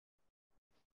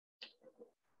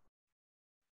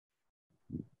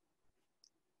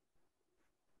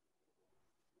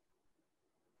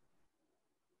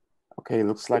Okay,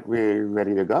 looks like we're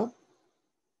ready to go.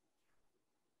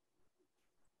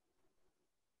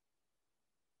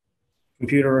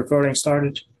 Computer recording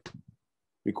started.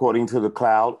 Recording to the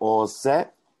cloud, all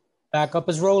set. Backup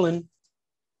is rolling.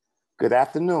 Good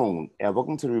afternoon, and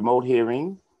welcome to the remote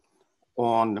hearing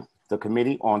on the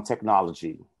Committee on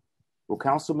Technology. Will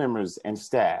council members and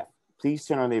staff please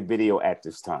turn on their video at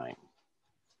this time?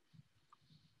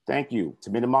 Thank you.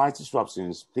 To minimize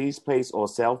disruptions, please place all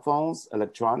cell phones,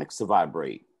 electronics to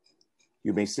vibrate.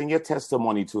 You may send your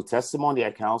testimony to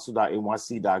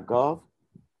testimony@council.nyc.gov.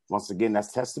 Once again,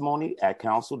 that's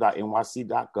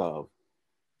testimony@council.nyc.gov.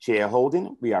 Chair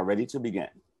Holden, we are ready to begin.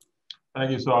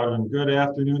 Thank you, Sergeant. Good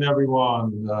afternoon,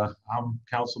 everyone. I'm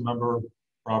Councilmember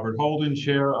Robert Holden,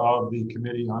 Chair of the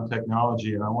Committee on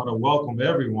Technology, and I want to welcome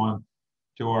everyone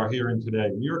to our hearing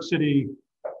today. New York City,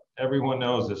 everyone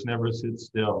knows this, never sits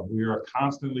still. We are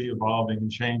constantly evolving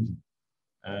and changing.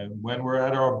 And when we're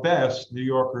at our best, New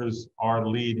Yorkers are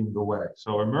leading the way.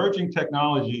 So emerging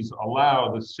technologies allow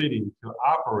the city to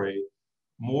operate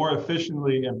more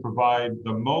efficiently and provide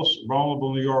the most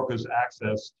vulnerable New Yorkers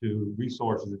access to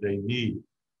resources that they need.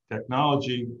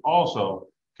 Technology also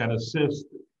can assist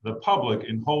the public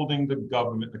in holding the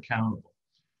government accountable.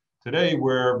 Today,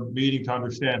 we're meeting to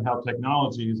understand how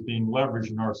technology is being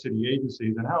leveraged in our city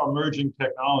agencies and how emerging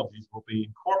technologies will be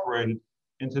incorporated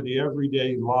into the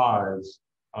everyday lives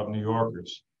of New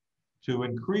Yorkers. To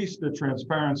increase the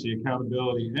transparency,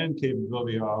 accountability, and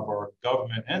capability of our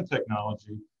government and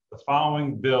technology, the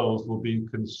following bills will be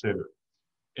considered.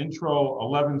 Intro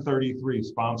 1133,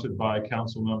 sponsored by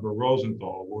Councilmember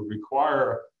Rosenthal, will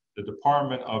require the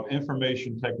Department of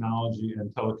Information Technology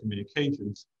and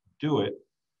Telecommunications, DUIT,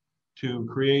 to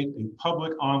create a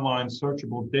public online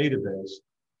searchable database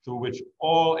through which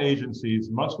all agencies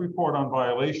must report on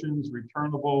violations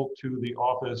returnable to the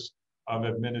Office of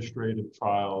Administrative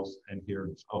Trials and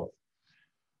Hearings Oath.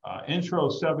 Intro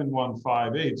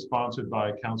 7158, sponsored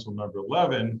by Councilmember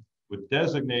Levin, would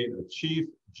designate a Chief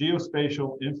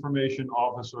Geospatial Information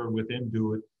Officer within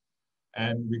DUIT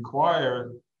and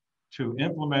require to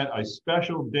implement a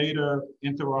special data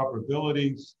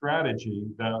interoperability strategy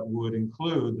that would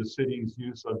include the city's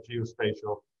use of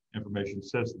geospatial information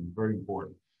systems, very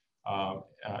important.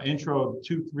 Intro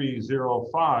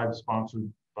 2305, sponsored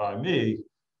by me,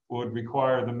 would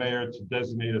require the mayor to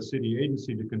designate a city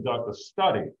agency to conduct a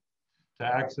study to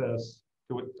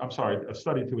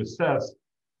assess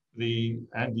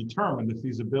and determine the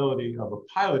feasibility of a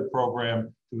pilot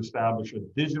program to establish a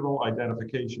digital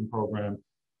identification program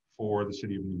for the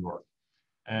city of New York.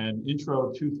 And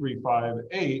Intro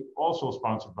 2358, also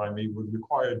sponsored by me, would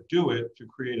require DUIT to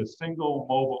create a single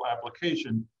mobile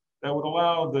application that would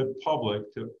allow the public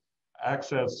to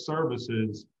access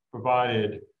services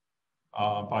provided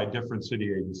by different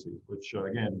city agencies, which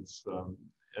again,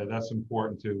 that's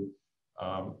important to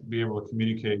be able to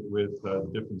communicate with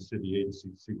different city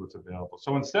agencies, see what's available.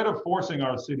 So instead of forcing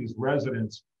our city's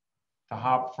residents to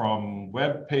hop from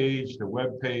web page to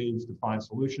find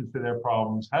solutions to their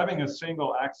problems, having a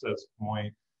single access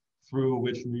point through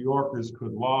which New Yorkers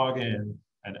could log in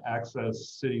and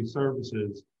access city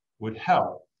services would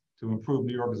help to improve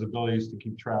New Yorkers' abilities to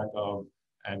keep track of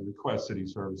and request city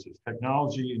services.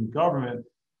 Technology in government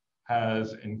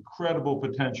has incredible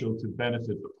potential to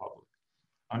benefit the public.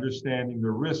 Understanding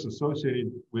the risks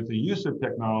associated with the use of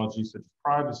technology, such as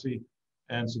privacy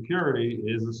and security,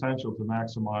 is essential to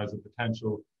maximize the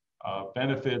potential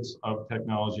benefits of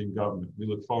technology in government. We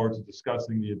look forward to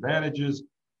discussing the advantages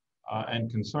and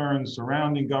concerns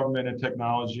surrounding government and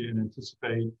technology and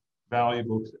anticipate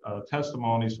valuable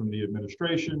testimonies from the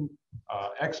administration,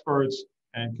 experts,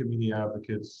 and community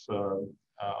advocates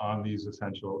on these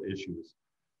essential issues.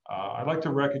 I'd like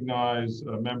to recognize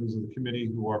members of the committee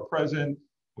who are present.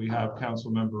 We have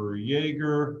Councilmember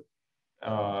Yeager,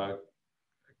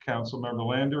 Councilmember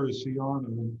Lander, is he on? I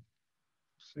don't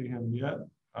see him yet.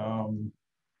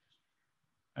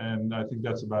 And I think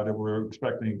that's about it. We're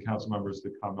expecting council members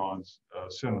to come on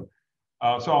soon.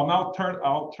 So I'll turn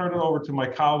it over to my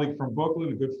colleague from Brooklyn,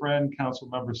 a good friend,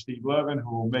 Councilmember Steve Levin,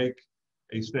 who will make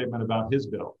a statement about his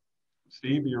bill.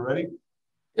 Steve, are you ready?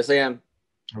 Yes, I am.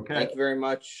 Okay. Thank you very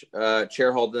much,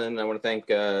 Chair Holden. I want to thank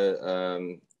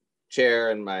Chair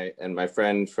and my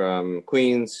friend from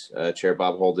Queens, Chair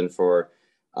Bob Holden, for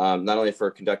not only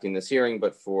for conducting this hearing,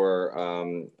 but for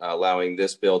allowing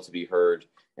this bill to be heard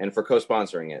and for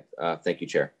co-sponsoring it. Thank you,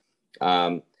 Chair.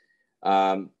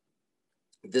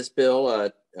 This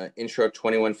bill, Intro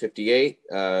 2158,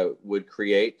 would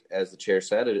create, as the Chair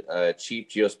said, a Chief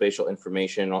Geospatial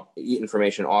Information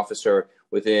Officer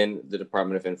within the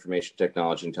Department of Information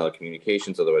Technology and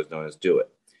Telecommunications, otherwise known as DUIT.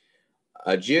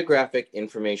 A geographic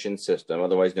information system,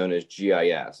 otherwise known as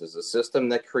GIS, is a system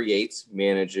that creates,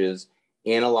 manages,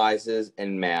 analyzes,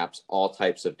 and maps all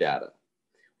types of data.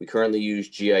 We currently use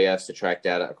GIS to track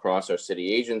data across our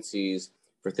city agencies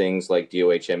for things like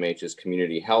DOHMH's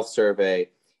Community Health Survey,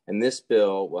 and this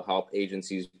bill will help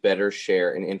agencies better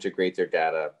share and integrate their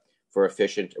data for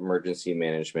efficient emergency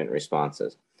management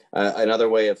responses. Another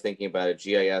way of thinking about it,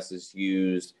 GIS is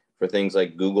used for things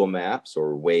like Google Maps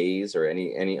or Waze or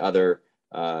any other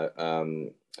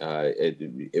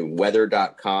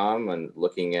weather.com and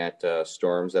looking at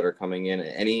storms that are coming in.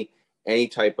 Any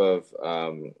type of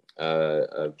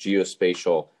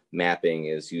geospatial mapping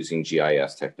is using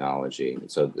GIS technology,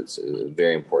 so it's a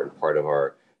very important part of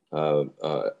our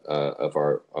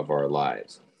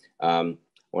lives. I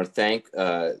want to thank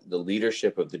the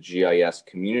leadership of the GIS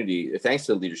community. Thanks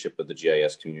to the leadership of the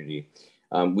GIS community,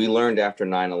 we learned after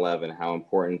 9/11 how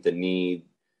important the need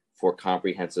for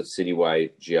comprehensive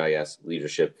citywide GIS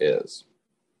leadership is.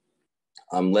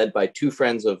 Led by two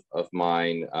friends of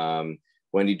mine,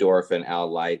 Wendy Dorff and Al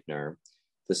Leidner,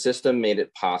 the system made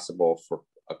it possible for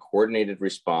a coordinated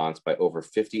response by over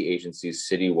 50 agencies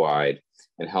citywide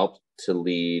and helped to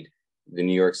lead the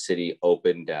New York City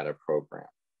Open Data Program.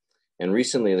 And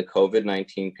recently, the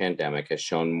COVID-19 pandemic has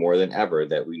shown more than ever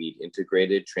that we need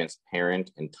integrated,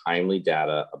 transparent, and timely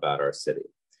data about our city.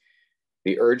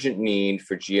 The urgent need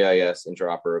for GIS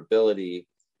interoperability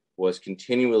was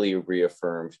continually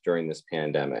reaffirmed during this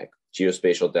pandemic.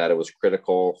 Geospatial data was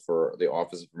critical for the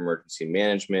Office of Emergency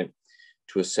Management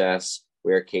to assess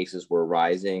where cases were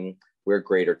rising, where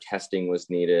greater testing was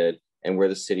needed, and where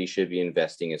the city should be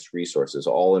investing its resources,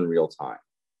 all in real time.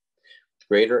 With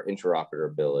greater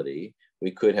interoperability, we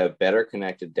could have better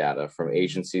connected data from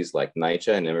agencies like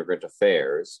NYCC and Immigrant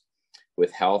Affairs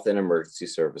with health and emergency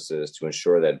services to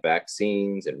ensure that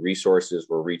vaccines and resources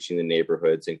were reaching the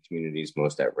neighborhoods and communities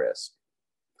most at risk.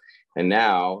 And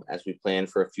now, as we plan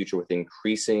for a future with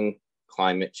increasing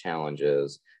climate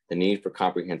challenges, the need for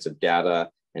comprehensive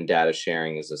data and data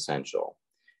sharing is essential.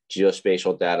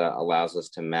 Geospatial data allows us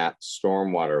to map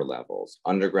stormwater levels,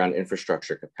 underground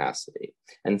infrastructure capacity,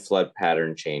 and flood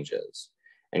pattern changes.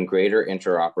 And greater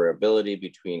interoperability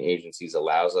between agencies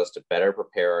allows us to better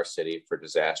prepare our city for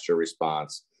disaster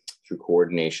response through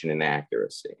coordination and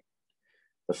accuracy.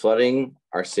 The flooding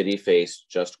our city faced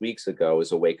just weeks ago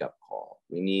is a wake-up call.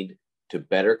 We need to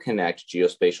better connect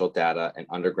geospatial data and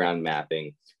underground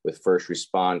mapping with first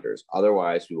responders.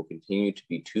 Otherwise, we will continue to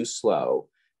be too slow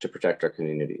to protect our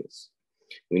communities.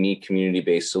 We need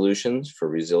community-based solutions for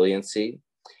resiliency,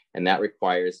 and that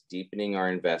requires deepening our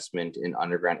investment in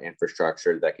underground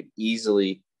infrastructure that could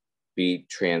easily be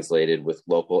translated with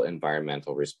local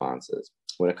environmental responses.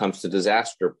 When it comes to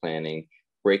disaster planning,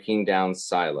 breaking down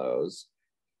silos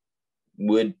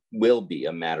will be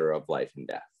a matter of life and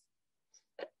death,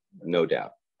 no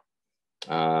doubt.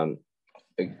 I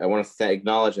want to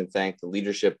acknowledge and thank the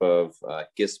leadership of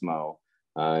Gizmo,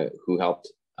 who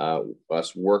helped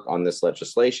us work on this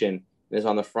legislation, and is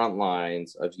on the front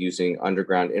lines of using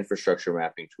underground infrastructure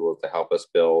mapping tools to help us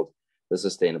build the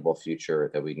sustainable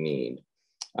future that we need.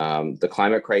 The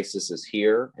climate crisis is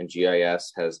here, and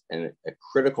GIS has a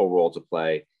critical role to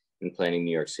play in planning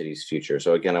New York City's future.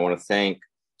 So again, I want to thank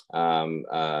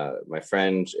my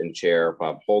friend and chair,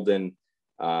 Bob Holden,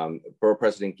 Borough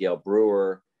President Gail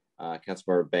Brewer,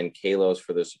 Councilmember Ben Kalos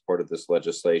for the support of this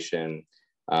legislation.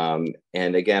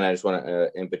 And again, I just want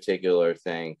to, in particular,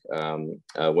 thank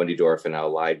Wendy Dorff and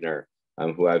Al Leidner,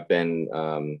 who I've been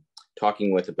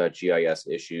talking with about GIS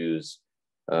issues,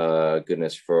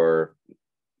 goodness, for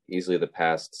easily the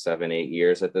past 7-8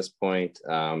 years at this point.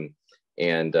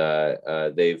 And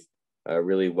they've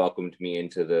really welcomed me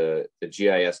into the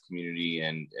GIS community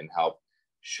and helped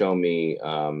show me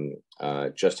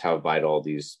just how vital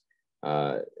these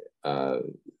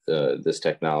this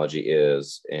technology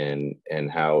is and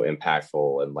how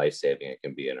impactful and life-saving it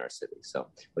can be in our city. So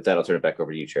with that, I'll turn it back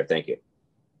over to you, Chair. Thank you.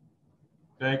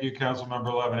 Thank you,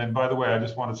 Councilmember Levin. And by the way, I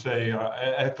just want to say,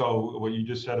 echo what you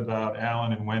just said about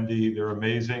Alan and Wendy. They're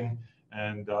amazing.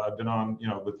 And I've been on,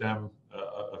 with them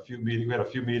a few meetings. We had a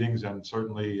few meetings and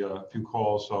certainly a few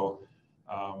calls. So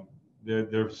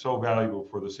they're so valuable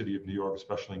for the city of New York,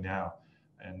 especially now.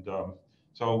 And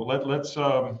so let's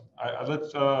hold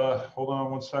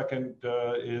on one second.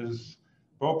 Is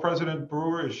Borough President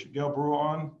Brewer, is Gail Brewer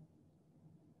on?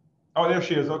 Oh, there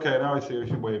she is. Okay, now I see her.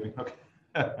 She's waving. Okay.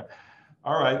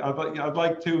 All right. I'd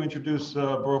like to introduce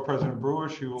Borough President Brewer.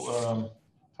 She will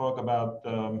talk about,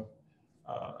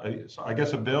 I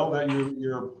guess, a bill that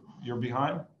you're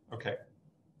behind. Okay.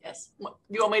 Yes.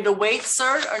 You want me to wait,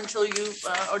 sir, until you,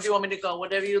 or do you want me to go?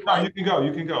 Whatever you like. No, you can go.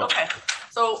 You can go. Okay.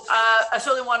 So I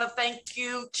certainly want to thank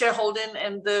you, Chair Holden,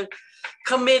 and the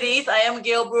committees. I am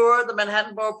Gail Brewer, the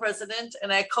Manhattan Borough President,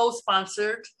 and I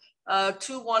co-sponsored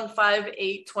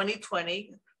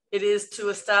 2158-2020. It is to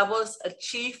establish a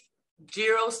Chief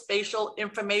Geospatial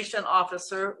Information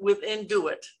Officer within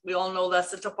GUID. We all know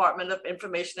that's the Department of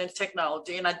Information and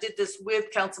Technology, and I did this with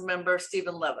Councilmember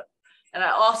Stephen Levitt. And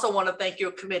I also want to thank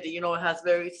your committee. You know, it has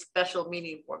very special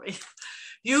meaning for me.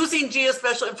 Using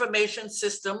geospatial information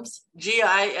systems,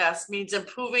 GIS, means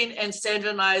improving and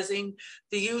standardizing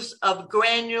the use of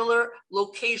granular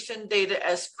location data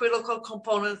as critical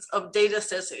components of data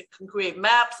sets. It can create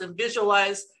maps and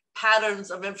visualize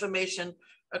patterns of information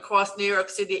across New York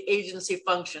City agency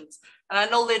functions. And I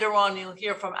know later on you'll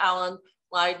hear from Al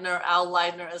Leidner,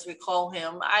 as we call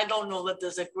him. I don't know that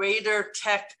there's a greater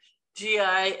tech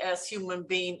GIS human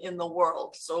being in the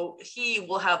world. So he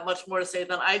will have much more to say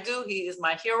than I do. He is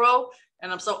my hero,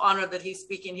 and I'm so honored that he's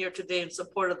speaking here today in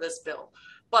support of this bill.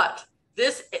 But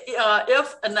this,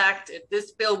 if enacted,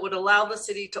 this bill would allow the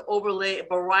city to overlay a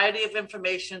variety of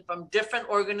information from different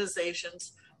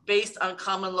organizations based on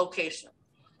common location.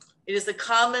 It is the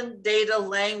common data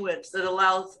language that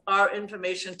allows our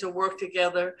information to work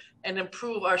together and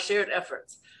improve our shared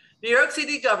efforts. New York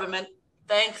City government,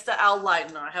 thanks to Al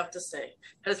Leidner, I have to say,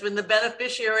 has been the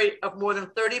beneficiary of more than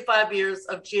 35 years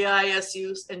of GIS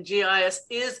use, and GIS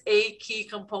is a key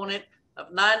component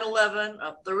of 9/11,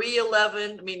 of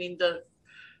 3/11, meaning the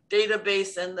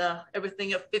database and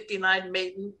everything at 59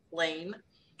 Maiden Lane,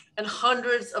 and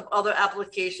hundreds of other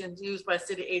applications used by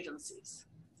city agencies.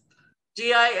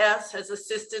 GIS has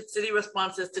assisted city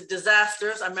responses to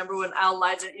disasters. I remember when Al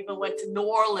Leidner even went to New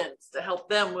Orleans to help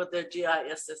them with their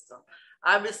GIS system.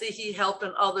 Obviously, he helped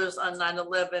and others on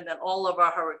 9/11 and all of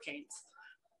our hurricanes.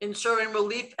 Ensuring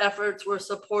relief efforts were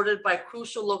supported by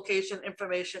crucial location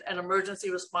information, and emergency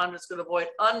responders could avoid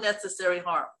unnecessary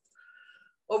harm.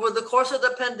 Over the course of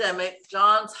the pandemic,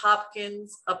 Johns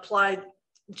Hopkins applied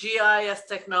GIS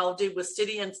technology with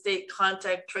city and state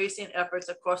contact tracing efforts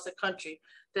across the country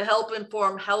to help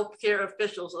inform healthcare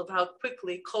officials of how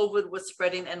quickly COVID was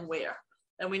spreading and where.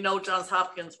 And we know Johns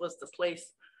Hopkins was the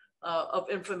place of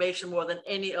information more than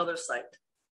any other site.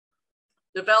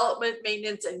 Development,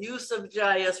 maintenance, and use of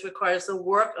GIS requires the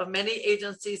work of many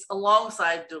agencies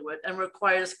alongside GUID and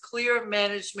requires clear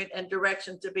management and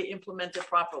direction to be implemented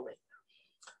properly.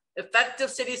 Effective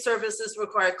city services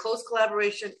require close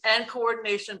collaboration and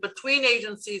coordination between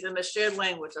agencies in a shared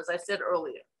language, as I said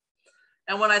earlier.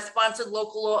 And when I sponsored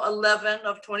Local Law 11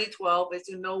 of 2012, as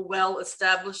you know well,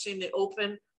 establishing the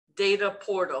open data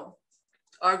portal,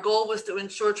 our goal was to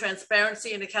ensure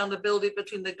transparency and accountability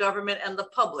between the government and the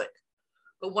public.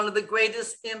 But one of the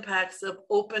greatest impacts of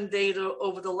open data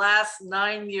over the last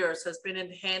 9 years has been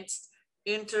enhanced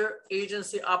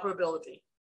interagency operability.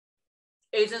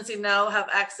 Agencies now have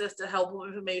access to helpful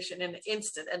information in an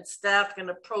instant, and staff can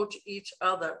approach each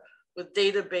other with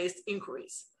data-based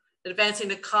inquiries.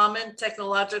 Advancing a common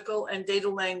technological and data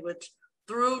language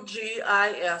through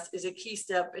GIS is a key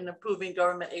step in improving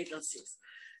government agencies.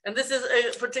 And this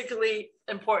is particularly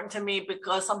important to me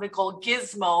because something called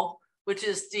Gizmo, which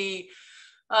is the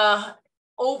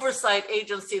oversight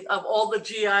agency of all the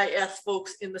GIS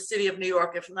folks in the city of New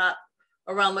York, if not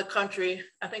around the country.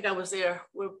 I think I was there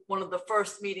with one of the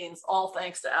first meetings, all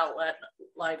thanks to Al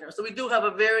Leidner. So we do have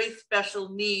a very special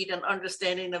need and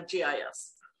understanding of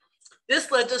GIS. This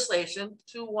legislation,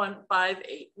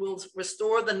 2158, will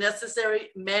restore the necessary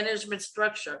management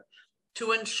structure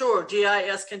to ensure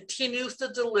GIS continues to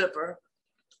deliver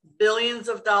billions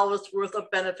of dollars worth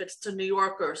of benefits to New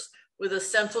Yorkers with a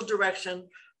central direction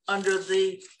under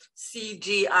the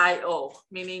CGIO,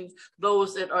 meaning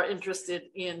those that are interested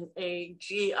in a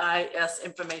GIS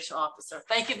information officer.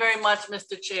 Thank you very much,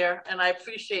 Mr. Chair, and I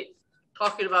appreciate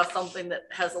talking about something that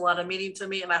has a lot of meaning to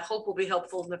me and I hope will be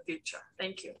helpful in the future.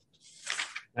 Thank you.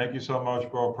 Thank you so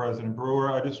much, Borough President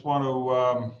Brewer. I just want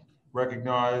to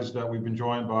recognize that we've been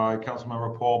joined by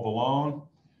Councilmember Paul Ballone.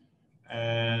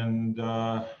 And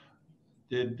Irene,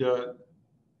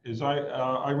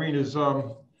 is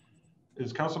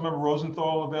Councilmember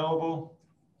Rosenthal available?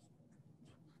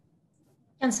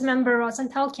 Councilmember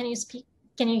Rosenthal, can you speak?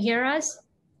 Can you hear us?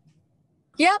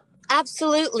 Yep,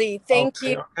 absolutely. Thank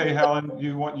you. Okay, Helen,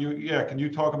 can you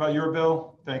talk about your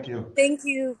bill? Thank you. Thank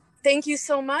you. Thank you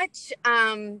so much.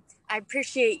 I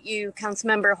appreciate you,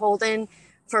 Councilmember Holden,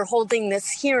 for holding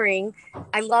this hearing.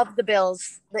 I love the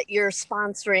bills that you're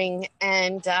sponsoring,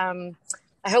 and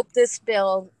I hope this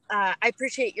bill, I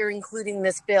appreciate your including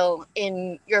this bill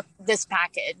in this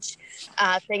package.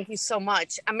 Thank you so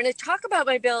much. I'm going to talk about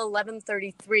my bill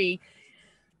 1133.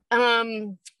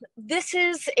 This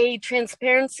is a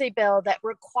transparency bill that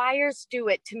requires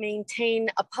GUID to maintain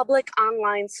a public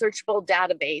online searchable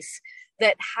database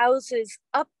that houses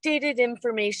updated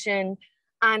information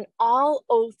on all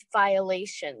oath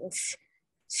violations.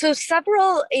 So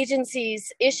several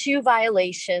agencies issue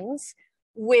violations,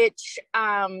 which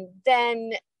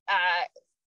then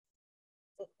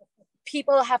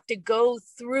people have to go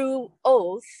through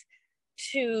oath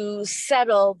to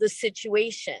settle the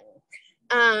situation.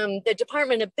 The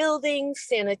Department of Buildings,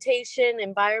 Sanitation,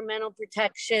 Environmental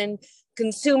Protection,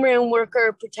 Consumer and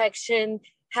Worker Protection,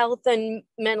 Health and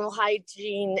Mental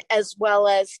Hygiene, as well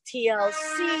as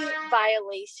TLC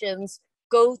violations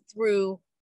go through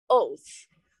oath.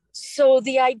 So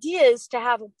the idea is to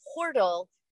have a portal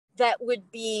that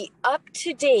would be up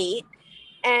to date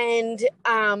and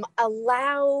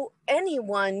allow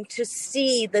anyone to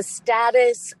see the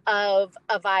status of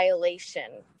a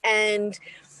violation. And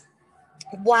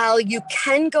while you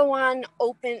can go on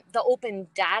the open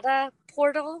data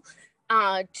portal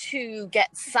to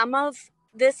get some of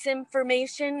this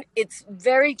information, it's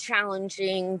very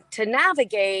challenging to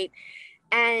navigate.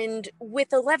 And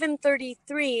with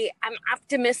 1133, I'm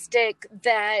optimistic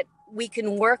that we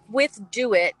can work with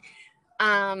GUID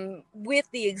with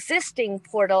the existing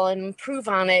portal and improve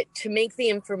on it to make the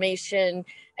information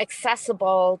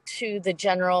accessible to the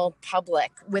general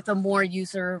public with a more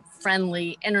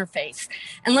user-friendly interface.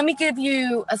 And let me give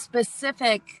you a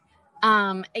specific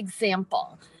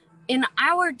example. In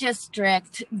our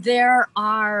district, there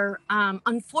are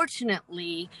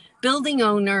unfortunately building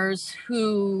owners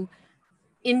who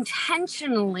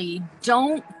intentionally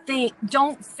don't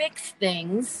fix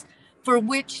things for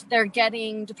which they're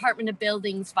getting Department of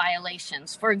Buildings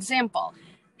violations. For example,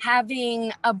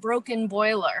 having a broken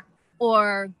boiler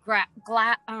or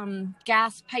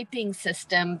gas piping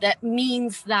system that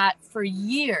means that for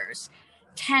years,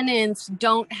 tenants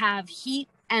don't have heat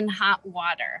and hot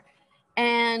water.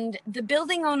 And the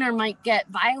building owner might get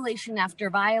violation after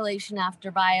violation after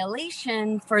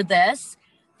violation for this.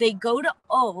 They go to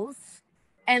oath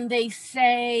and they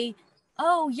say,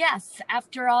 oh yes,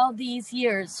 after all these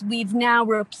years, we've now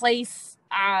replaced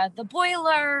the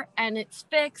boiler and it's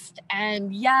fixed.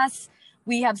 And yes,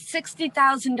 we have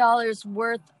 $60,000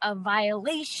 worth of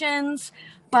violations,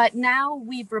 but now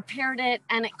we've repaired it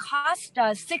and it cost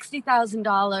us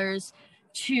 $60,000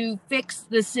 to fix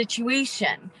the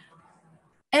situation.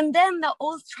 And then the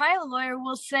oath trial lawyer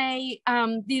will say,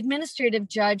 the administrative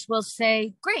judge will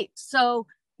say, great, so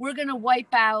we're going to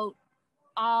wipe out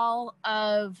all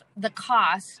of the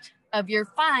cost of your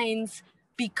fines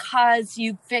because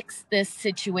you fixed this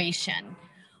situation.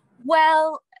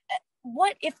 Well,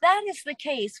 what if that is the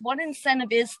case? What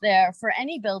incentive is there for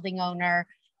any building owner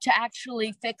to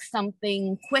actually fix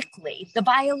something quickly? The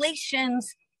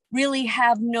violations really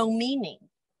have no meaning.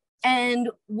 And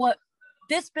what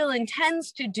this bill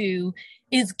intends to do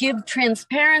is give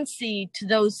transparency to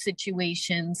those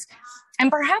situations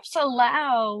and perhaps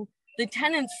allow the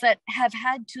tenants that have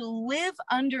had to live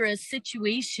under a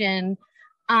situation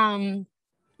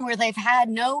where they've had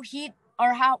no heat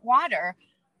or hot water,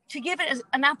 to give it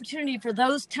an opportunity for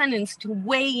those tenants to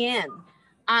weigh in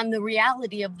on the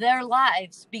reality of their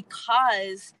lives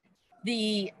because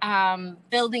the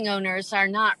building owners are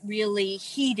not really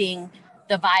heeding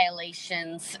the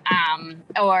violations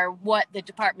or what the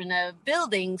Department of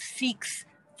Buildings seeks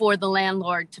for the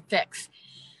landlord to fix.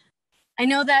 I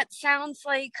know that sounds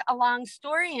like a long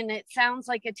story and it sounds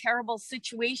like a terrible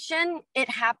situation. It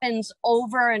happens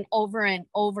over and over and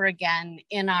over again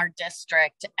in our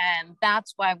district. And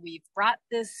that's why we've brought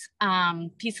this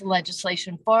piece of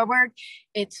legislation forward.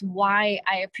 It's why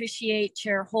I appreciate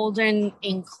Chair Holden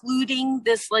including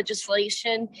this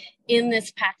legislation in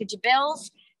this package of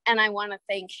bills. And I want to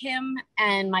thank him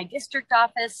and my district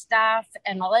office staff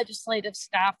and the legislative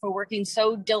staff for working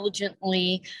so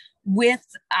diligently with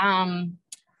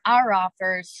our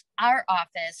office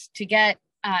to get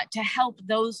to help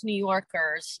those New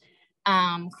Yorkers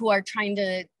who are trying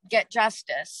to get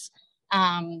justice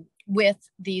with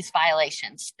these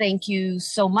violations. Thank you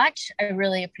so much. I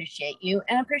really appreciate you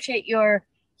and appreciate your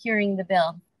hearing the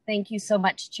bill. Thank you so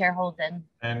much, Chair Holden.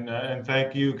 And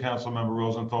thank you, Councilmember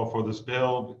Rosenthal, for this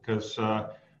bill, because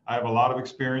I have a lot of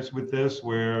experience with this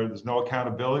where there's no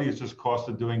accountability. It's just cost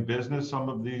of doing business. Some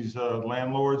of these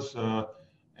landlords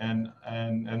and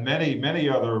many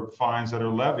other fines that are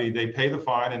levied, they pay the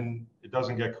fine and it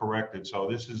doesn't get corrected. So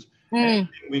this is anything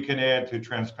we can add to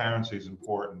transparency is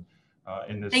important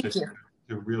in this system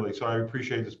to really. So I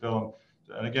appreciate this bill.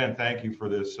 And again, thank you for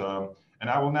this. And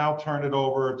I will now turn it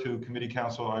over to Committee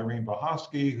Counsel Irene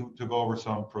Bahosky, who to go over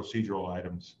some procedural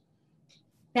items.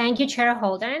 Thank you, Chair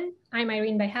Holden. I'm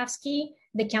Irene Byhavsky,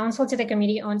 the Counsel to the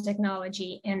Committee on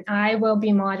Technology, and I will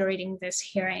be moderating this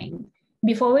hearing.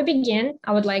 Before we begin,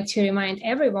 I would like to remind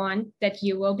everyone that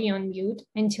you will be on mute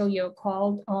until you're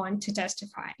called on to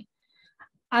testify.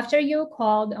 After you're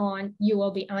called on, you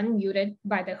will be unmuted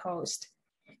by the host.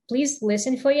 Please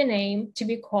listen for your name to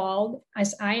be called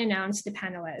as I announce the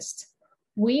panelists.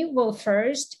 We will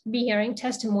first be hearing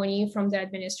testimony from the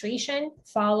administration,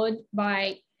 followed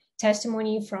by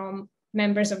testimony from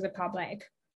members of the public.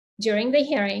 During the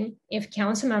hearing, if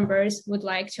council members would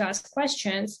like to ask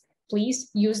questions,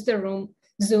 please use the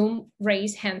Zoom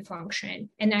raise hand function,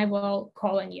 and I will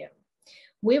call on you.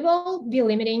 We will be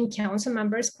limiting council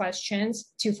members'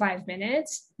 questions to 5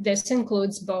 minutes. This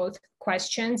includes both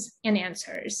questions and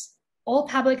answers. All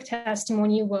public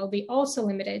testimony will be also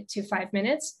limited to 5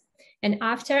 minutes. And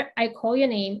after I call your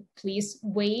name, please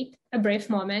wait a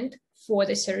brief moment for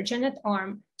the surgeon at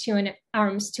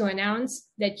arms to announce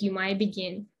that you might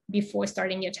begin before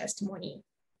starting your testimony.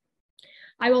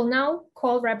 I will now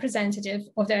call representative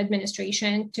of the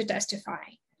administration to testify.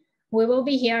 We will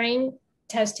be hearing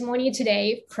testimony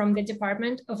today from the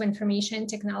Department of Information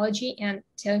Technology and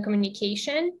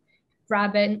Telecommunication,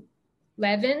 Robin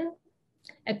Levin.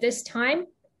 At this time,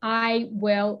 I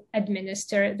will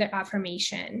administer the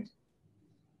affirmation.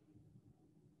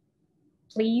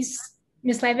 Please,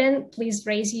 Ms. Levin, please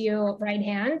raise your right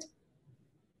hand.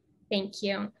 Thank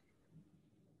you.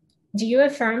 Do you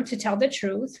affirm to tell the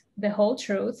truth, the whole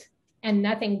truth, and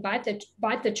nothing but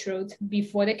the truth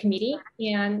before the committee,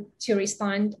 and to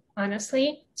respond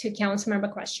honestly to council member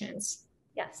questions?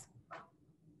 Yes.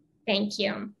 Thank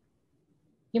you.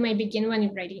 You may begin when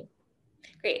you're ready.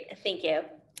 Great, thank you.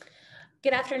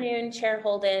 Good afternoon, Chair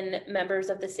Holden, members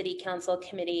of the City Council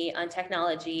Committee on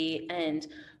Technology, and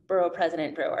Borough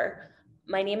President Brewer.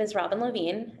 My name is Robin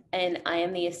Levine, and I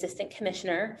am the Assistant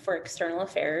Commissioner for External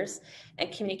Affairs and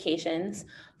Communications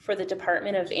for the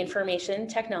Department of Information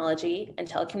Technology and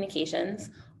Telecommunications,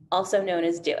 also known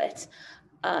as GUID.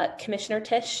 Commissioner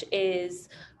Tisch is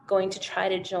going to try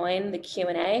to join the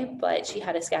Q&A, but she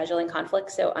had a scheduling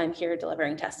conflict, so I'm here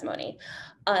delivering testimony.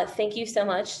 Thank you so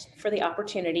much for the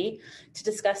opportunity to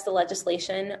discuss the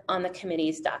legislation on the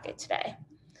committee's docket today.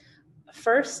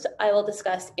 First, I will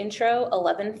discuss Intro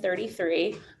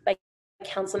 1133 by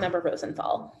Councilmember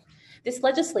Rosenthal. This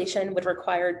legislation would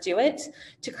require DOIT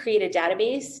to create a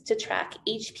database to track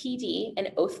HPD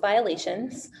and oath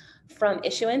violations from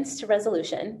issuance to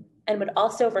resolution, and would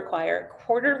also require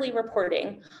quarterly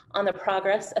reporting on the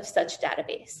progress of such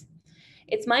database.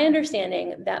 It's my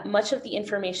understanding that much of the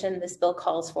information this bill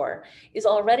calls for is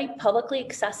already publicly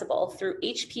accessible through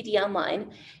HPD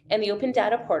Online and the Open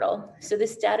Data Portal, so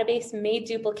this database may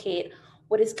duplicate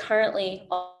what is currently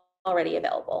already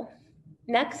available.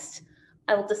 Next,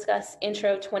 I will discuss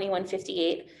Intro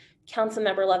 2158,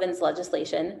 Councilmember Levin's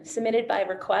legislation, submitted by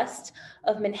request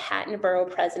of Manhattan Borough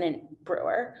President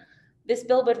Brewer. This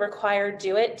bill would require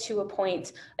DOIT to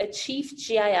appoint a chief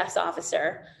GIS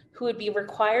officer who would be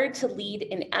required to lead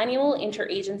an annual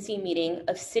interagency meeting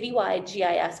of citywide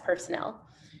GIS personnel.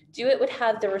 DOIT would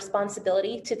have the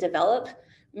responsibility to develop,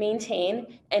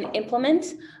 maintain, and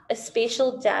implement a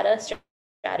spatial data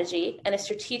strategy and a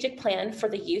strategic plan for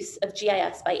the use of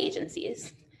GIS by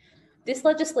agencies. This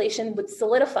legislation would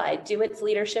solidify DOIT's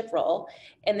leadership role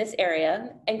in this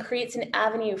area and creates an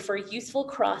avenue for useful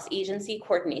cross-agency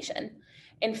coordination.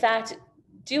 In fact,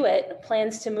 DOIT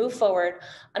plans to move forward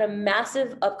on a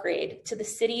massive upgrade to the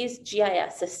city's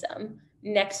GIS system,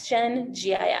 NextGen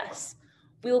GIS.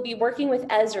 We will be working with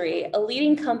Esri, a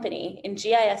leading company in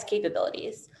GIS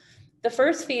capabilities. The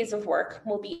first phase of work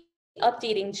will be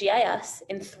updating GIS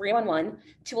in 311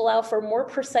 to allow for more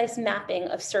precise mapping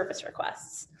of service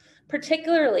requests.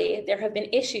 Particularly, there have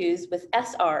been issues with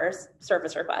SRs,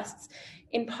 service requests,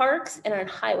 in parks and on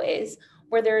highways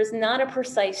where there is not a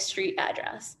precise street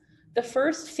address. The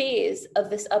first phase of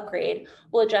this upgrade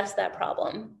will address that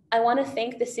problem. I want to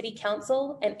thank the City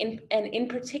Council and in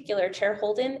particular Chair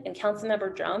Holden and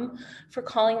Councilmember Drum for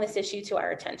calling this issue to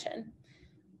our attention.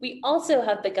 We also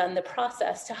have begun the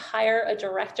process to hire a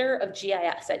director of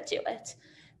GIS at DOIT.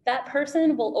 That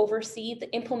person will oversee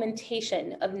the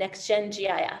implementation of NextGen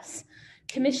GIS.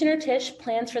 Commissioner Tisch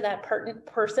plans for that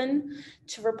person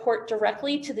to report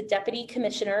directly to the Deputy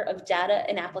Commissioner of Data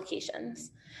and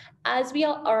Applications. As we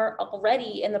are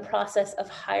already in the process of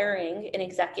hiring an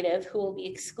executive who will be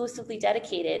exclusively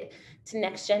dedicated to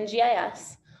NextGen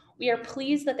GIS, we are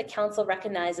pleased that the Council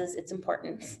recognizes its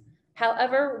importance.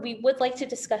 However, we would like to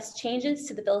discuss changes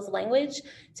to the bill's language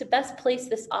to best place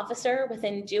this officer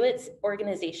within DOIT's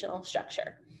organizational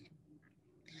structure.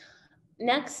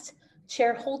 Next,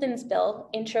 Chair Holden's bill,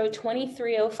 Intro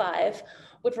 2305,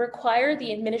 would require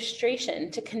the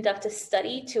administration to conduct a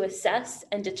study to assess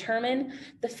and determine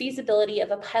the feasibility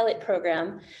of a pilot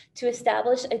program to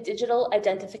establish a digital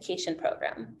identification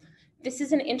program. This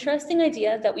is an interesting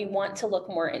idea that we want to look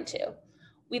more into.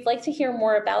 We'd like to hear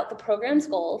more about the program's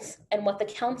goals and what the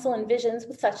council envisions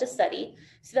with such a study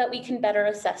so that we can better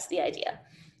assess the idea.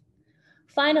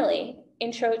 Finally,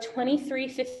 Intro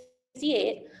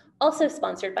 2358, also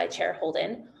sponsored by Chair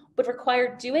Holden, would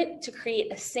require GUID to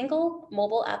create a single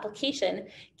mobile application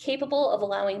capable of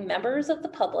allowing members of the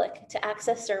public to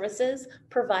access services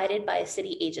provided by a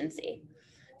city agency.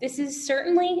 This is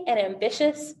certainly an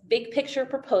ambitious, big picture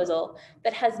proposal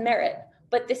that has merit,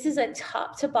 but this is a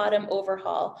top to bottom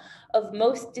overhaul of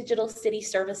most digital city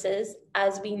services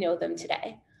as we know them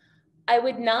today. I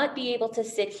would not be able to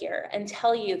sit here and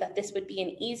tell you that this would be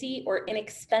an easy or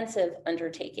inexpensive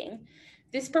undertaking.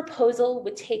 This proposal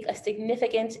would take a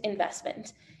significant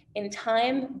investment in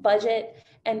time, budget,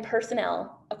 and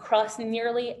personnel across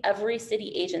nearly every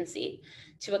city agency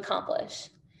to accomplish.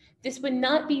 This would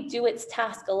not be GUID's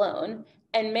task alone,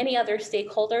 and many other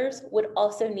stakeholders would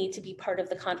also need to be part of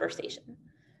the conversation.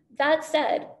 That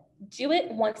said,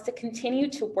 GUID wants to continue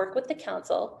to work with the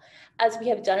council, as we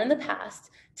have done in the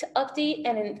past, to update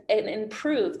and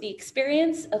improve the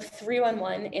experience of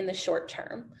 311 in the short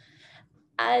term.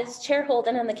 As Chair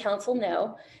Holden and the council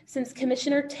know, since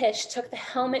Commissioner Tisch took the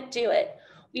helm at GUID,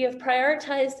 we have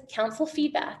prioritized council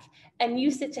feedback and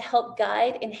used it to help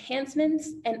guide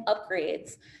enhancements and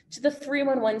upgrades to the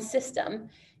 311 system,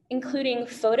 including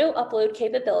photo upload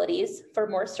capabilities for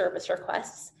more service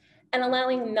requests and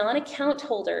allowing non-account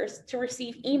holders to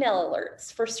receive email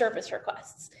alerts for service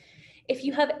requests. If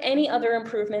you have any other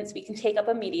improvements we can take up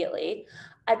immediately,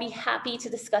 I'd be happy to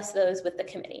discuss those with the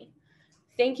committee.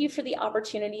 Thank you for the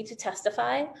opportunity to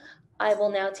testify. I will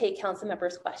now take council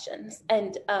members' questions.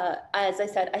 And as I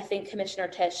said, I think Commissioner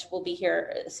Tisch will be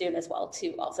here soon as well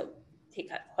to also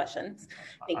take questions.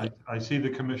 Thank you. I see the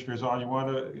commissioners on. You want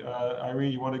to,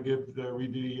 Irene, you want to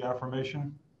read the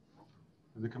affirmation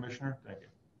to the commissioner? Thank you.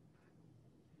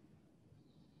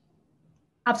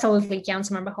 Absolutely,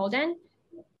 Councilmember Holden.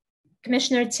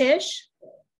 Commissioner Tisch.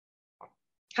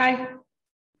 Hi.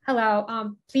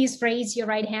 Hello, please raise your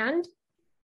right hand.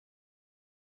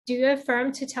 Do you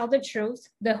affirm to tell the truth,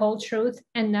 the whole truth,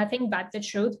 and nothing but the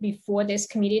truth before this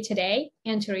committee today,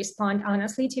 and to respond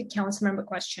honestly to council member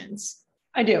questions?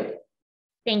 I do.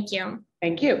 Thank you.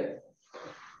 Thank you.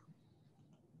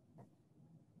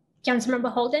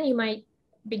 Councilmember Holden, you might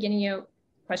begin your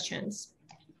questions.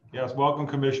 Yes, welcome,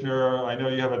 Commissioner. I know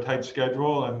you have a tight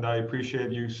schedule, and I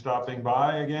appreciate you stopping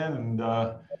by again. And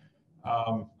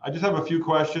I just have a few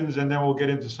questions, and then we'll get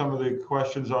into some of the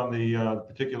questions on the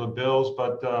particular bills.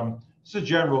 But it's a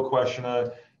general question.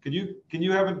 Do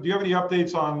you have any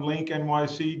updates on Link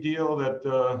NYC deal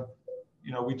that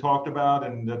we talked about,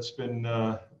 and that's been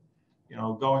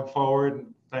going forward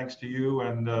thanks to you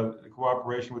and the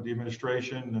cooperation with the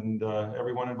administration and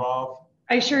everyone involved?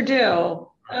 I sure do.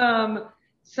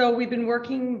 So we've been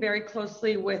working very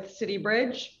closely with City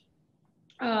Bridge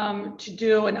to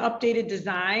do an updated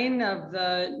design of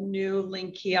the new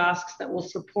Link kiosks that will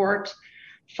support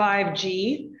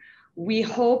 5G. We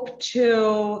hope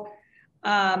to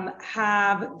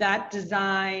have that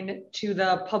design to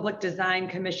the Public Design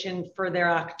Commission for their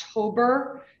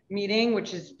October meeting,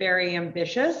 which is very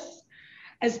ambitious.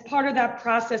 As part of that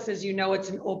process, as you know, it's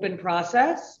an open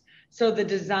process. So the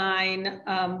design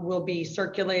will be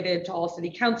circulated to all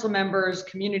city council members,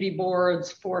 community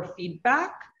boards for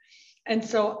feedback. And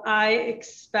so I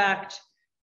expect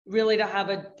really to have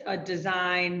a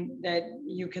design that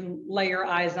you can lay your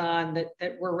eyes on,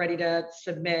 that we're ready to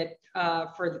submit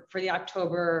for the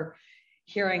October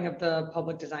hearing of the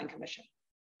Public Design Commission.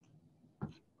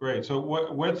 Great. So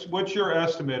what's your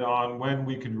estimate on when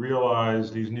we can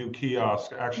realize these new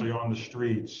kiosks actually on the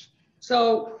streets?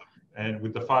 So, and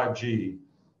with the 5G?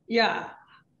 Yeah,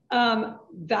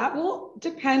 that will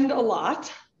depend a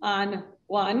lot on,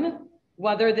 one,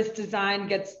 whether this design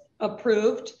gets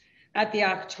approved at the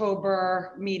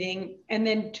October meeting, and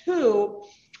then two,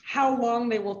 how long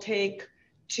they will take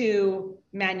to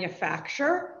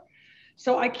manufacture.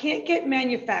 So I can't get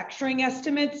manufacturing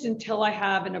estimates until I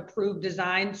have an approved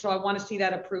design. So I want to see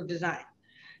that approved design.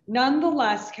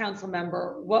 Nonetheless, council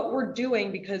member, what we're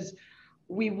doing, because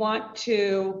we want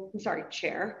to, I'm sorry,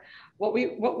 Chair, what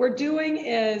we're doing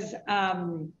is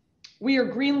we are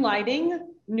green lighting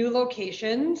new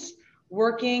locations,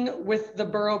 working with the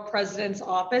borough president's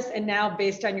office, and now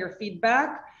based on your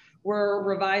feedback, we're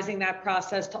revising that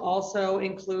process to also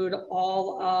include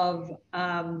all of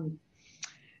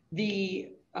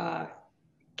the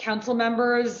council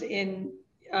members in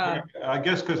Yeah, I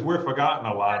guess because we're forgotten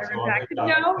a lot. So I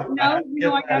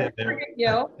never forget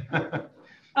you.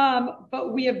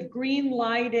 But we have green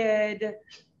lighted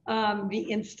the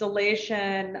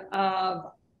installation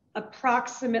of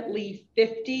approximately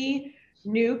 50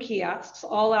 new kiosks,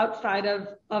 all outside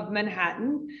of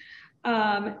Manhattan.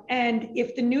 And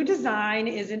if the new design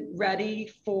isn't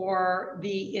ready for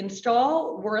the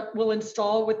install, we'll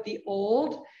install with the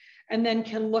old and then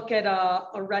can look at a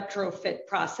retrofit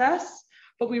process.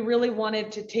 But we really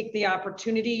wanted to take the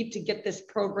opportunity to get this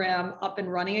program up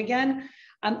and running again.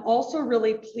 I'm also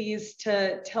really pleased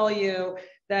to tell you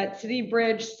that City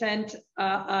Bridge sent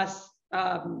us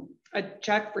a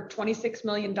check for $26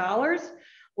 million,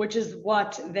 which is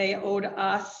what they owed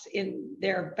us in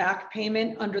their back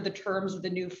payment under the terms of the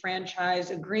new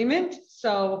franchise agreement.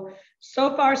 So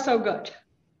far, so good.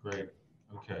 Great.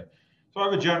 Okay. So I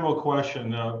have a general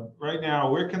question. Right now,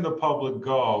 where can the public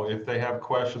go if they have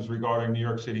questions regarding New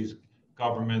York City's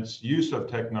government's use of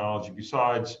technology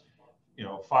besides,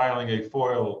 filing a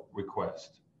FOIL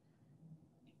request?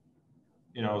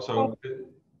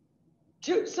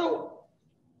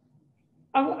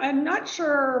 I'm not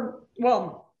sure.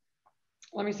 Well,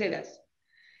 let me say this.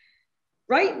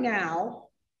 Right now,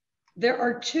 there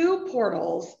are two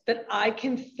portals that I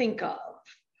can think of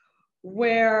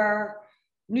where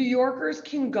New Yorkers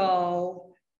can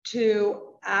go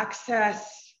to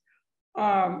access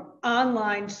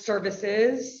online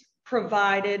services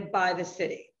provided by the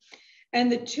city. And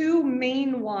the two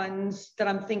main ones that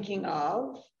I'm thinking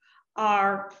of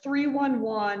are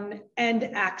 311 and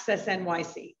Access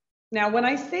NYC. Now, when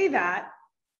I say that,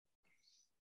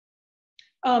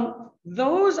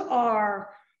 those are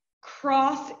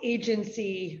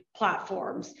cross-agency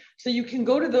platforms. So you can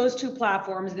go to those two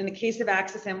platforms. And in the case of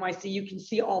Access NYC, you can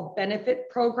see all benefit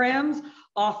programs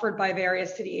offered by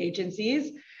various city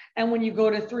agencies. And when you go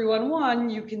to 311,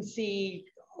 you can see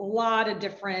a lot of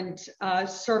different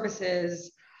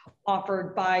services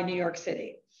offered by New York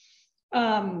City.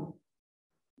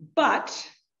 But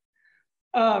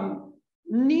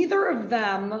neither of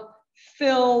them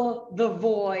fill the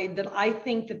void that I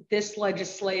think that this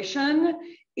legislation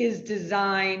is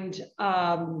designed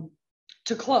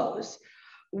to close,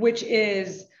 which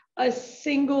is a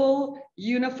single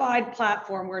unified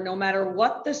platform where no matter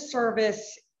what the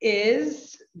service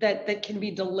is that can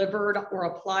be delivered or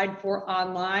applied for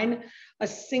online, a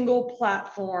single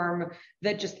platform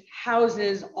that just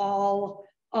houses all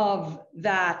of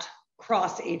that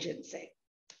cross-agency.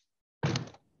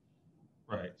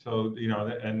 Right. So,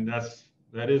 and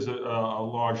that is a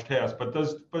large task, but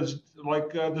does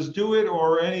GUID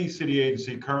or any city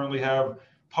agency currently have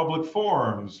public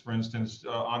forums, for instance,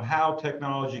 on how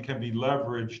technology can be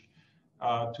leveraged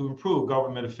to improve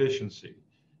government efficiency?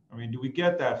 I mean, do we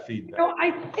get that feedback?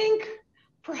 I think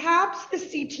perhaps the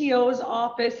CTO's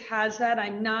office has that.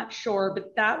 I'm not sure,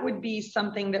 but that would be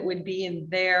something that would be in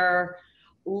their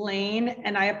lane.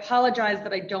 And I apologize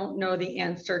that I don't know the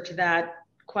answer to that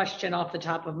question off the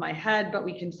top of my head, but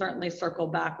we can certainly circle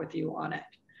back with you on it.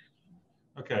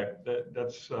 Okay,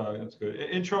 that's good.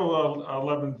 Intro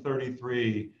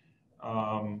 1133,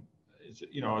 it's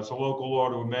a local law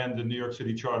to amend the New York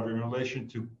City Charter in relation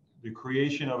to the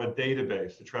creation of a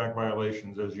database to track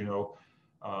violations, as you know,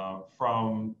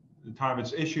 from the time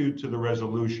it's issued to the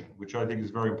resolution, which I think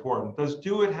is very important. Does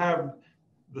GUID have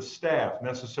the staff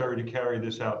necessary to carry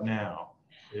this out now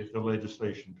if the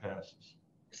legislation passes?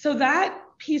 So that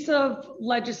piece of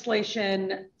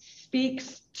legislation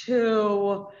speaks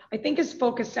to, I think, is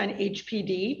focused on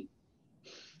HPD.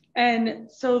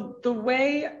 And so the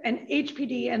way an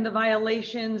HPD and the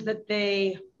violations that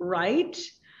they write,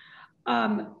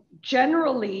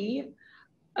 generally,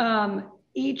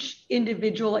 each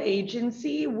individual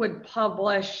agency would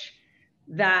publish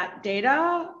that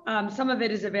data. Some of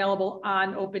it is available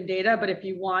on open data, but if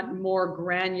you want more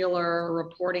granular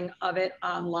reporting of it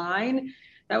online,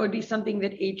 that would be something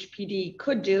that HPD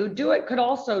could do. GUID could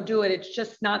also do it. It's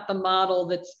just not the model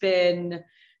that's been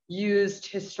used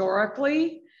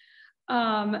historically.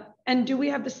 And do we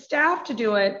have the staff to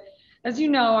do it? As you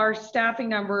know, our staffing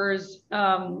numbers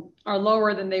are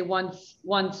lower than they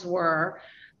once were.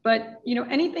 But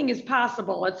anything is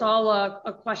possible. It's all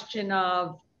a question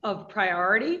of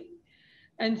priority.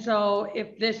 And so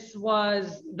if this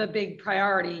was the big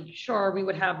priority, sure, we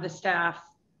would have the staff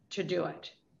to do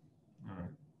it. All right.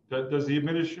 Does the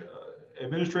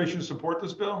administration support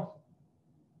this bill?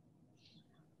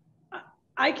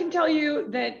 I can tell you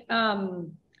that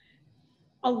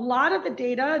a lot of the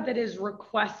data that is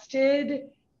requested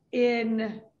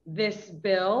in this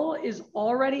bill is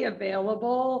already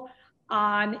available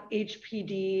on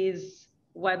HPD's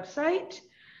website.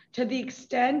 To the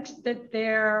extent that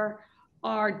there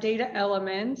are data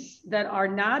elements that are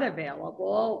not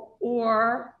available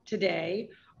or today,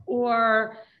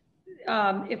 or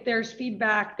if there's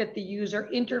feedback that the user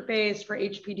interface for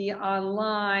HPD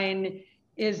Online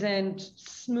isn't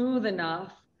smooth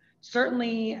enough,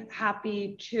 certainly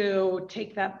happy to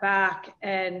take that back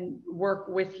and work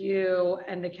with you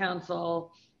and the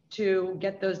council to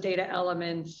get those data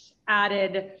elements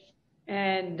added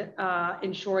and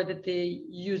ensure that the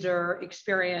user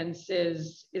experience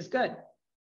is good.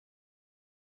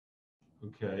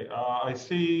 Okay, I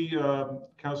see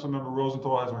Councilmember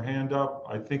Rosenthal has her hand up.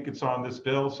 I think it's on this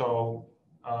bill, so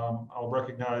I'll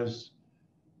recognize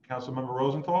Councilmember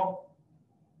Rosenthal.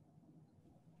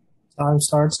 Time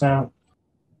starts now.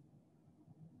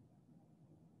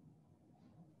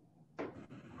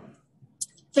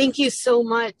 Thank you so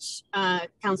much,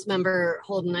 Councilmember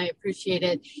Holden. I appreciate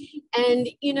it. And,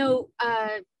 you know,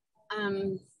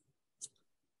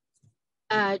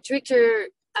 Director,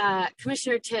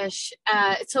 Commissioner Tisch,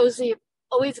 it's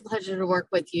always a pleasure to work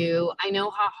with you. I know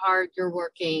how hard you're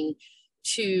working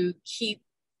to keep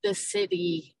the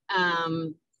city,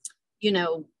 you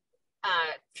know,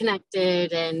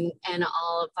 connected and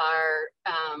all of our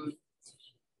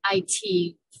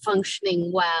IT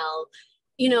functioning well.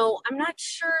 You know, I'm not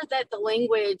sure that the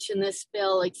language in this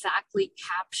bill exactly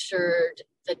captured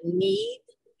the need.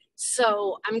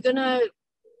 So I'm gonna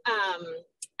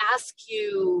ask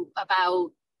you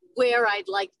about where I'd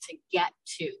like to get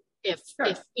to,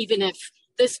 even if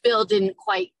this bill didn't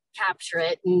quite capture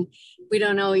it, and we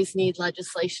don't always need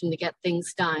legislation to get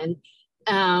things done.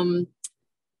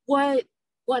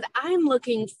 What I'm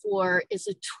looking for is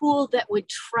a tool that would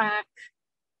track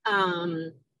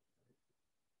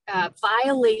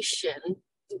violation,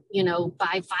 you know,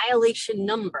 by violation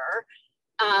number,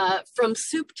 from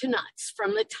soup to nuts,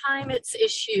 from the time it's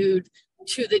issued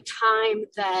to the time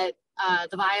that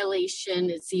the violation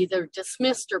is either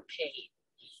dismissed or paid.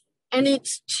 And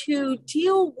it's to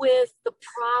deal with the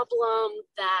problem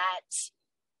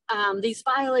that these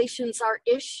violations are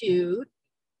issued,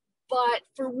 but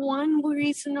for one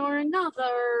reason or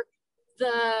another,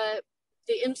 the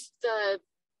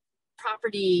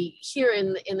property here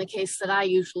in the case that I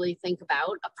usually think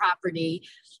about, a property,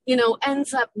 you know,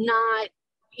 ends up not,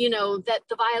 you know, that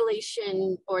the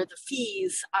violation or the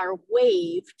fees are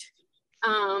waived,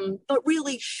 but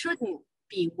really shouldn't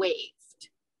be waived.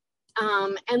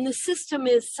 And the system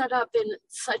is set up in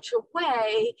such a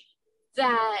way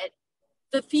that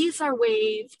the fees are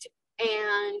waived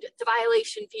and the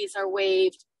violation fees are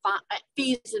waived,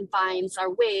 fees and fines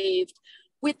are waived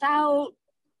without,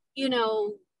 you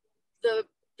know, the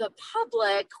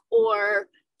public or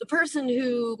the person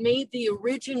who made the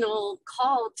original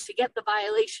call to get the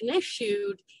violation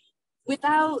issued,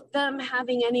 without them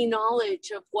having any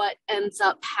knowledge of what ends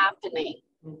up happening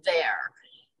there.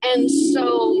 And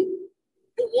so,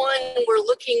 one, we're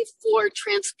looking for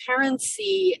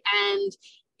transparency, and,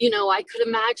 you know, I could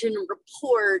imagine a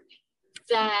report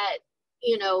that,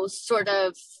 you know, sort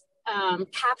of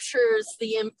captures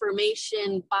the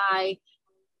information by,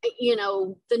 you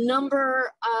know, the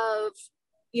number of,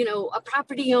 you know, a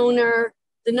property owner,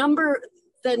 the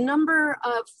number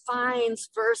of fines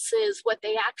versus what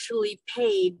they actually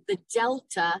paid, the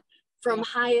delta from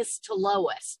highest to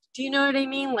lowest. Do you know what I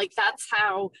mean? Like, that's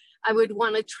how I would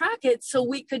want to track it, so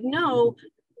we could know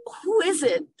who is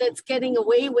it that's getting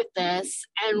away with this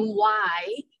and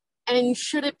why, and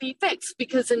should it be fixed?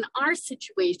 Because in our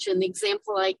situation, the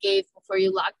example I gave before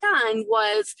you logged on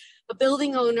was a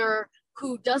building owner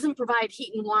who doesn't provide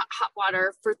heat and hot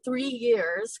water for 3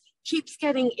 years, keeps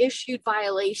getting issued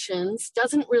violations,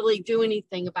 doesn't really do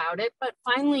anything about it, but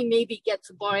finally maybe gets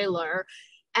a boiler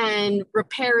and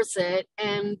repairs it,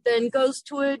 and then goes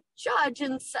to a judge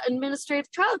and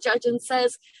administrative trial judge and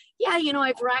says, yeah, you know,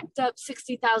 I've racked up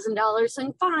 $60,000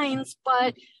 in fines,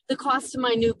 but the cost of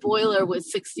my new boiler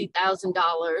was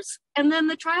 $60,000. And then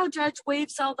the trial judge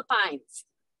waives all the fines.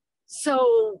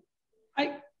 So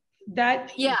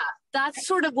that's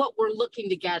sort of what we're looking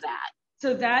to get at.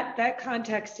 So that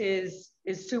context is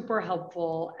super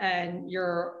helpful, and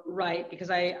you're right, because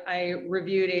I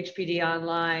reviewed HPD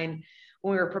Online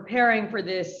when we were preparing for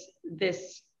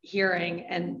this hearing,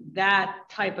 and that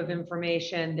type of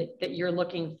information that you're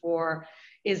looking for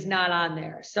is not on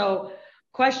there. So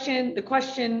the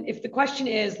question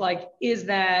is like, is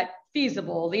that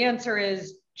feasible? The answer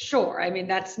is sure. I mean,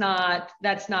 that's not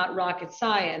rocket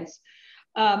science.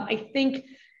 I think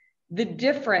the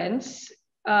difference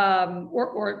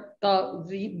or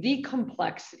the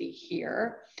complexity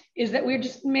here is that we're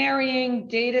just marrying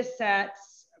data sets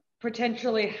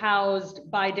potentially housed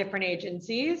by different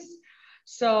agencies.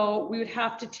 So we'd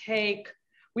have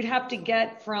to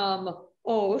get from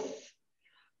oath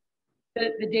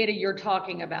the data you're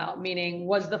talking about, meaning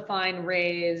was the fine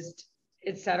raised,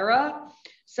 et cetera.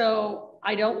 So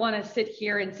I don't want to sit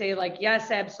here and say like, yes,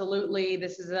 absolutely,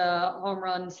 this is a home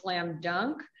run slam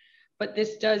dunk, but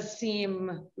this does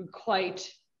seem quite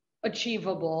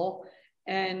achievable.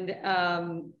 And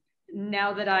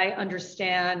now that I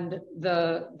understand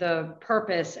the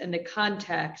purpose and the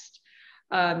context,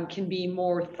 can be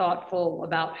more thoughtful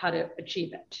about how to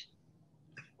achieve it.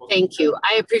 Thank you.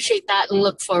 I appreciate that and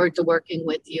look forward to working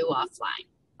with you offline.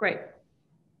 Great.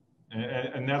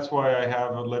 And that's why I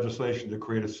have a legislation to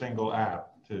create a single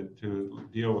app to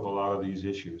deal with a lot of these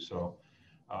issues. So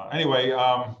anyway.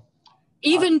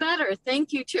 Even better.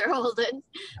 Thank you, Chair Holden.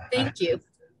 Thank you.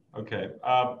 Okay.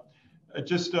 I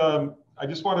just want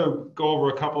to go over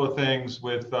a couple of things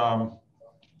with a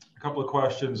couple of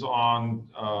questions on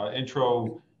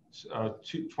Intro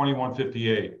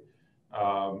 2158.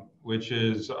 Which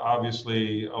is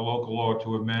obviously a local law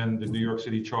to amend the New York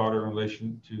City Charter in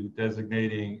relation to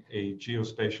designating a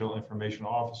geospatial information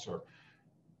officer.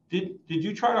 Did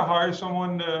you try to hire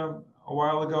someone a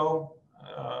while ago,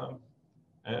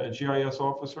 a GIS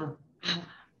officer?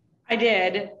 I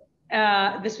did.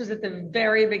 This was at the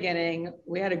very beginning.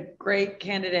 We had a great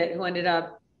candidate who ended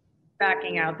up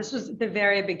backing out. This was at the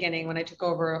very beginning when I took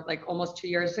over like almost 2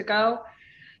 years ago.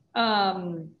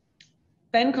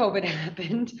 Then COVID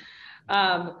happened.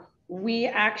 We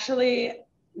actually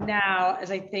now,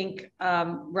 as I think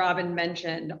Robin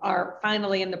mentioned, are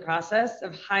finally in the process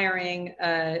of hiring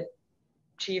a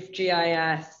chief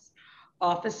GIS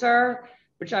officer,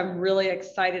 which I'm really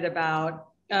excited about.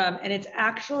 And it's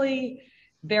actually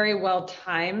very well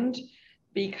timed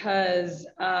because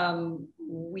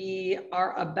we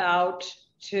are about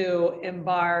to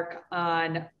embark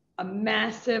on a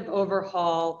massive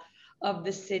overhaul of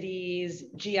the city's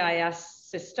GIS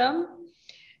system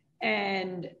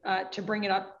and to bring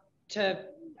it up to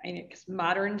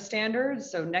modern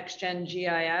standards, so next gen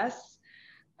GIS.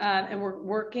 And we're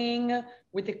working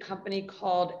with a company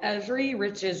called Esri,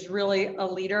 which is really a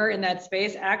leader in that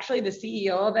space. Actually, the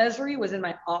CEO of Esri was in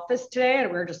my office today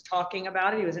and we were just talking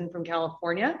about it. He was in from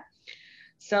California.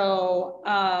 So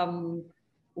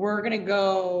we're gonna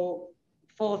go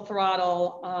full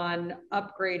throttle on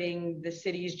upgrading the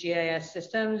city's GIS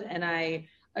systems. And I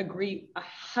agree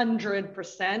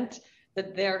 100%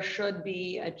 that there should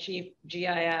be a chief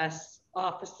GIS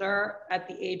officer at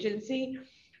the agency.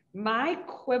 My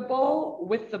quibble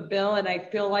with the bill, and I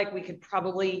feel like we could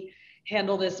probably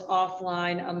handle this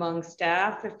offline among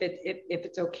staff if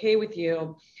it's okay with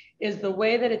you, is the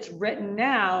way that it's written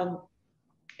now.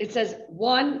 It says,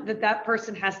 one, that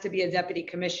person has to be a deputy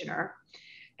commissioner.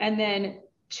 And then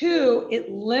 2, it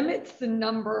limits the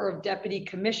number of deputy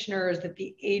commissioners that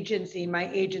the agency, my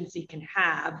agency, can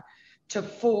have to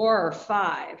 4 or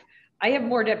 5. I have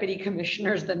more deputy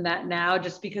commissioners than that now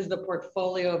just because the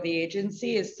portfolio of the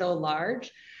agency is so large.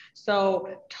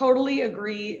 So totally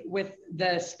agree with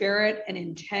the spirit and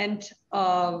intent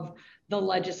of the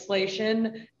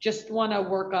legislation. Just want to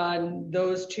work on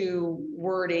those 2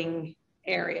 wording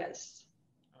areas.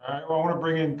 All right, well, I want to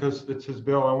bring in, because it's his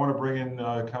bill, I want to bring in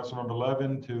Councilmember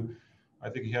Levin to, I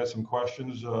think he has some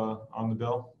questions on the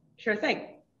bill. Sure thing.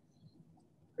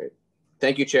 Great.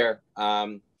 Thank you, Chair.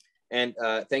 And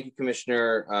thank you,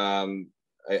 Commissioner.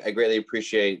 I greatly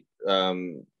appreciate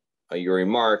your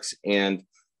remarks. And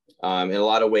in a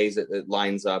lot of ways, it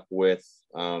lines up with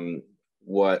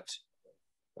what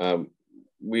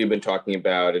we've been talking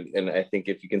about. And I think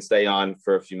if you can stay on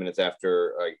for a few minutes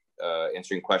after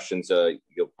answering questions,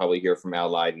 you'll probably hear from Al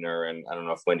Leidner, and I don't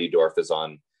know if Wendy Dorf is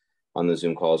on the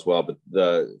Zoom call as well, but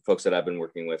the folks that I've been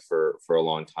working with for a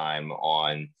long time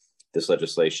on this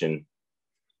legislation.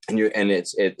 And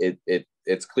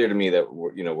it's clear to me that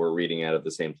we're reading out of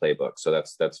the same playbook, so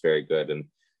that's very good. And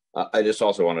I just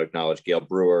also want to acknowledge Gail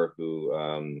Brewer, who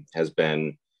has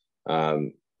been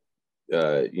kind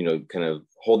of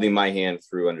holding my hand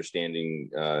through understanding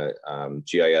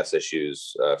GIS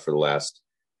issues for the last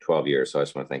 12 years. So I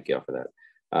just want to thank Gail for that.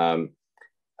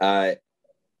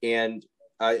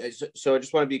 So I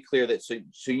just want to be clear that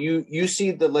so you see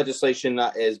the legislation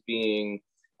not as being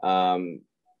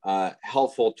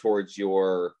helpful towards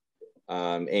your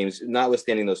aims,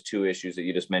 notwithstanding those 2 issues that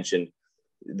you just mentioned.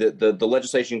 The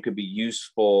legislation could be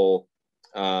useful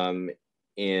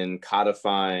in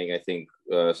codifying, I think,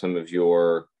 some of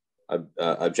your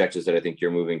objectives that I think you're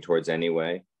moving towards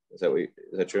anyway. Is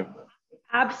that true?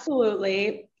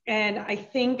 Absolutely. And I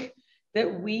think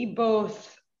that we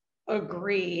both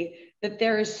agree that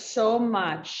there is so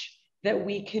much that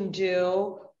we can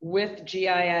do with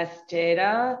GIS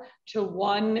data to,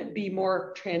 one, be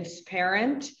more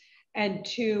transparent, and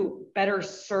two, better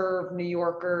serve New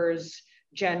Yorkers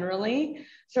generally.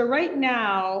 So right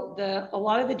now, a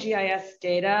lot of the GIS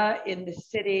data in the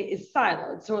city is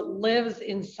siloed. So it lives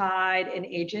inside an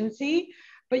agency,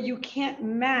 but you can't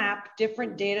map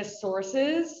different data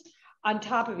sources on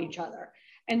top of each other.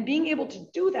 And being able to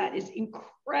do that is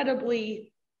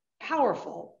incredibly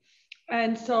powerful.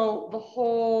 And so the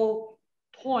whole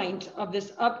point of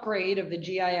this upgrade of the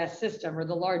GIS system, or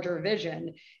the larger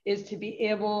vision, is to be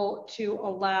able to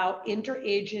allow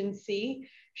interagency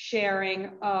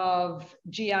sharing of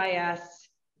GIS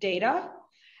data,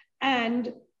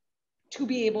 and to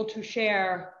be able to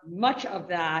share much of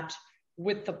that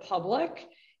with the public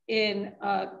in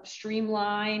a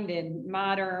streamlined and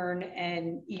modern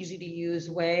and easy to use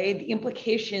way. The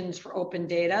implications for open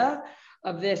data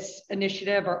of this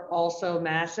initiative are also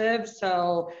massive.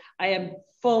 So I am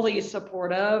fully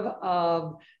supportive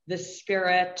of the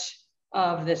spirit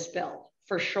of this bill,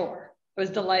 for sure. I was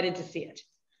delighted to see it.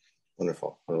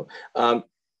 Wonderful.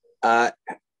 Have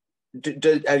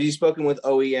you spoken with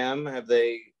OEM?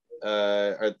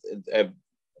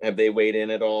 Have they weighed in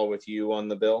at all with you on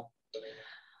the bill?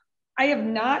 I have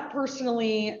not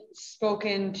personally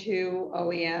spoken to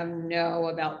OEM, no,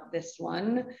 about this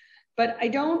one, but I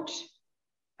don't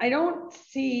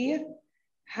see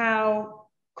how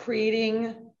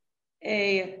creating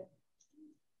a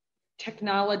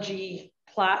technology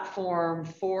platform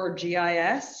for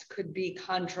GIS could be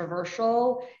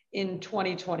controversial in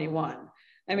 2021.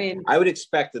 I mean, I would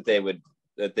expect that they would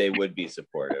be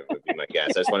supportive, would be my guess.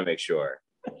 I just want to make sure.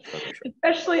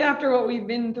 Especially after what we've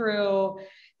been through,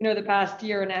 the past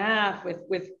year and a half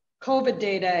with COVID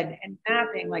data and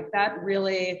mapping, like that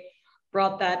really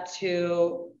brought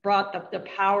the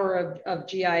power of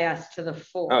GIS to the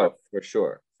fore. Oh, for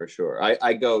sure.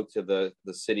 I go to the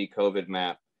city COVID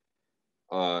map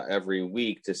every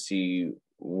week to see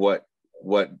what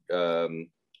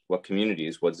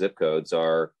communities, what zip codes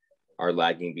are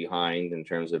lagging behind in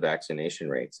terms of vaccination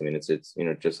rates. I mean, it's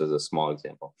just as a small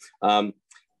example.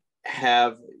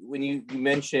 When you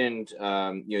mentioned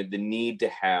the need to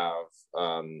have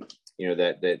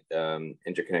that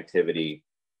interconnectivity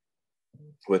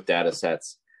with data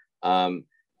sets,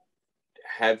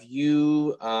 have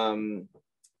you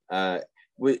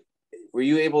were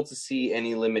you able to see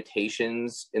any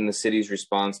limitations in the city's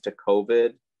response to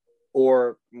COVID,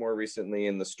 or more recently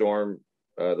in the storm,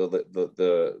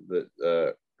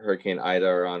 the Hurricane Ida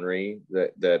or Henri,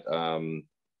 that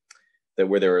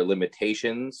where there are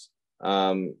limitations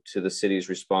to the city's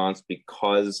response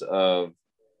because of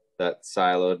that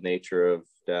siloed nature of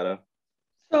data?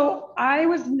 So I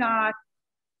was not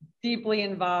deeply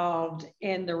involved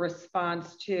in the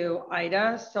response to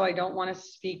Ida, so I don't want to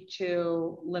speak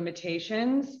to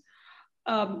limitations.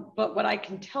 But what I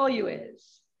can tell you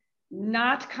is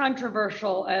not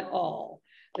controversial at all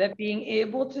that being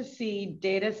able to see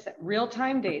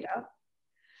real-time data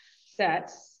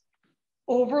sets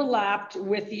overlapped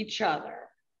with each other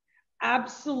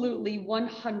absolutely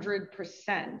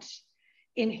 100%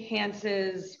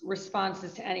 enhances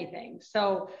responses to anything.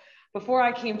 So before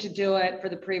I came to do it for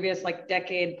the previous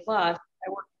decade plus, I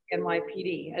worked at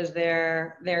NYPD as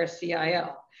their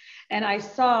CIO. And I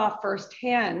saw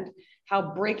firsthand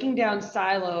how breaking down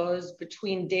silos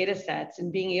between data sets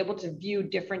and being able to view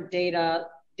different data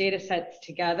sets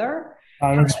together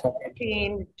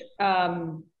changed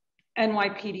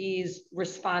NYPD's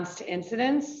response to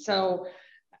incidents. So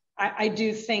I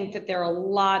do think that there are a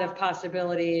lot of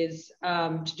possibilities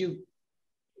to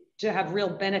have real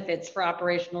benefits for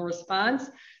operational response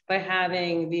by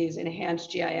having these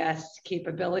enhanced GIS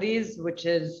capabilities, which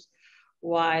is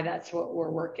why that's what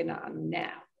we're working on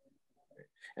now.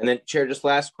 And then, Chair, just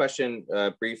last question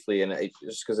briefly, and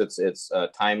just because it's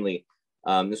timely.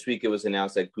 This week it was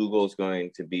announced that Google is going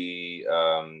to be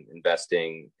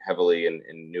investing heavily in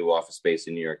new office space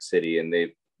in New York City, and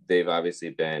they've obviously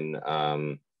been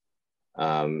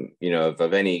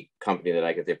of any company that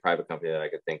I could think, private company that I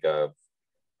could think of,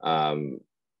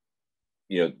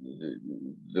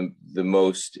 the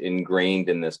most ingrained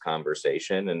in this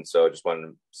conversation. And so I just wanted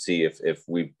to see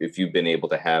if you've been able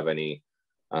to have any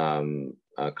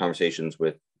conversations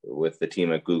with the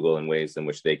team at Google in ways in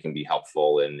which they can be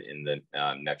helpful in the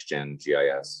next gen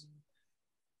GIS.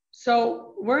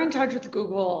 So we're in touch with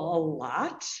Google a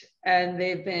lot, and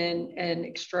they've been an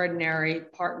extraordinary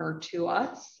partner to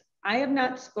us. I have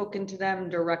not spoken to them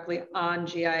directly on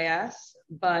GIS,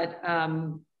 but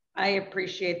I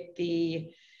appreciate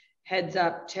the heads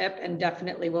up tip, and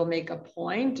definitely will make a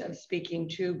point of speaking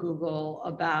to Google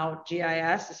about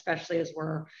GIS, especially as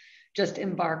we're just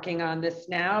embarking on this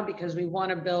now, because we want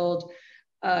to build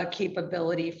a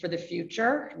capability for the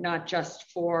future, not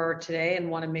just for today, and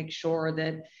want to make sure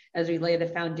that as we lay the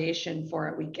foundation for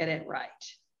it, we get it right.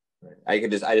 I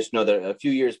just know that a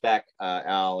few years back,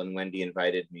 Al and Wendy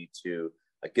invited me to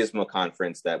a Gizmo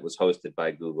conference that was hosted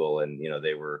by Google, and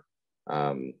they were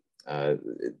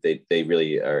they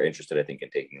really are interested, I think, in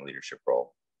taking a leadership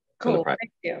role. Cool.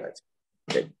 Thank you.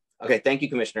 Okay. Okay. Thank you,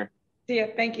 Commissioner. See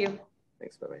you. Thank you.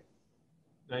 Thanks. Bye-bye.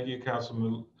 Thank you,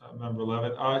 Councilmember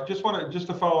Levin. Just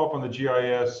to follow up on the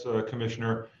GIS,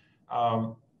 Commissioner.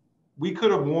 We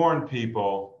could have warned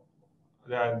people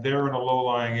that they're in a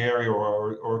low-lying area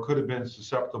or could have been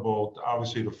susceptible,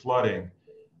 obviously, to flooding.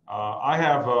 I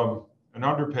have an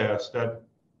underpass that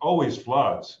always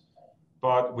floods,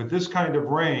 but with this kind of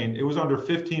rain, it was under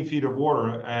 15 feet of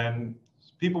water, and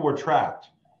people were trapped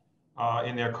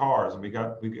in their cars. And we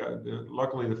got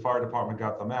luckily the fire department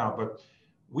got them out. But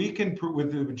we can,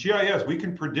 with the GIS, we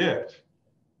can predict,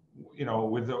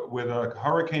 with a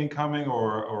hurricane coming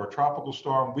or a tropical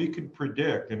storm, we can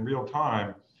predict in real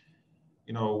time,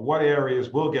 what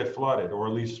areas will get flooded or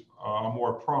at least are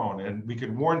more prone, and we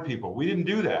could warn people. We didn't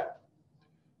do that.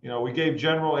 We gave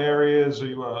general areas,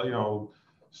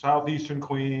 southeastern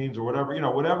Queens or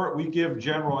whatever, we give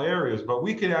general areas, but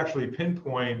we could actually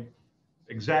pinpoint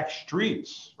exact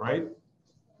streets, right,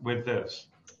 with this.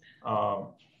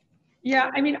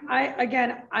 Yeah, I mean,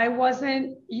 I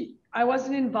wasn't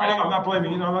involved. I'm not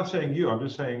blaming you. I'm not saying you. I'm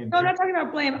just saying. No, I'm not talking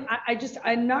about blame.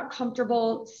 I'm not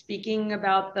comfortable speaking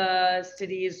about the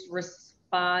city's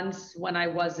response when I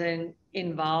wasn't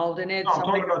involved in it. No, I'm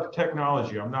talking about the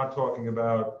technology. I'm not talking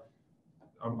about.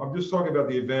 I'm just talking about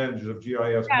the advantages of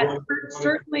GIS. Yeah,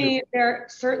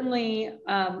 certainly,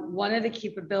 one of the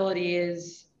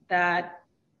capabilities that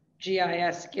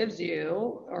GIS gives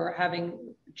you, or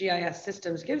having GIS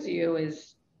systems gives you,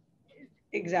 is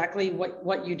exactly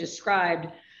what you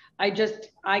described. I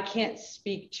can't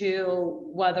speak to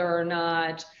whether or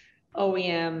not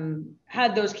OEM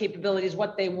had those capabilities,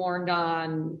 what they warned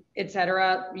on, et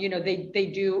cetera.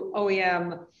 They do.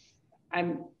 OEM,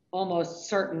 I'm almost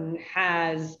certain,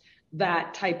 has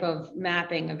that type of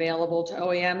mapping available to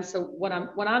OEM. So what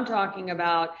I'm talking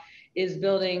about is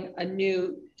building a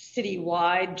new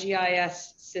citywide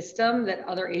GIS system that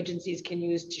other agencies can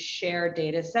use to share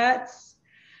data sets,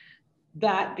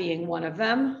 that being one of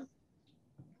them.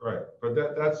 Right, but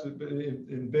that's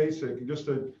in basic, just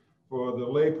for the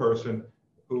layperson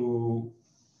who,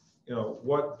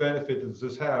 what benefit does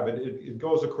this have? It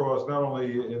goes across not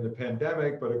only in the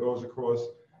pandemic, but it goes across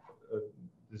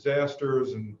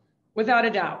disasters and without a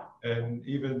doubt, and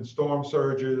even storm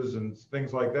surges and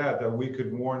things like that we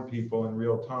could warn people in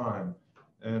real time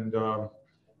and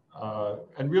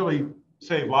really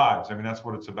save lives. I mean, that's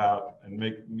what it's about. And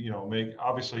make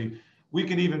obviously they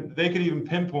could even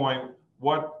pinpoint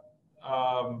what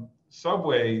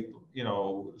subway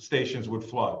stations would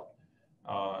flood,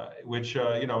 which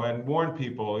and warn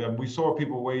people. And we saw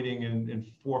people waiting in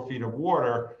 4 feet of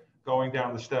water going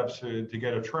down the steps to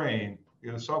get a train,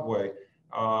 get a subway,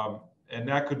 and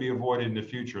that could be avoided in the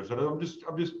future. So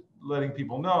I'm just letting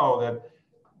people know that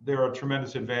there are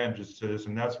tremendous advantages to this,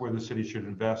 and that's where the city should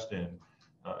invest in,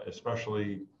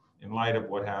 especially in light of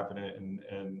what happened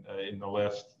in the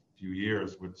last few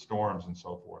years with storms and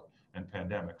so forth and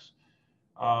pandemics.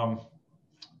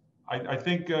 I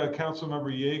think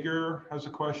Councilmember Yeager has a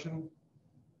question.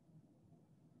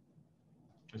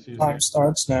 Time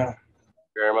starts now.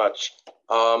 Very much.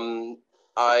 I'm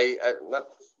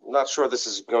not sure this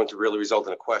is going to really result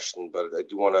in a question, but I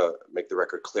do want to make the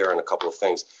record clear on a couple of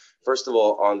things. First of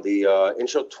all, on the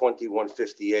Intro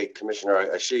 2158,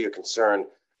 Commissioner, I share your concern,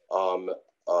 and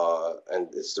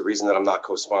it's the reason that I'm not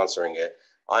co-sponsoring it.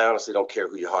 I honestly don't care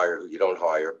who you hire, who you don't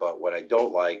hire, but what I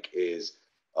don't like is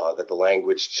that the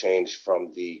language changed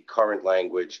from the current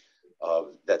language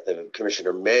that the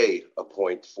commissioner may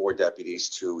appoint 4 deputies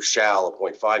to shall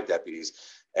appoint 5 deputies.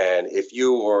 And if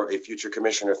you or a future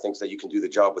commissioner thinks that you can do the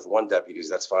job with 1 deputy,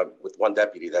 that's fine. With 1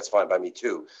 deputy, that's fine by me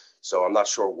too. So I'm not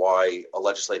sure why a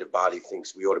legislative body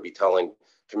thinks we ought to be telling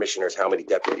commissioners how many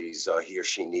deputies he or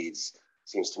she needs.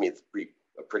 Seems to me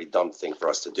a pretty dumb thing for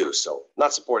us to do. So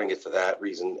not supporting it for that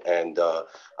reason. And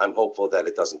I'm hopeful that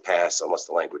it doesn't pass unless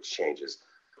the language changes.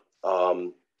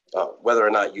 Whether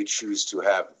or not you choose to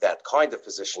have that kind of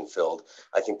position filled,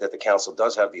 I think that the council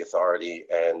does have the authority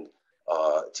and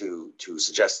to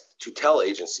suggest, to tell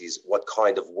agencies what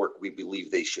kind of work we believe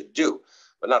they should do,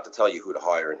 but not to tell you who to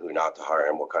hire and who not to hire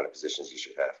and what kind of positions you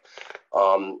should have.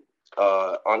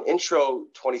 on Intro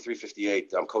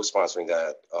 2358, I'm co-sponsoring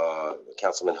that,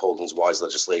 Councilman Holden's wise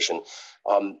legislation.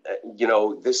 You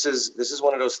know, this is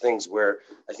one of those things where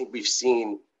I think we've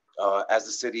seen as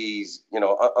the cities, you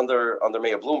know, under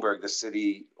Mayor Bloomberg, the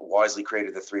city wisely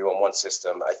created the 311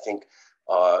 system. I think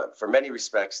for many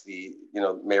respects,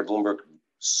 Mayor Bloomberg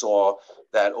saw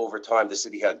that over time the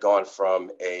city had gone from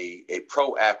a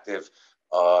proactive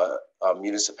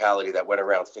municipality that went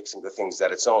around fixing the things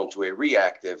that it's owned to a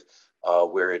reactive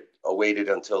where it waited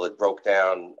until it broke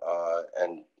down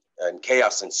and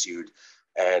chaos ensued.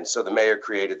 And so the mayor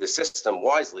created the system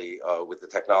wisely with the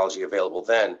technology available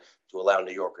then to allow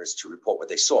New Yorkers to report what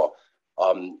they saw.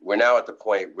 We're now at the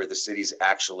point where the city's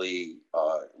actually,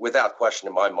 without question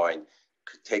in my mind,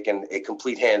 taken a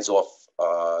complete hands-off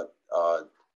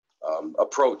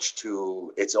approach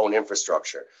to its own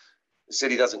infrastructure. The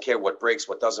city doesn't care what breaks,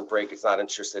 what doesn't break. It's not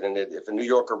interested in it. If a New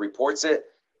Yorker reports it,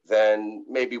 then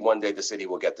maybe one day the city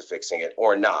will get to fixing it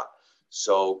or not.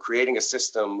 So creating a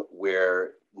system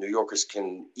where New Yorkers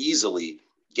can easily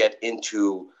get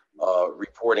into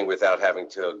reporting without having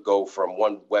to go from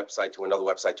one website to another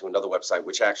website to another website,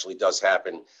 which actually does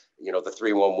happen. You know, the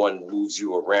 311 moves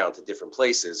you around to different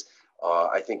places,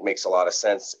 I think makes a lot of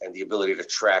sense. And the ability to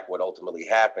track what ultimately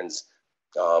happens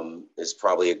is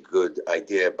probably a good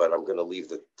idea, but I'm going to leave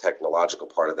the technological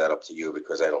part of that up to you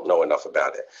because I don't know enough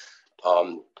about it.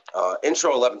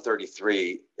 Intro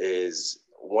 1133 is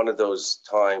one of those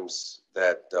times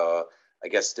that I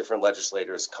guess different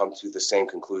legislators come to the same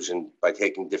conclusion by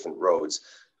taking different roads.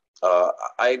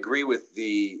 I agree with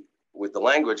the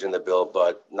language in the bill,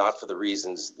 but not for the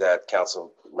reasons that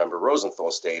Council Member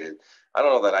Rosenthal stated. I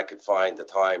don't know that I could find the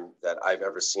time that I've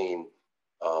ever seen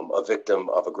a victim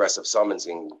of aggressive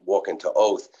summonsing walk into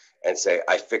oath and say,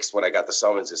 I fixed what I got the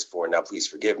summonses for, now please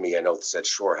forgive me. And oath said,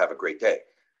 sure, have a great day.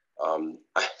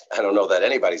 I don't know that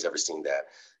anybody's ever seen that.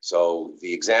 So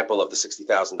the example of the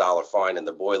 $60,000 fine and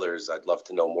the boilers, I'd love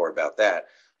to know more about that.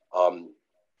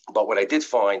 But what I did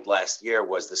find last year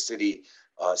was the city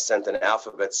sent an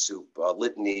alphabet soup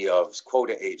litany of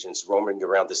quota agents roaming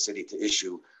around the city to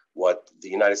issue what the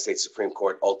United States Supreme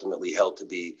Court ultimately held to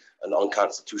be an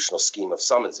unconstitutional scheme of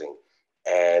summonsing.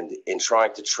 And in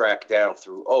trying to track down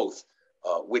through oath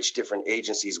which different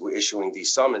agencies were issuing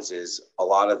these summonses, a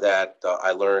lot of that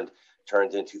I learned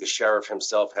turned into the sheriff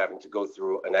himself having to go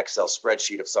through an Excel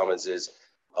spreadsheet of summonses,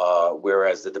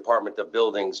 whereas the Department of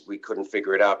Buildings, we couldn't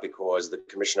figure it out because the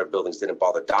Commissioner of Buildings didn't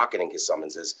bother docketing his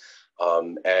summonses.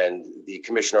 And the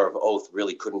Commissioner of Oath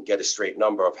really couldn't get a straight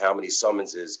number of how many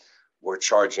summonses were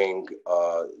charging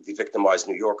the victimized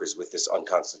New Yorkers with this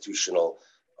unconstitutional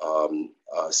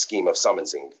scheme of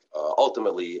summonsing.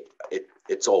 Ultimately,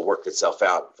 it's all worked itself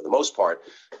out for the most part,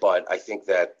 but I think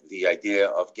that the idea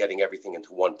of getting everything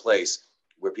into one place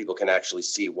where people can actually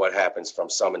see what happens from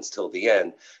summons till the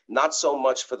end, not so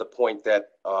much for the point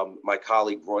that my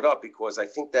colleague brought up, because I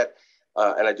think that,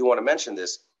 and I do want to mention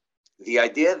this, the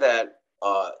idea that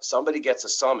somebody gets a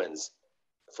summons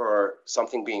for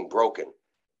something being broken,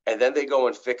 and then they go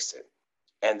and fix it,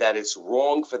 and that it's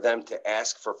wrong for them to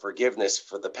ask for forgiveness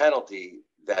for the penalty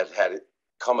that had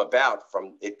come about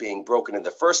from it being broken in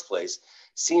the first place,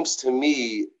 seems to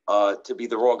me to be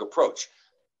the wrong approach.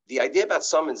 The idea about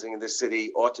summonsing in this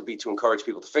city ought to be to encourage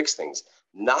people to fix things,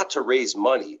 not to raise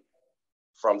money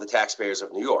from the taxpayers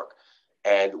of New York.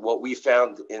 And what we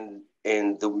found in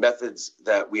the methods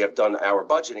that we have done our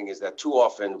budgeting is that too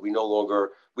often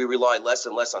we rely less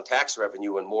and less on tax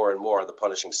revenue and more on the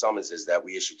punishing summonses that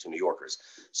we issue to New Yorkers.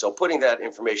 So putting that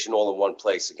information all in one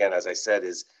place, again, as I said,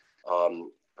 is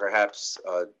perhaps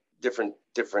different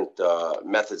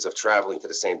methods of traveling to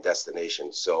the same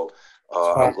destination. So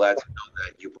I'm glad to know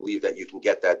that you believe that you can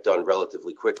get that done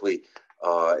relatively quickly.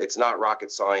 It's not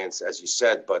rocket science, as you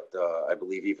said, but I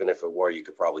believe even if it were, you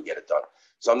could probably get it done.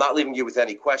 So I'm not leaving you with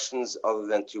any questions other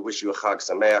than to wish you a Chag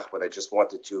Sameach, but I just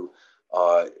wanted to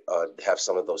have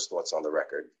some of those thoughts on the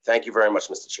record. Thank you very much,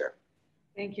 Mr. Chair.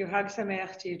 Thank you. Chag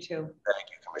Sameach to you too. Thank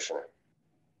you, Commissioner.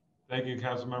 Thank you,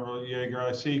 Councilmember Yeager.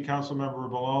 I see Councilmember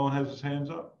Ballone has his hands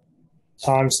up.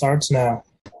 Time starts now.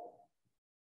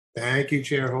 Thank you,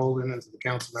 Chair Holden, and to the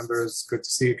council members. Good to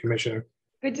see you, Commissioner.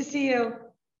 Good to see you.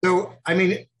 So, I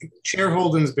mean, Chair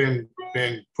Holden's been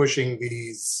pushing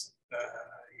these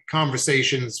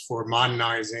conversations for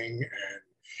modernizing and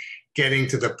getting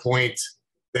to the point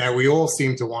that we all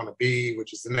seem to want to be,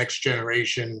 which is the next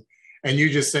generation. And you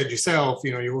just said yourself,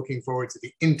 you know, you're looking forward to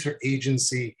the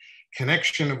interagency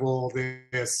connection of all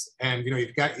this. And, you know,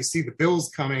 you see the bills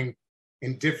coming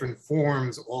in different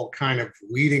forms, all kind of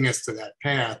leading us to that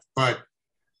path. But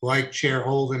like Chair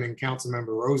Holden and Councilmember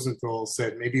Rosenthal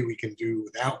said, maybe we can do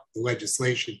without the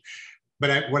legislation.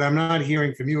 But what I'm not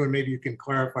hearing from you, and maybe you can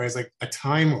clarify, is like a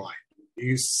timeline. Do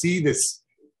you see this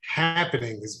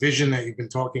happening, this vision that you've been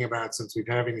talking about since we've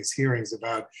been having these hearings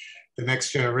about the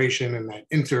next generation and that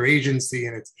interagency,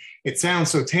 and it sounds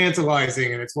so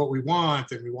tantalizing, and it's what we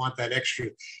want, and we want that extra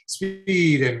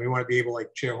speed, and we want to be able,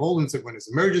 like Chair Holden said, when there's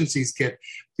emergencies, get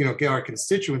our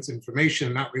constituents information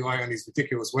and not rely on these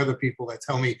ridiculous weather people that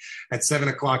tell me at 7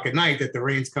 o'clock at night that the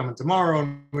rain's coming tomorrow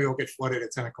and we all get flooded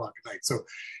at 10 o'clock at night. So,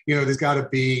 there's got to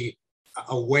be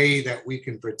a way that we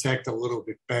can protect a little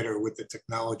bit better with the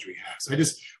technology we have. So I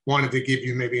just wanted to give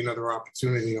you maybe another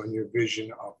opportunity on your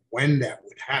vision of when that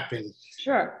would happen.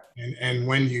 Sure. And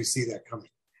when do you see that coming?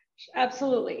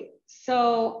 Absolutely.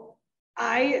 So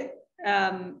I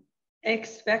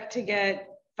expect to get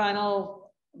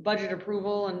final budget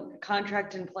approval and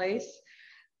contract in place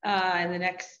in the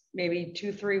next maybe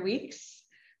 2-3 weeks,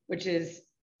 which is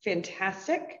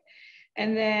fantastic.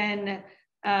 And then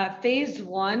phase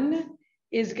 1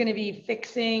 is going to be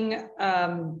fixing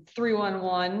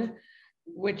 311,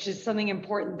 which is something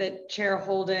important that Chair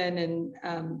Holden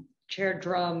and Chair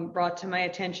Drum brought to my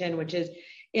attention, which is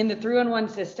in the 311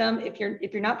 system, if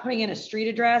you're not putting in a street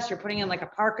address, you're putting in like a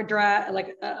park address,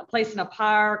 like a place in a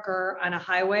park or on a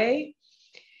highway,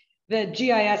 the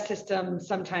GIS system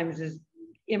sometimes is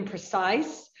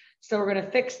imprecise. So we're going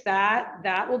to fix that.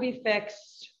 That will be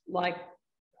fixed, like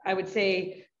I would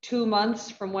say 2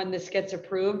 months from when this gets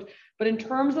approved. But in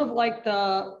terms of like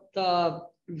the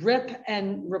rip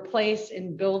and replace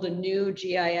and build a new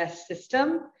GIS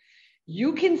system,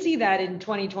 you can see that in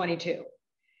 2022.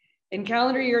 In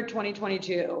calendar year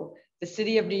 2022, the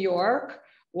city of New York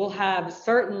will have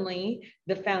certainly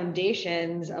the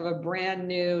foundations of a brand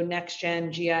new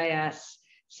next-gen GIS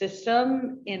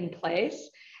system in place.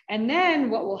 And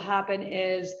then what will happen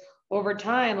is over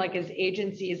time, like as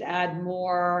agencies add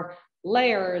more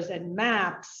layers and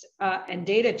maps and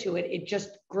data to it, it just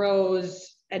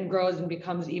grows and grows and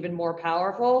becomes even more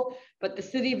powerful. But the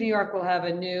city of New York will have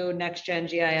a new next-gen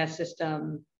GIS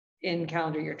system in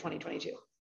calendar year 2022.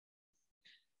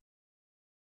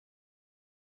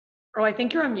 Oh, I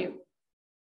think you're on mute.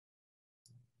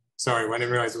 Sorry, I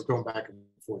didn't realize I was going back and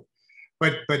forth.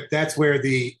 But that's where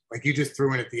like you just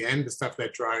threw in at the end, the stuff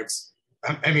that drives,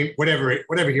 I mean, whatever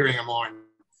hearing I'm on,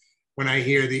 when I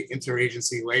hear the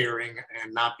interagency layering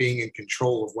and not being in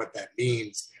control of what that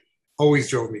means, always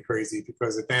drove me crazy,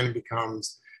 because it then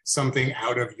becomes something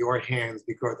out of your hands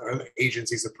because other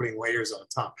agencies are putting layers on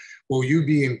top. Will you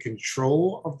be in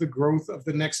control of the growth of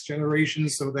the next generation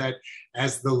so that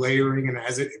as the layering and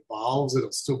as it evolves,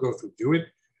 it'll still go through do it?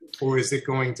 Or is it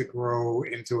going to grow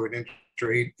into an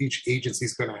each agency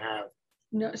is going to have?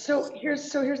 No, so here's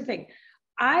the thing.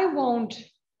 I won't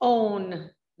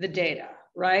own the data,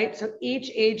 right? So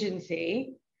each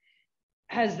agency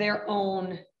has their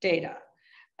own data.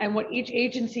 And what each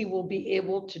agency will be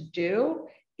able to do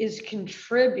is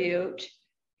contribute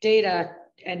data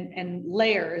and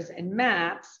layers and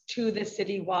maps to the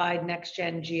citywide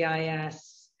next-gen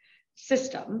GIS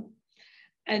system.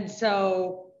 And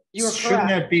so you're correct. Shouldn't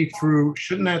that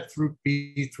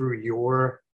be through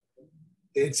your,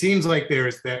 it seems like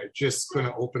there's that just going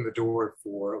to open the door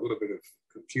for a little bit of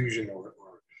confusion or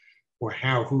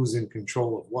who's in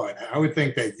control of what. I would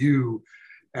think that you,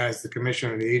 as the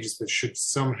commissioner of the agency, should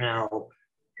somehow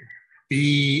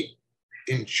be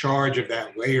in charge of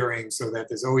that layering so that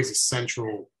there's always a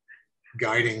central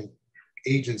guiding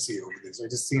agency over this. It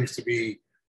just seems to be,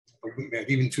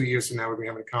 even 2 years from now, we're going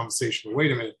to have a conversation, well,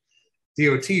 wait a minute,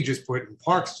 DOT just put and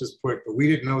Parks just put, but we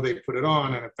didn't know they put it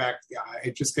on. And in fact, yeah,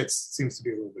 it just seems to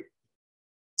be a little bit,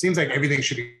 seems like everything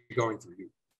should be going through you.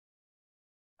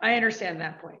 I understand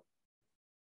that point.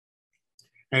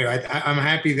 Anyway, I'm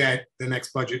happy that the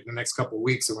next budget in the next couple of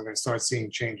weeks, and we're going to start seeing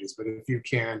changes. But if you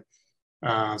can,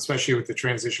 especially with the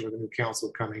transition with the new council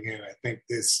coming in, I think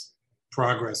this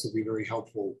progress will be very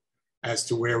helpful as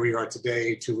to where we are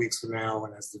today, 2 weeks from now,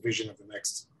 and as the vision of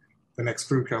the next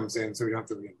crew comes in, so we don't have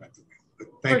to reinvent the wheel. But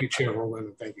thank you, Chair Holden,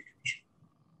 and thank you, Commissioner.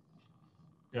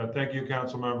 Yeah, thank you,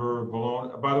 Councilmember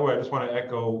Ballone. By the way, I just want to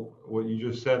echo what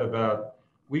you just said about,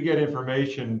 we get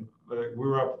information. We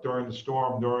were up during the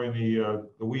storm, during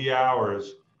the wee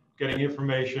hours, getting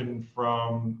information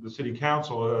from the city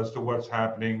council as to what's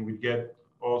happening. We get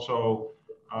also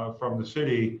from the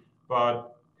city,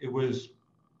 but it was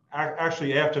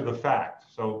actually after the fact.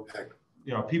 So,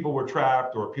 you know, people were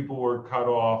trapped or people were cut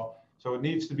off. So it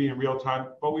needs to be in real time,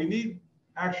 but we need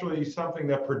actually something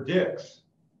that predicts,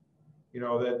 you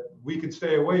know, that we could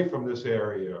stay away from this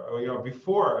area, or, you know,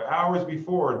 before, hours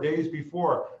before, days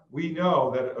before, we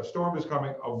know that a storm is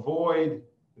coming, avoid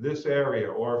this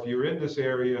area, or if you're in this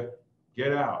area,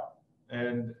 get out.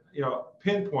 And, you know,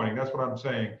 pinpointing, that's what I'm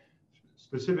saying,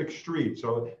 specific streets.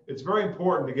 So it's very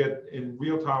important to get in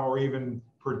real time or even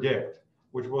predict,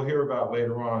 which we'll hear about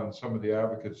later on, some of the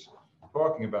advocates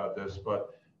talking about this,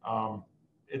 but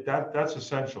that's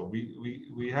essential.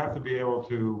 We have to be able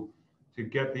to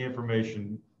get the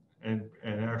information and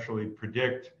actually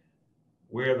predict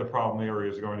where the problem area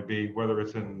is going to be, whether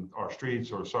it's in our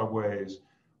streets or subways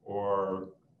or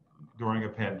during a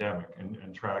pandemic,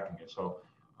 and tracking it. So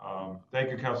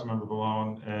thank you, Councilmember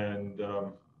Ballone. And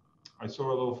I saw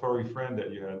a little furry friend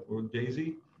that you had.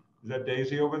 Daisy? Is that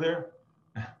Daisy over there?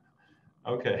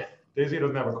 Okay, Daisy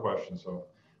doesn't have a question, so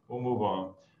we'll move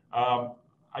on.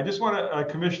 I just want to,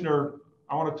 Commissioner,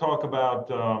 I want to talk about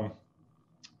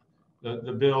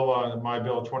the bill, my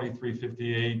bill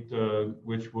 2358,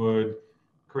 which would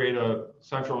create a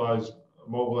centralized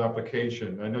mobile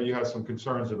application. I know you have some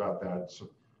concerns about that. It's a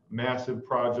massive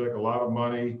project, a lot of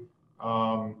money.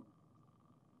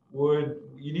 Would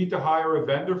you need to hire a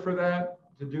vendor for that,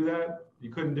 to do that? You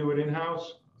couldn't do it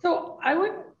in-house? So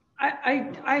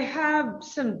I have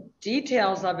some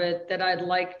details of it that I'd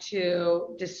like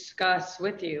to discuss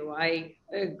with you. I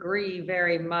agree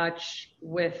very much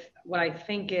with what I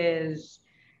think is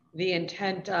the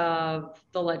intent of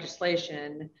the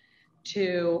legislation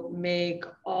to make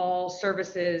all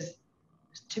services,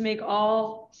 to make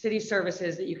all city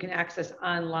services that you can access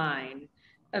online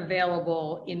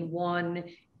available in one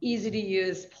easy to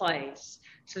use place,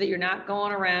 so that you're not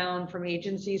going around from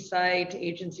agency site to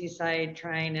agency site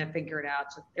trying to figure it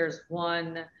out. So there's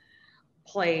one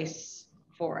place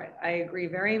for it. I agree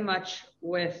very much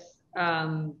with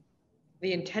the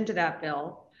intent of that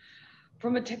bill.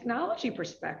 From a technology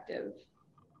perspective,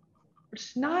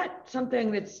 it's not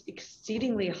something that's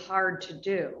exceedingly hard to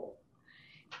do.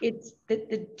 It's that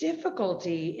the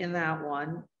difficulty in that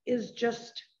one is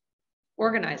just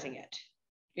organizing it,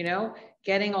 you know,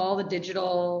 getting all the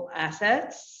digital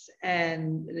assets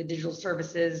and the digital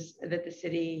services that the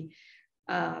city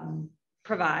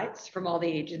provides from all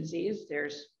the agencies.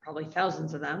 There's probably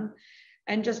thousands of them,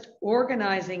 and just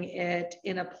organizing it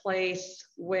in a place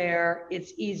where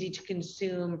it's easy to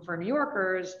consume for New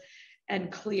Yorkers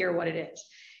and clear what it is.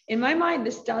 In my mind,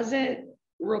 this doesn't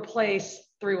replace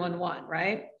 311,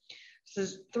 right? So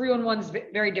 311 is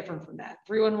very different from that.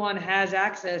 311 has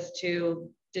access to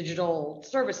digital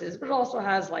services, but it also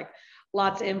has like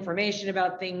lots of information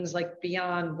about things like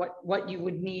beyond what you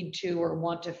would need to or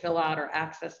want to fill out or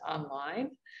access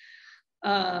online.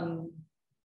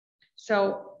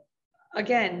 So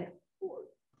again,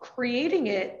 creating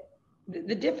it,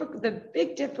 the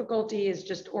big difficulty is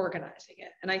just organizing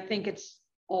it. And I think it's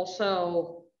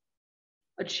also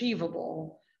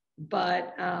achievable,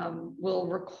 but will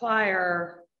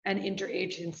require an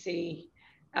interagency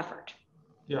effort.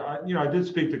 Yeah, I did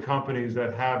speak to companies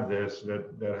that have this,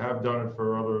 that have done it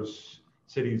for other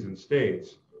cities and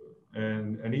states,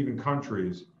 and even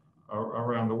countries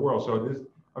around the world. So it is,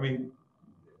 I mean,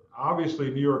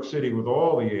 obviously New York City with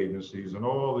all the agencies and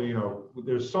all the, you know,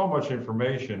 there's so much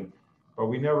information, but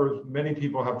many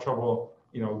people have trouble,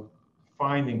 you know,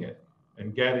 finding it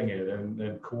and getting it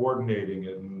and coordinating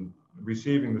it and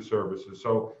receiving the services.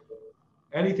 So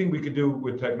anything we could do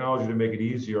with technology to make it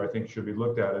easier, I think should be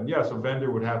looked at. And yes, a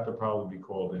vendor would have to probably be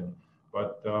called in,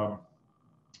 but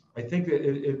I think that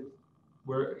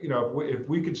if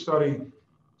we could study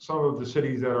some of the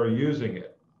cities that are using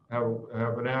it, have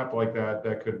an app like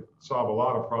that could solve a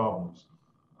lot of problems,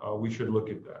 we should look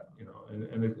at that, you know.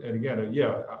 And again,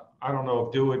 yeah, I don't know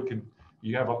if DoIT can.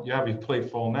 You have your plate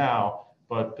full now,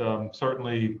 but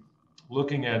certainly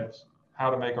looking at how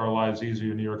to make our lives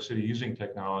easier in New York City using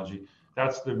technology.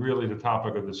 That's really the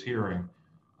topic of this hearing,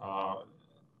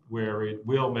 where it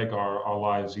will make our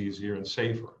lives easier and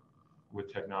safer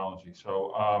with technology.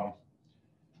 So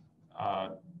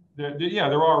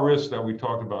there are risks that we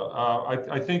talked about.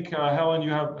 I think Helen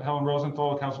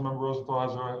Rosenthal, Councilmember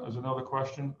Rosenthal has another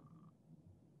question.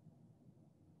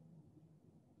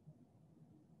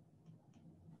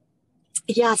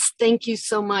 Yes, thank you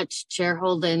so much, Chair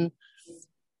Holden.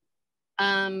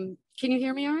 Can you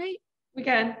hear me all right? We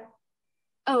can.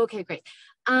 Oh, okay, great.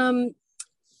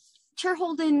 Chair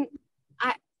Holden,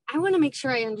 I want to make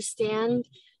sure I understand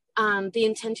the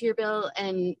intent of your bill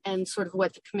and sort of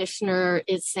what the commissioner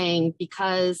is saying,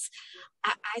 because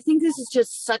I think this is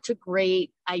just such a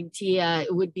great idea.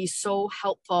 It would be so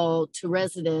helpful to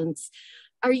residents.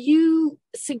 Are you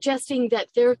suggesting that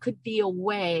there could be a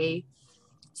way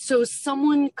so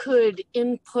someone could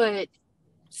input,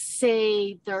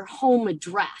 say, their home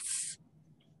address,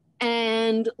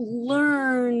 and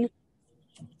learn,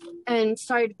 and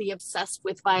sorry to be obsessed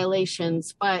with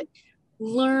violations, but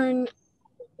learn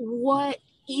what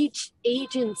each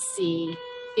agency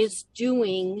is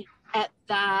doing at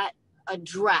that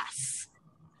address.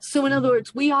 So in other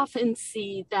words, we often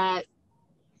see that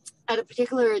at a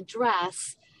particular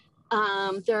address,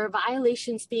 there are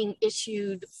violations being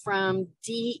issued from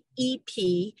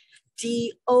DEP,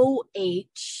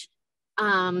 DOH,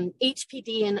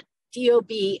 HPD and DOB,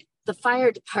 the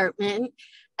fire department,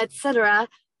 etc.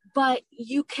 But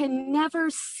you can never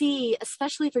see,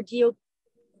 especially for DOB,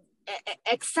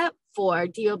 except for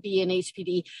DOB and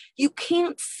HPD, you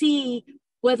can't see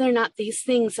whether or not these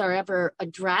things are ever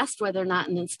addressed, whether or not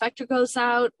an inspector goes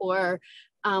out, or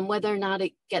whether or not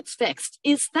it gets fixed.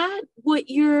 Is that what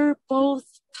you're both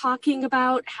talking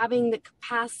about, having the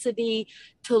capacity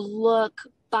to look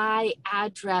by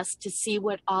address to see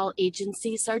what all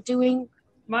agencies are doing?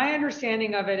 My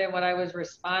understanding of it and what I was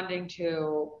responding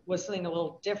to was something a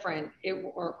little different,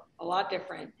 or a lot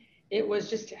different. It was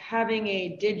just having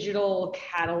a digital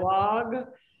catalog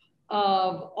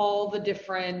of all the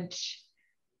different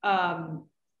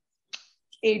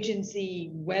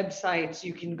agency websites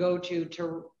you can go to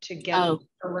get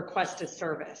a request a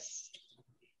service.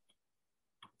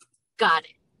 Got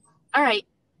it. All right,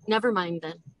 never mind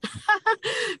then.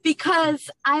 Because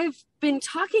I've been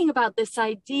talking about this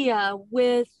idea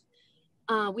with,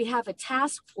 we have a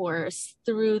task force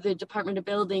through the Department of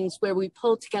Buildings where we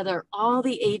pull together all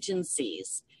the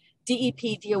agencies,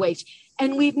 DEP, DOH,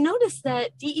 and we've noticed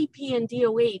that DEP and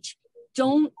DOH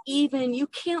you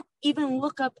can't even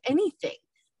look up anything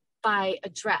by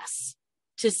address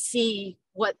to see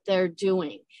what they're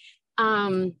doing.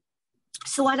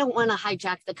 So I don't want to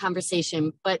hijack the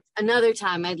conversation, but another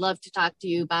time I'd love to talk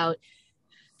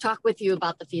with you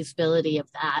about the feasibility of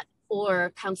that,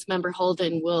 or Councilmember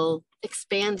Holden will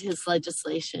expand his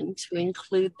legislation to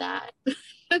include that.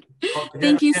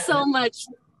 Thank you so much.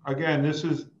 Again, this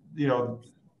is, the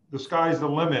sky's the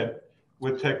limit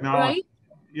with technology. Right?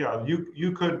 Yeah,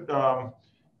 you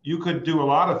could do a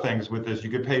lot of things with this. You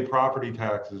could pay property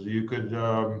taxes. You could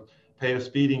pay a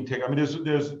speeding ticket. I mean,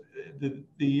 there's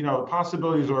the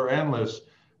possibilities are endless.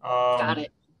 Got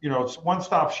it. It's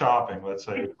one-stop shopping. Let's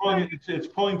say it's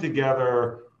pulling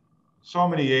together so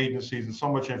many agencies and so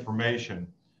much information.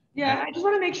 Yeah, I just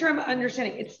want to make sure I'm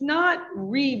understanding. It's not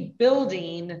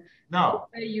rebuilding. No,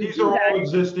 these are all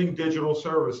existing digital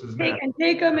services now.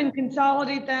 Take them and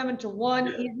consolidate them into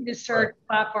one easy to search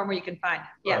platform where you can find them.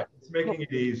 Yeah, right. It's making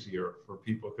it easier for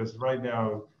people, because right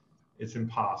now it's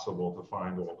impossible to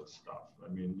find all this stuff. I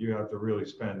mean, you have to really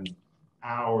spend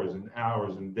hours and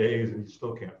hours and days, and you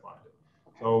still can't find it.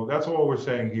 So that's all we're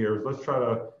saying here is let's try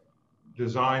to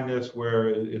design this where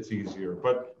it's easier.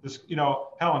 But this,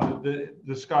 Helen,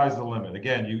 the sky's the limit.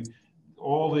 Again,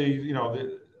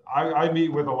 I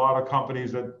meet with a lot of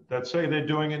companies that say they're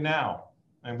doing it now,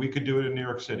 and we could do it in New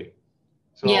York City.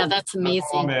 So yeah, that's amazing.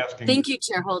 That's all I'm asking. Thank you,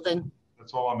 Chair Holden.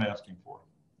 That's all I'm asking for.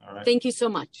 All right. Thank you so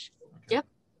much. Okay. Yep.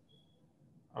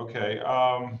 Okay.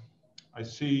 I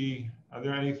see. Are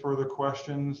there any further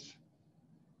questions?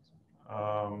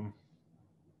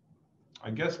 I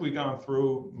guess we've gone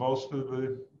through most of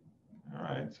the. All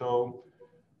right. So,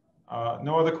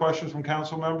 no other questions from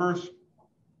council members?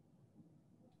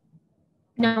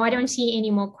 No, I don't see any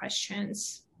more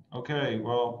questions. Okay,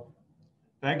 well,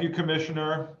 thank you,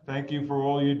 Commissioner. Thank you for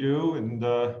all you do, and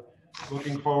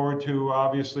looking forward to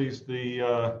obviously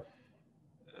the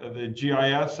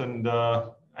GIS and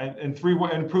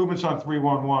improvements on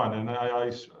 311. And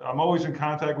I'm always in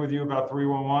contact with you about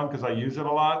 311 because I use it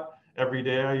a lot. Every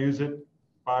day I use it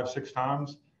 5-6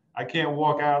 times. I can't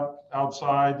walk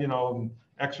outside, and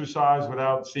exercise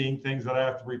without seeing things that I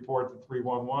have to report to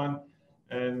 311.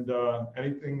 And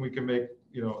anything we can make,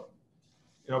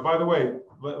 by the way,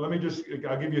 let me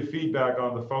I'll give you feedback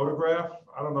on the photograph.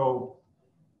 I don't know,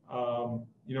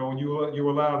 when you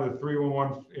allow the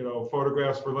 311,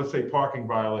 photographs for, let's say, parking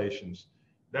violations,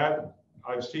 that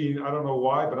I've seen, I don't know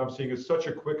why, but I'm seeing such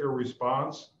a quicker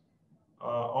response,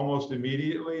 almost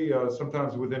immediately,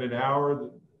 sometimes within an hour.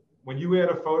 When you add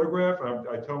a photograph, and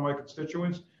I tell my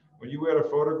constituents, when you add a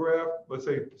photograph, let's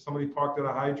say somebody parked at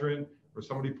a hydrant, or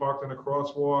somebody parked in a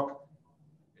crosswalk,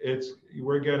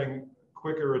 we're getting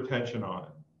quicker attention on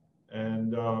it.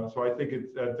 And so I think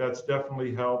that's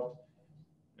definitely helped.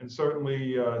 And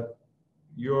certainly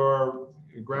your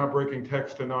groundbreaking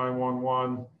text to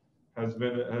 911 has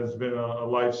been a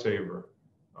lifesaver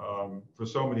for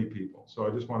so many people. So I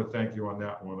just want to thank you on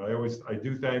that one. I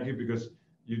do thank you because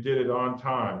you did it on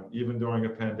time, even during a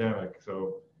pandemic.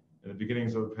 So in the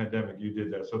beginnings of the pandemic, you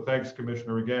did that. So thanks,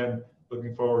 Commissioner, again.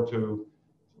 Looking forward to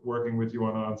working with you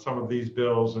on some of these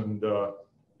bills and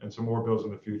some more bills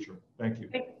in the future. Thank you.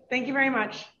 Thank you very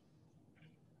much.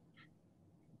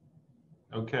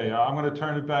 Okay, I'm going to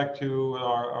turn it back to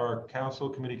our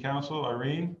committee counsel,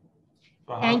 Irene.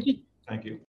 Thank you. Thank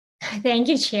you. Thank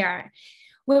you, Chair.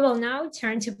 We will now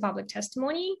turn to public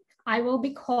testimony. I will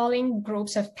be calling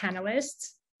groups of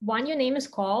panelists. When your name is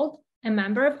called, a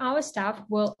member of our staff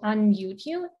will unmute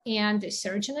you and the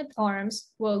Sergeant at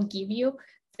Arms will give you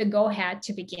the go-ahead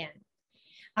to begin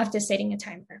after setting a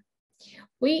timer.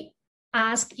 We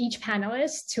ask each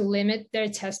panelist to limit their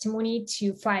testimony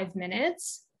to 5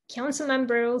 minutes. Council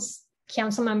members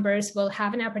will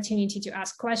have an opportunity to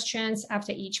ask questions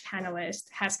after each panelist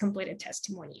has completed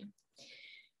testimony.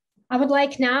 I would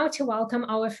like now to welcome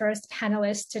our first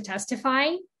panelist to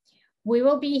testify. We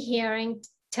will be hearing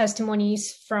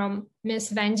testimonies from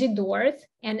Ms. Wendy Dorth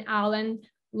and Alan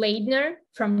Leidner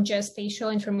from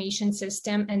Geospatial Information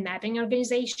System and Mapping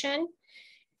Organization,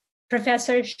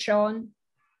 Professor Sean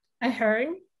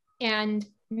Ahern, and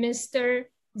Mr.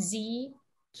 Z.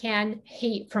 Ken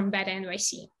He from Beta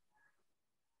NYC.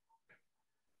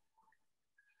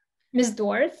 Ms.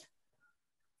 Dorth?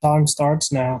 Time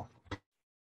starts now.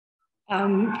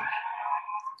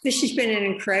 This has been an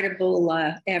incredible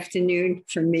afternoon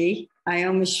for me. I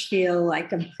almost feel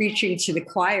like I'm preaching to the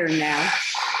choir now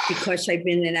because I've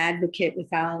been an advocate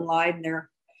with Alan Leidner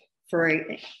for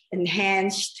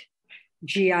enhanced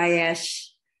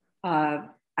GIS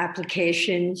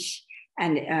applications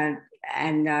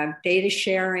and data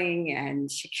sharing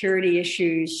and security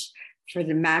issues for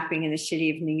the mapping in the city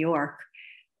of New York.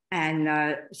 And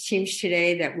it seems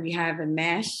today that we have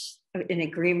an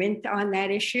agreement on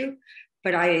that issue.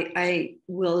 But I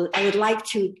would like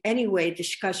to anyway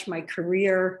discuss my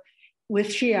career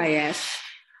with GIS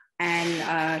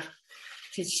and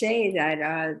to say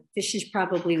that this is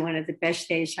probably one of the best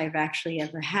days I've actually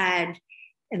ever had,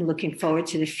 and looking forward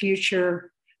to the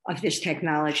future of this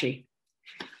technology.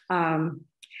 I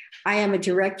am a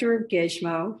director of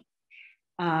Gizmo.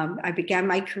 I began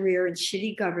my career in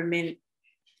city government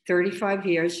 35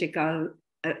 years ago.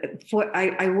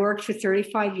 I worked for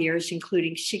 35 years,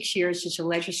 including 6 years as a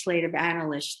legislative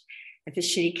analyst at the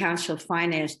City Council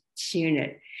Finance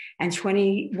Unit, and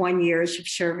 21 years of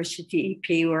service at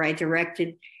DEP, where I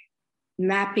directed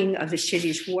mapping of the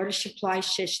city's water supply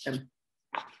system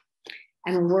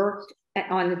and worked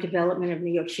on the development of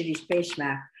New York City's base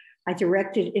map. I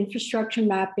directed infrastructure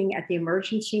mapping at the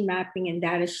Emergency Mapping and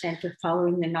Data Center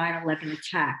following the 9/11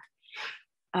 attack.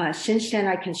 Since then,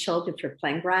 I consulted for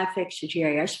Plan Graphics, a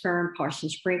GIS firm,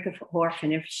 Parsons Brinckerhoff,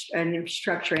 an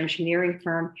infrastructure engineering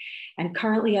firm, and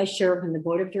currently I serve on the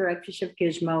board of directors of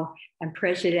Gizmo and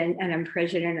I'm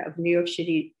president of New York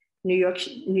City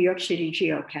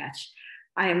GeoCats.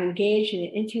 I am engaged in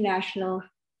an international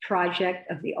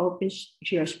project of the Open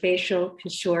Geospatial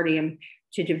Consortium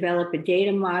to develop a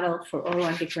data model for all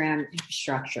underground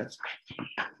infrastructure.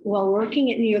 While working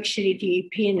at New York City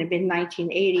DEP in the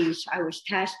mid-1980s, I was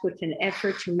tasked with an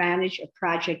effort to manage a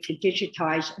project to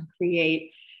digitize and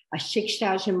create a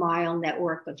 6,000-mile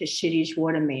network of the city's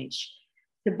water mains.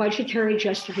 The budgetary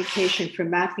justification for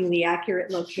mapping the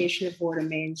accurate location of water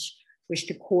mains was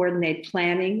to coordinate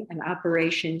planning and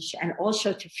operations, and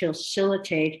also to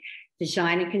facilitate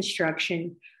design and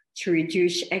construction to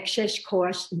reduce excess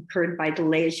costs incurred by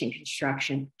delays in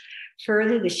construction.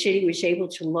 Further, the city was able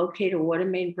to locate a water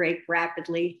main break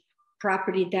rapidly.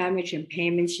 Property damage and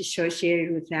payments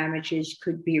associated with damages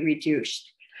could be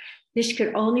reduced. This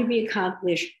could only be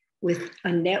accomplished with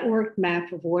a network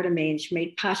map of water mains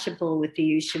made possible with the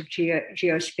use of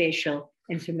geospatial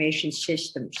information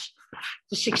systems.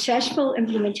 The successful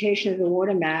implementation of the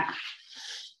water map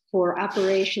for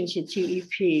operations at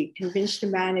DEP convinced the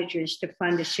managers to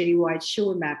fund a citywide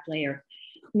sewer map layer.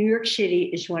 New York City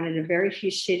is one of the very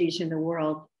few cities in the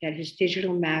world that has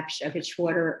digital maps of its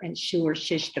water and sewer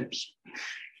systems.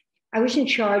 I was in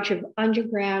charge of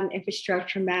underground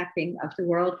infrastructure mapping of the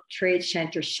World Trade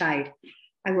Center site.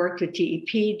 I worked with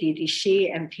DEP,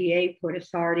 DDC, MTA, Port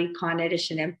Authority, Con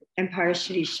Edison, Empire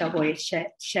City Subway,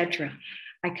 etc.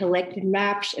 I collected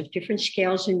maps of different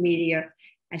scales and media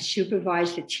and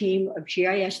supervised a team of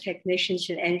GIS technicians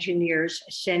and engineers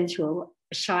assigned to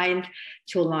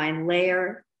align and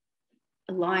layer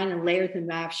the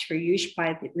maps for use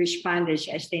by the responders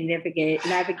as they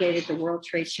navigated the World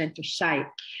Trade Center site.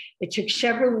 It took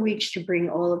several weeks to bring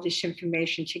all of this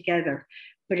information together,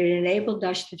 but it enabled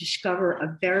us to discover a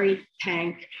buried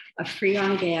tank of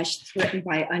freon gas threatened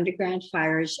by underground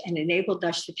fires, and enabled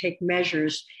us to take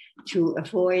measures to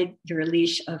avoid the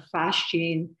release of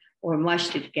phosgene or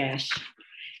mustard gas.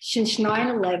 Since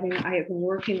 9/11, I have been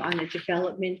working on the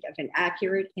development of an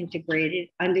accurate, integrated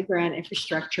underground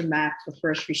infrastructure map for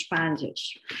first responders.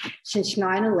 Since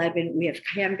 9/11, we have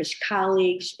canvassed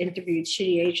colleagues, interviewed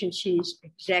city agencies,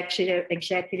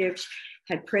 executives,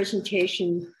 had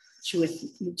presentations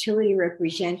with utility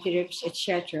representatives,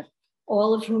 etc.,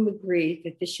 all of whom agree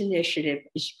that this initiative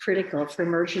is critical for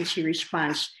emergency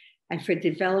response and for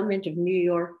development of New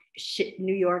York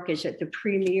as the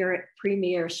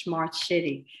premier smart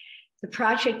city. The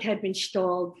project had been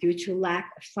stalled due to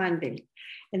lack of funding.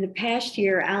 In the past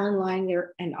year, Alan Langer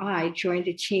and I joined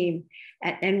a team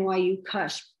at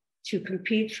NYCC to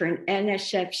compete for an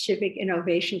NSF Civic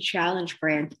Innovation Challenge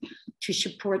grant to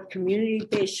support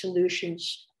community-based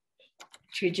solutions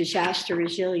to disaster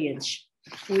resilience.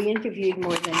 We interviewed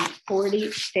more than 40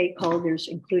 stakeholders,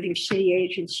 including city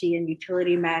agency and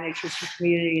utility managers and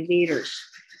community leaders.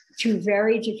 2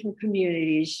 very different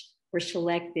communities were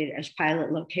selected as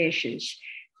pilot locations.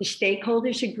 The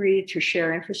stakeholders agreed to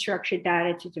share infrastructure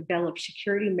data to develop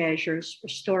security measures for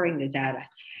storing the data.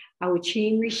 Our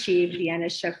team received the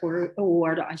NSF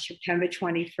award on September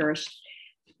 21st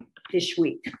this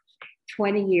week,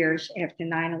 20 years after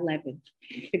 9/11.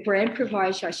 The grant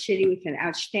provides our city with an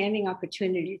outstanding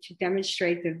opportunity to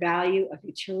demonstrate the value of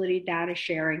utility data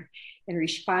sharing in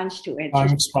response to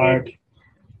anticipated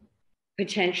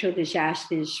potential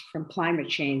disasters from climate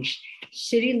change.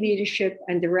 City leadership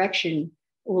and direction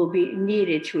will be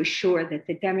needed to assure that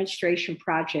the demonstration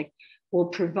project will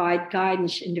provide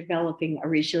guidance in developing a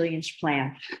resilience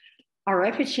plan. Our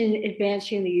efforts in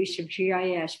advancing the use of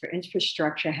GIS for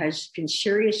infrastructure has been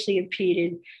seriously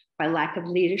impeded by lack of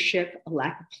leadership, a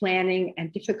lack of planning,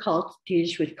 and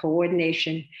difficulties with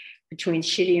coordination between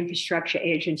city infrastructure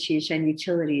agencies and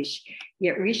utilities.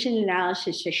 Yet recent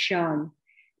analysis has shown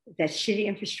that city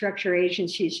infrastructure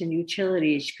agencies and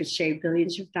utilities could save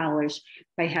billions of dollars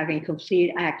by having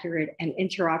complete, accurate, and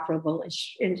interoperable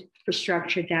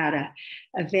infrastructure data.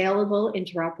 Available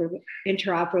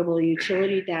interoperable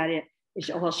utility data is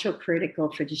also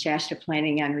critical for disaster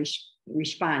planning and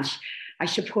response. I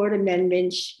support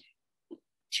amendments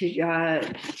to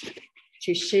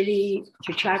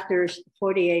chapters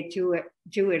 48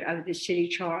 do it of the city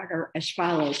charter as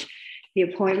follows: the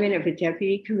appointment of a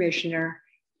deputy commissioner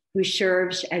who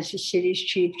serves as the city's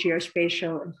chief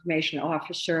geospatial information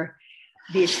officer,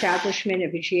 the establishment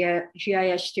of a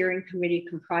GIS steering committee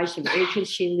comprised of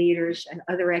agency leaders and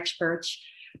other experts,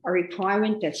 a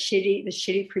requirement that the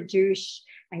city produce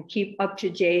and keep up to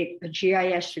date a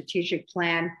GIS strategic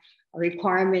plan, a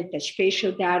requirement that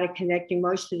spatial data connecting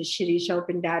most of the city's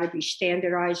open data be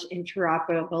standardized,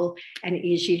 interoperable, and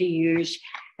easy to use,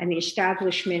 and the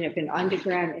establishment of an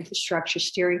underground infrastructure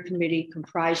steering committee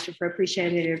comprised of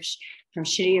representatives from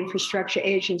city infrastructure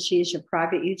agencies and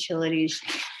private utilities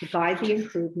to guide the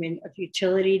improvement of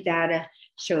utility data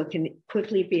so it can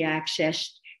quickly be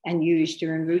accessed and used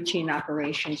during routine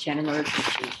operations and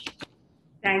emergencies.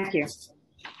 Thank you.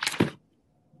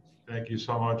 Thank you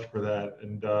so much for that.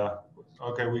 And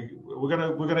okay, we're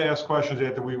gonna ask questions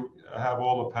after we have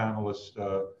all the panelists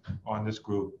on this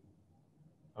group.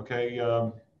 Okay,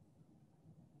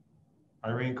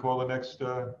 Irene, call the next.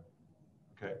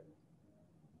 Okay,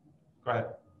 go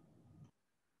ahead.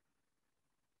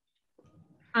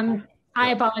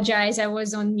 I apologize, I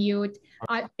was on mute.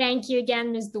 Thank you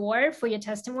again, Ms. Dorr, for your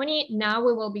testimony. Now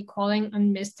we will be calling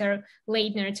on Mr.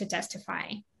 Leitner to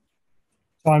testify.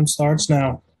 Time starts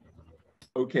now.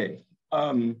 Okay.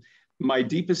 My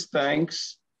deepest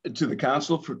thanks to the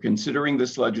council for considering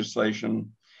this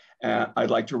legislation. I'd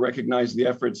like to recognize the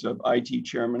efforts of IT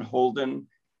Chairman Holden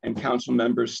and council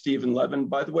members Stephen Levin.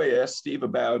 By the way, I asked Steve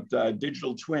about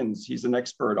digital twins. He's an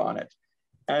expert on it.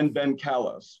 And Ben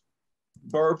Callos.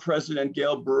 Borough President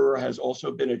Gail Brewer has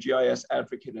also been a GIS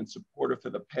advocate and supporter for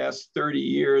the past 30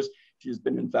 years. She's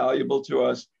been invaluable to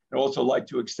us. I'd also like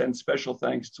to extend special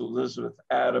thanks to Elizabeth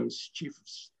Adams, Chief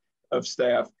of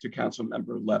Staff, to Council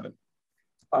Member Levin.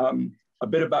 A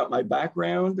bit about my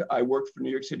background. I worked for New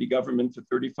York City government for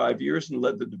 35 years and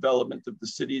led the development of the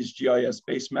city's GIS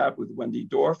base map with Wendy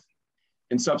Dorf.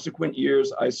 In subsequent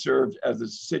years, I served as the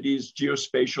city's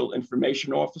Geospatial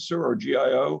Information Officer, or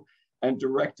GIO, and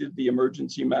directed the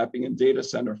Emergency Mapping and Data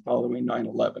Center following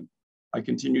 9/11. I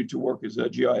continued to work as a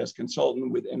GIS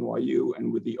consultant with NYU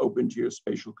and with the Open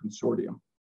Geospatial Consortium.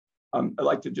 I'd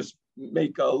like to just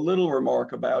make a little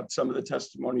remark about some of the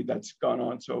testimony that's gone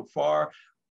on so far.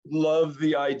 Love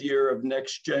the idea of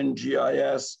next-gen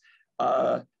GIS.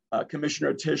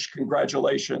 Commissioner Tisch,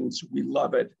 congratulations. We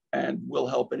love it and we'll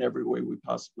help in every way we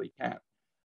possibly can.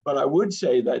 But I would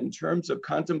say that in terms of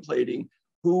contemplating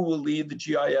who will lead the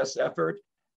GIS effort,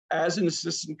 as an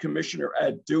assistant commissioner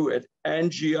at DUIT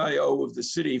and GIO of the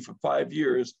city for 5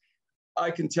 years,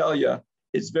 I can tell you,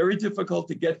 it's very difficult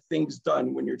to get things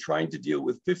done when you're trying to deal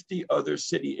with 50 other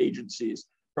city agencies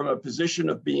from a position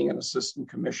of being an assistant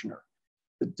commissioner.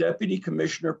 The deputy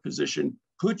commissioner position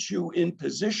puts you in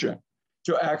position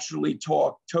to actually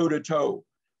talk toe-to-toe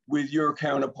with your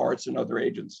counterparts in other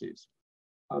agencies.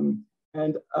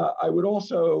 I would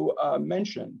also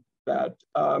mention that,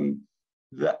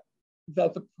 that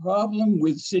the problem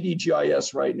with city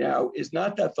GIS right now is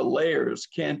not that the layers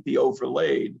can't be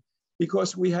overlaid,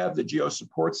 because we have the geo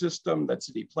support system that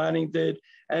city planning did,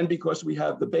 and because we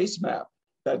have the base map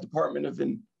that Department of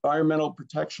Environmental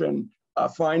Protection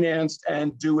financed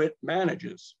and DUIT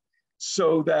manages,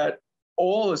 so that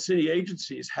all the city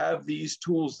agencies have these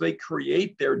tools. They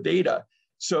create their data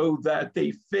so that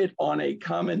they fit on a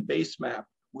common base map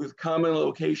with common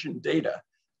location data.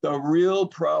 The real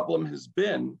problem has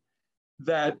been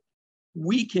that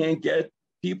we can't get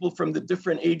people from the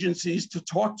different agencies to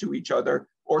talk to each other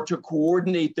or to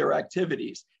coordinate their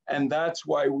activities. And that's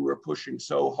why we were pushing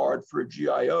so hard for a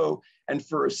GIO and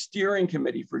for a steering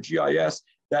committee for GIS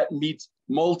that meets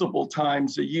multiple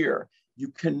times a year. You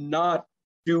cannot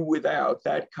do without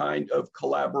that kind of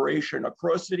collaboration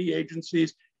across city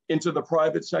agencies into the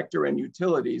private sector and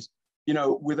utilities,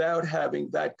 without having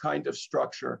that kind of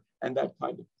structure and that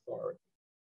kind of authority.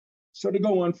 So to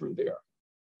go on from there,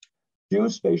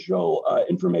 geospatial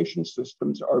information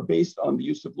systems are based on the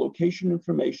use of location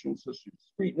information such as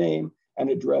street name and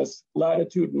address,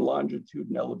 latitude and longitude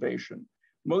and elevation.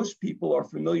 Most people are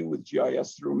familiar with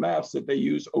GIS through maps that they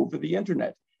use over the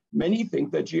internet. Many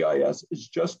think that GIS is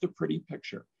just a pretty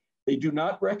picture. They do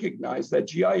not recognize that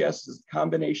GIS is a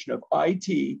combination of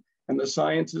IT and the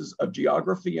sciences of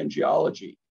geography and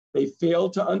geology. They fail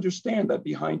to understand that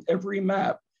behind every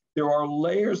map, there are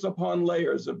layers upon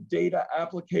layers of data,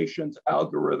 applications,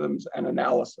 algorithms, and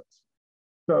analysis.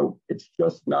 So it's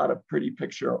just not a pretty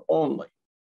picture only.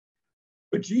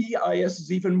 But GIS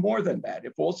is even more than that.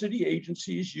 If all city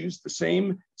agencies use the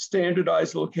same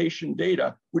standardized location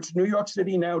data, which New York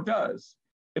City now does,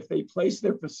 if they place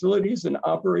their facilities and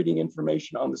operating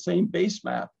information on the same base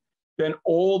map, then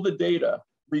all the data,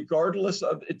 regardless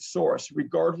of its source,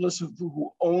 regardless of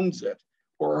who owns it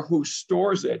or who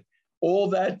stores it, all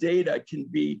that data can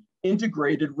be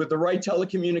integrated with the right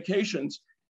telecommunications.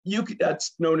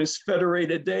 That's known as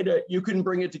federated data. You can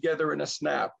bring it together in a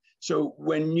snap. So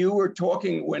when you were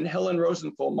talking, when Helen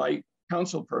Rosenthal, my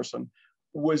council person,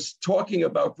 was talking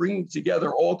about bringing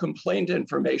together all complaint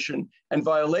information and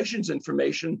violations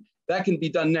information, that can be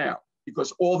done now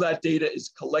because all that data is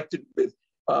collected with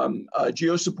a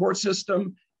geo support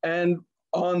system and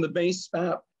on the base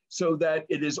map so that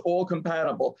it is all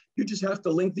compatible. You just have to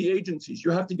link the agencies.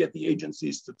 You have to get the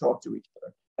agencies to talk to each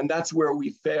other. And that's where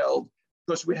we failed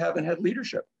because we haven't had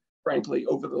leadership, frankly,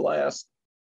 over the last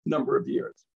number of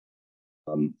years.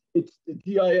 It's the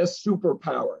GIS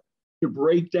superpower to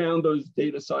break down those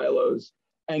data silos.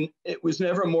 And it was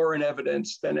never more in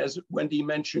evidence than, as Wendy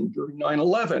mentioned, during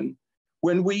 9/11,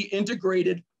 when we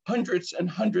integrated hundreds and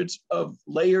hundreds of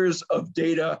layers of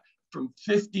data from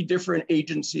 50 different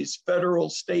agencies, federal,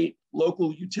 state,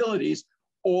 local utilities,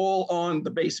 all on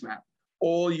the base map,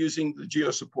 all using the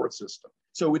geo support system.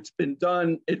 So it's been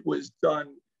done, it was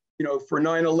done, for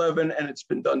 9/11, and it's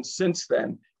been done since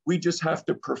then. We just have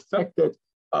to perfect it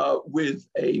with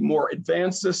a more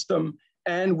advanced system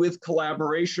and with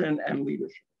collaboration and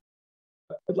leadership.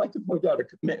 I'd like to point out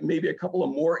maybe a couple of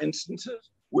more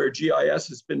instances where GIS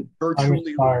has been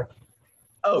virtually.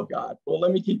 Oh God, well,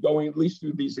 let me keep going at least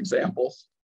through these examples,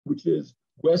 which is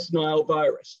West Nile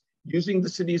virus. Using the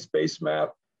city's base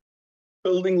map,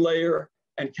 building layer,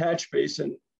 and catch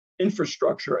basin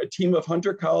infrastructure, a team of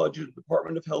Hunter College and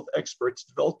Department of Health experts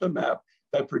developed a map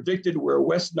that predicted where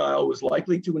West Nile was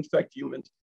likely to infect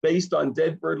humans based on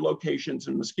dead bird locations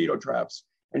and mosquito traps,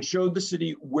 and showed the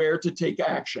city where to take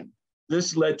action.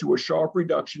 This led to a sharp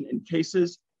reduction in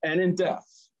cases and in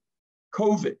deaths.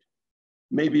 COVID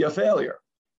may be a failure.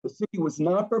 The city was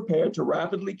not prepared to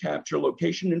rapidly capture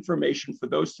location information for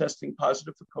those testing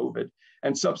positive for COVID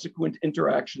and subsequent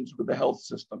interactions with the health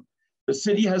system. The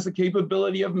city has the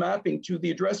capability of mapping to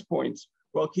the address points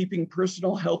while keeping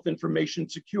personal health information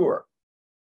secure.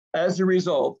 As a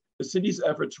result, the city's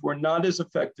efforts were not as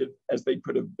effective as they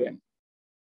could have been.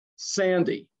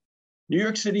 Sandy. New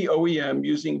York City OEM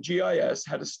using GIS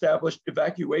had established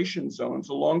evacuation zones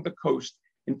along the coast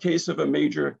in case of a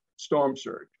major storm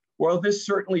surge. While this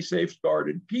certainly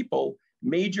safeguarded people,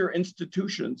 major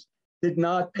institutions did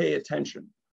not pay attention.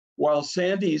 While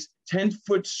Sandy's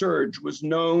 10-foot surge was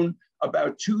known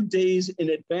about 2 days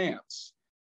in advance,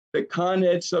 The Con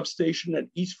Ed substation at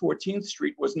East 14th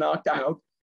Street was knocked out,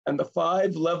 and the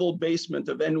 5-level basement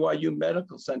of NYU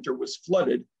Medical Center was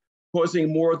flooded,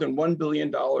 causing more than $1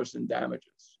 billion in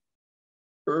damages.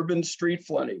 Urban street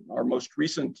flooding, our most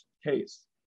recent case.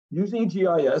 Using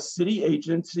GIS, city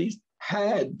agencies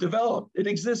had developed, it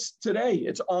exists today,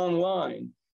 it's online,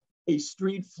 a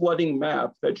street flooding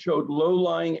map that showed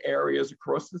low-lying areas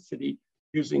across the city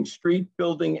using street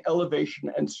building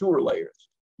elevation and sewer layers.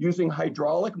 Using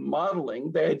hydraulic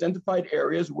modeling, they identified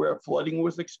areas where flooding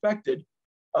was expected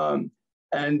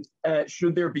and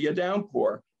should there be a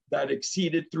downpour that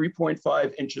exceeded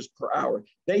 3.5 inches per hour.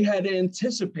 They had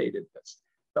anticipated this.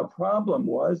 The problem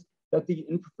was that the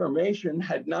information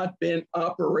had not been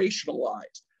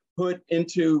operationalized, put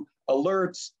into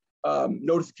alerts,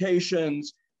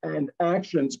 notifications, and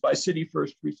actions by city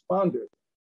first responders.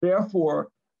 Therefore,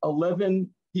 11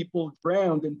 people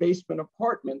drowned in basement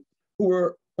apartments who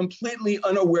were completely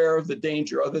unaware of the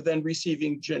danger other than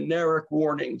receiving generic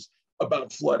warnings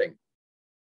about flooding.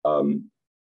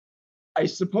 I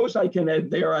suppose I can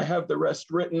end there. I have the rest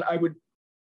written. I would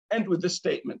end with this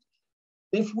statement.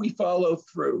 If we follow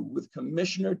through with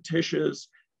Commissioner Tisch's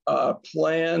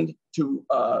plan to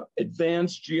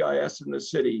advance GIS in the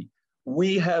city,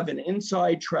 we have an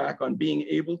inside track on being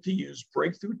able to use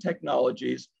breakthrough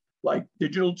technologies like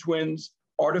digital twins,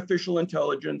 artificial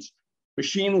intelligence,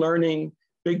 machine learning,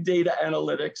 big data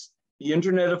analytics, the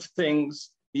Internet of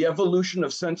Things, the evolution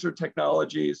of sensor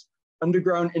technologies,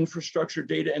 underground infrastructure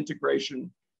data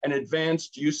integration, and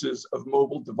advanced uses of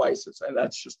mobile devices. And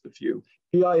that's just a few.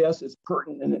 GIS is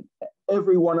pertinent in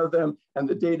every one of them, and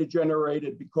the data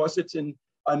generated, because it's in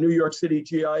New York City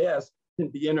GIS, can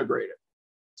be integrated.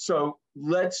 So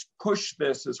let's push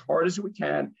this as hard as we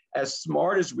can, as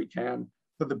smart as we can,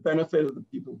 for the benefit of the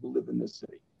people who live in this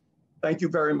city. Thank you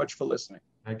very much for listening.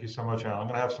 Thank you so much, Alan. I'm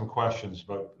going to have some questions,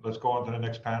 but let's go on to the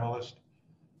next panelist.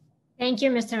 Thank you,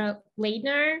 Mr.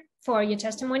 Leitner, for your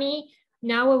testimony.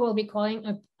 Now we will be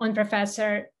calling on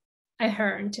Professor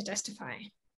Ahern to testify.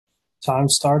 Time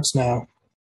starts now.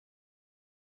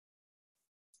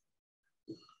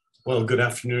 Well, good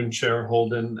afternoon, Chair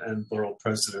Holden and Borough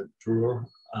President Brewer.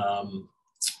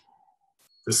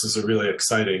 This is a really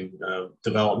exciting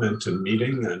development and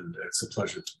meeting, and it's a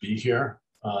pleasure to be here.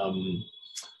 I'm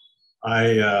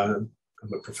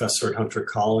a professor at Hunter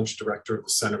College, director of the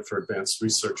Center for Advanced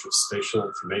Research of Spatial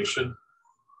Information.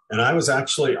 And I was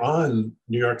actually on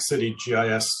New York City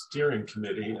GIS Steering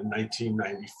Committee in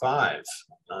 1995,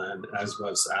 and as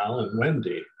was Al and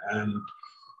Wendy. And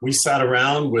we sat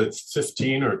around with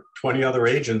 15 or 20 other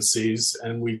agencies,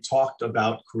 and we talked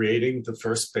about creating the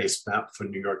first base map for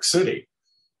New York City.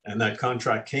 And that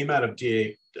contract came out of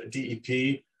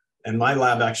DEP, and my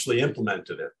lab actually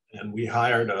implemented it. And we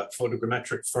hired a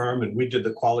photogrammetric firm, and we did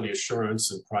the quality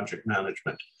assurance and project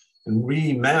management. And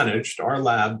we managed, our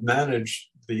lab managed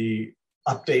the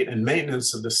update and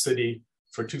maintenance of the city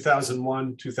for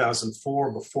 2001,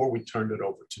 2004, before we turned it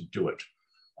over to DUIT.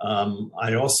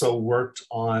 I also worked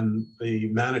on the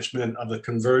management of the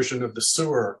conversion of the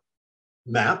sewer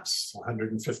maps,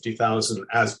 150,000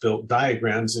 as-built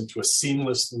diagrams, into a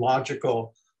seamless,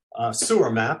 logical sewer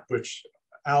map, which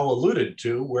Al alluded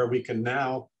to, where we can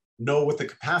now know what the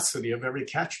capacity of every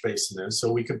catch basin is,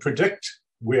 so we can predict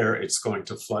where it's going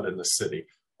to flood in the city.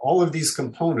 All of these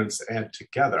components add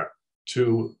together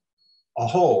to a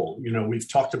whole. You know,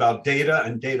 we've talked about data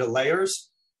and data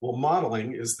layers. Well,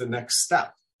 modeling is the next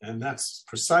step. And that's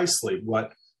precisely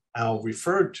what Al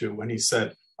referred to when he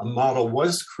said a model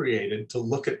was created to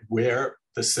look at where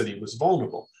the city was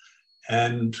vulnerable.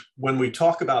 And when we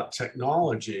talk about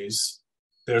technologies,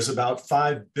 there's about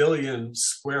 5 billion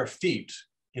square feet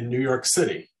in New York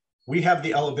City. We have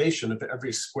the elevation of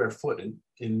every square foot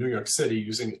in New York City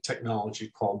using a technology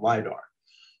called LiDAR.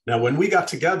 Now, when we got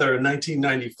together in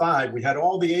 1995, we had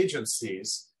all the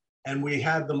agencies and we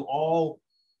had them all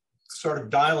sort of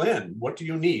dial in. What do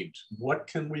you need? What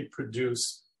can we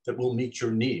produce that will meet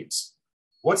your needs?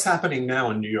 What's happening now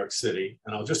in New York City,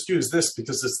 and I'll just use this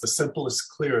because it's the simplest,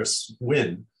 clearest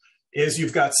win, is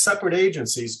you've got separate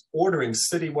agencies ordering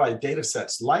citywide data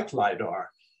sets like LiDAR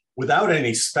without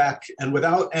any spec and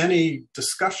without any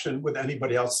discussion with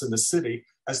anybody else in the city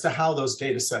as to how those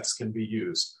data sets can be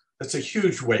used. That's a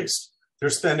huge waste. They're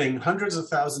spending hundreds of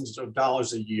thousands of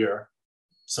dollars a year,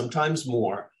 sometimes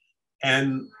more,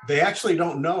 and they actually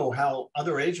don't know how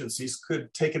other agencies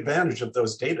could take advantage of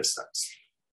those data sets.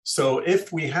 So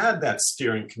if we had that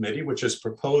steering committee, which is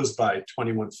proposed by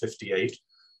 2158,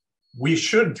 we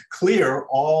should clear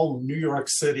all New York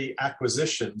City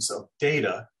acquisitions of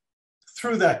data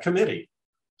through that committee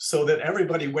so that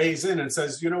everybody weighs in and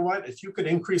says, you know what, if you could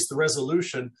increase the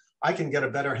resolution, I can get a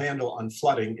better handle on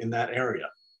flooding in that area.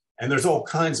 And there's all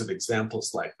kinds of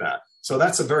examples like that. So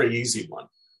that's a very easy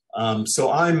one.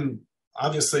 So I'm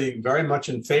obviously very much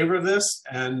in favor of this.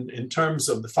 And in terms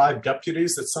of the 5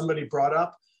 deputies that somebody brought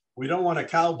up, we don't want a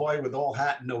cowboy with all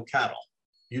hat and no cattle.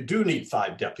 You do need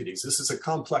 5 deputies. This is a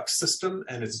complex system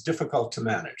and it's difficult to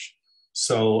manage.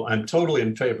 So I'm totally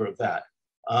in favor of that.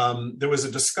 There was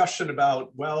a discussion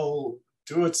about, well,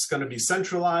 DOIT's going to be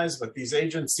centralized, but these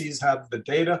agencies have the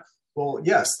data. Well,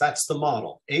 yes, that's the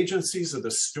model. Agencies are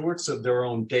the stewards of their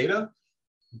own data.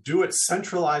 DOIT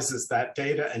centralizes that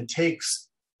data and takes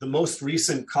the most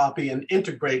recent copy and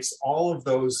integrates all of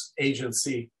those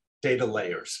agency data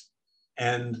layers.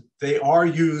 And they are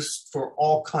used for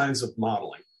all kinds of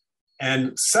modeling.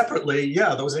 And separately,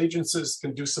 yeah, those agencies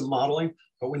can do some modeling,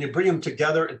 but when you bring them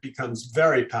together, it becomes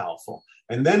very powerful.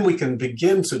 And then we can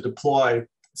begin to deploy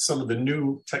some of the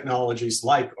new technologies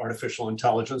like artificial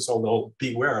intelligence, although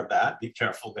beware of that, be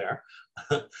careful there,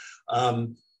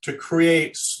 to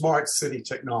create smart city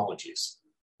technologies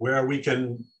where we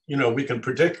can, we can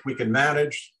predict, we can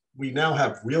manage. We now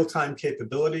have real-time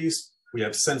capabilities. We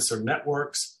have sensor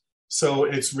networks. So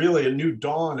it's really a new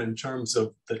dawn in terms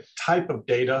of the type of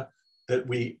data that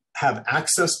we have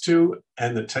access to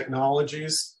and the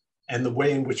technologies and the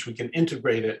way in which we can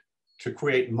integrate it to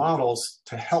create models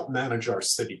to help manage our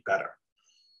city better.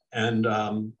 And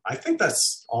I think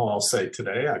that's all I'll say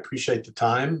today. I appreciate the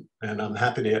time and I'm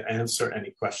happy to answer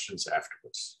any questions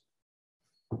afterwards.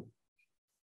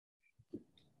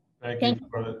 Thank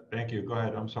you. Go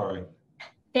ahead. I'm sorry.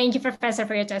 Thank you, Professor,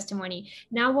 for your testimony.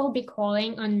 Now we'll be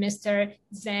calling on Mr.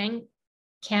 Zhang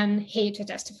Ken-He to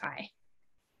testify.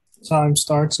 Time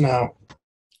starts now.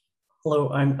 Hello,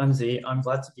 I'm Z. I'm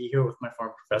glad to be here with my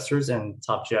former professors and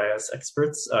top GIS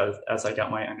experts as I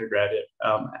got my undergraduate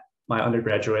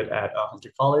at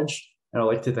Hunter College. And I'd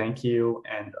like to thank you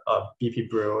and BP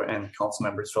Brew and council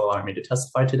members for allowing me to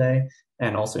testify today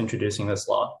and also introducing this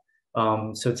law.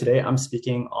 So today I'm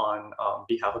speaking on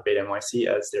behalf of Beta NYC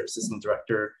as their assistant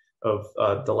director of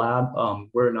the lab.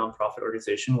 We're a nonprofit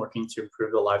organization working to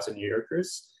improve the lives of New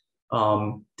Yorkers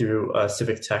through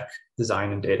civic tech,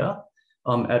 design, and data.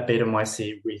 At Beta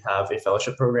NYC, we have a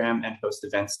fellowship program and host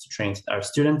events to train our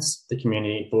students, the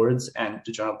community boards, and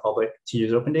the general public to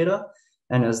use open data.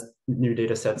 And as new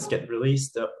data sets get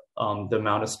released, the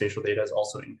amount of spatial data has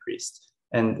also increased.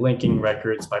 And linking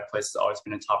records by place has always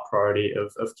been a top priority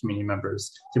of community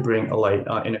members to bring a light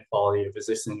inequality of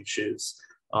existing issues,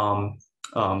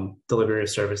 delivery of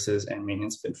services, and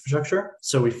maintenance of infrastructure.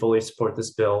 So we fully support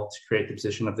this bill to create the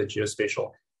position of the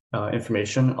geospatial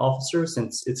information officer,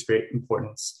 since it's great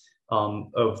importance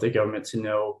of the government to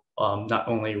know not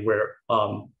only where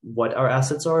what our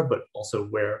assets are, but also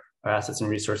where our assets and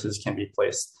resources can be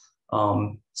placed.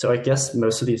 So I guess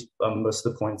most of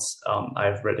the points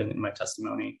I've written in my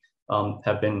testimony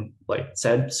have been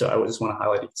said. So I just want to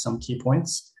highlight some key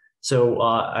points. So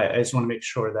I just want to make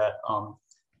sure that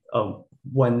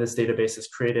when this database is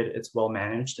created, it's well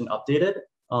managed and updated.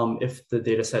 If the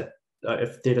data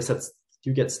sets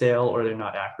do get stale or they're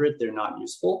not accurate, they're not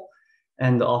useful.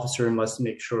 And the officer must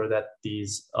make sure that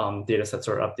these data sets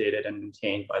are updated and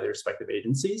maintained by the respective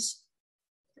agencies.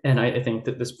 And I think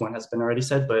that this point has been already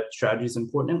said, but strategy is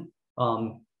important.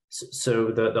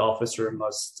 So the officer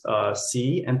must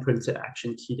see and put into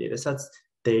action key data sets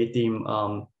they deem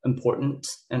important,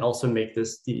 and also make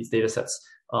these data sets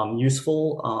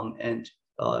useful and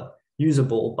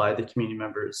usable by the community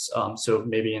members. So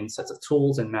maybe in sets of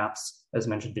tools and maps, as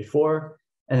mentioned before.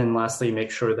 And then lastly,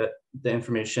 make sure that the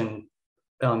information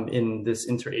in this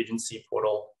interagency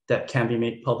portal that can be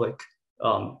made public,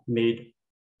 made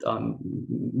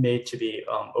to be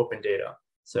open data.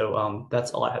 So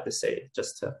that's all I have to say,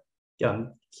 just to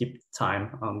keep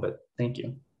time, but thank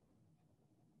you.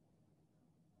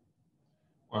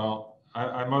 Well,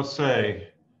 I must say,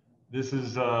 this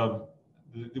is,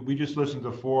 we just listened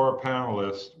to 4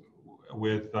 panelists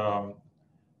with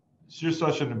just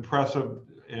such an impressive,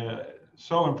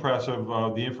 so impressive.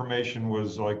 The information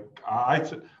was like,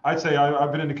 I'd say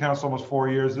I've been in the council almost 4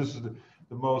 years. This is the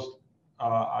most,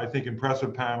 I think,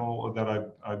 impressive panel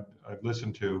that I've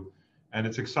listened to. And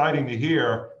it's exciting to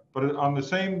hear, but on the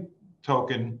same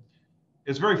token,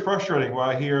 it's very frustrating when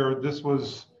I hear this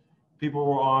was, people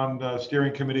were on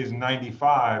steering committees in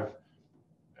 '95,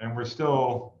 and we're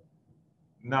still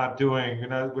not doing,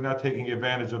 we're not taking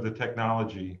advantage of the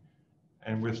technology,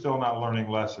 and we're still not learning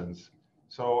lessons.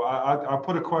 So I'll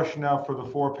put a question out for the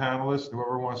 4 panelists,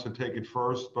 whoever wants to take it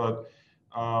first, but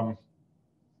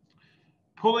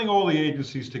pulling all the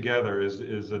agencies together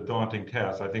is a daunting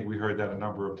task. I think we heard that a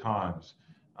number of times.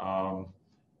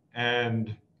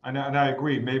 And I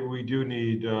agree, maybe we do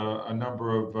need a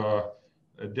number of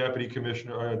a deputy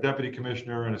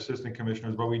commissioner and assistant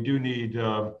commissioners, but we do need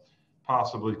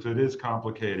possibly, because it is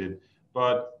complicated,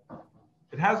 but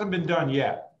it hasn't been done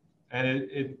yet. And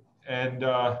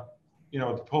you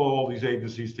know, to pull all these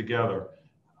agencies together.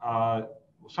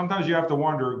 Sometimes you have to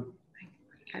wonder,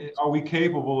 are we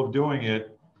capable of doing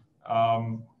it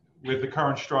with the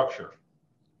current structure?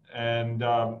 And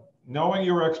knowing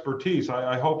your expertise,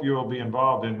 I hope you will be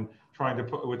involved in trying to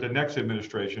put, with the next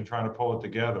administration, trying to pull it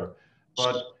together.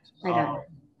 But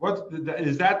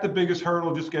is that the biggest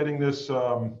hurdle, just getting this,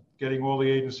 getting all the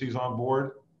agencies on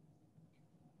board?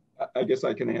 I guess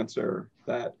I can answer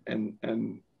that and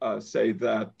say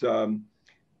that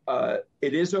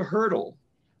it is a hurdle.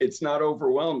 It's not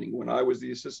overwhelming. When I was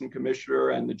the assistant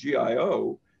commissioner and the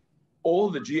GIO,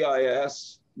 all the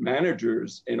GIS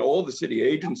managers in all the city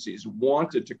agencies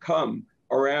wanted to come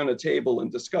around a table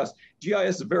and discuss.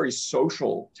 GIS is a very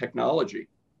social technology.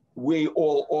 We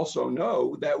all also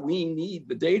know that we need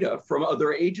the data from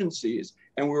other agencies,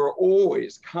 and we're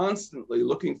always constantly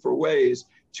looking for ways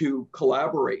to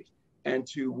collaborate and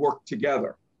to work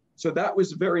together. So that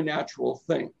was a very natural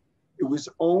thing. It was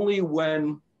only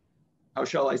when, how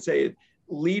shall I say it,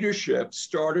 leadership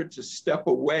started to step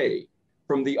away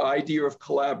from the idea of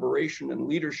collaboration and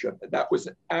leadership. That was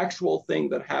an actual thing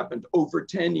that happened over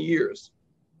 10 years.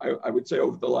 I would say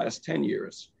over the last 10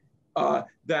 years,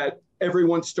 that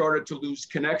everyone started to lose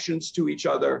connections to each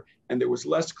other, and there was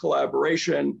less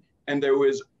collaboration, and there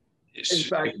was, in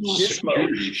fact,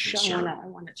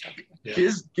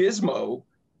 Gizmo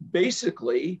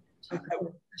basically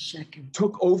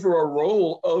took over a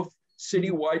role of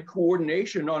citywide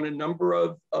coordination on a number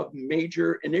of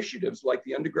major initiatives like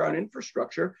the underground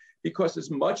infrastructure, because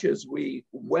as much as we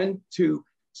went to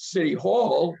City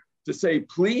Hall to say,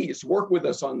 please work with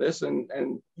us on this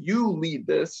and you lead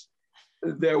this,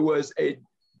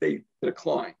 they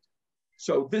declined.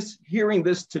 So hearing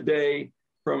this today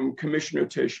from Commissioner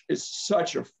Tisch is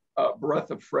such a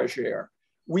breath of fresh air.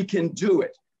 We can do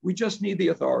it. We just need the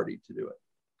authority to do it.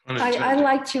 I'd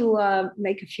like to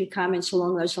make a few comments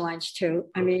along those lines too.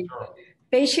 I mean,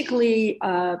 basically,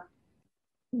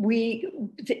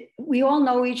 we all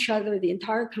know each other. The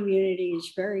entire community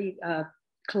is very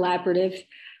collaborative.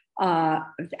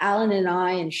 Alan and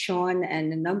I and Sean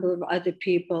and a number of other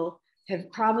people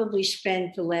have probably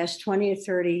spent the last 20 or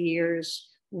 30 years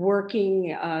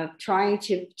working, trying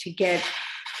to get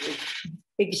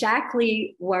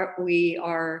exactly what we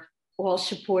are all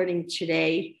supporting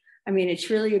today. I mean, it's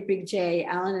really a big day.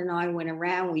 Alan and I went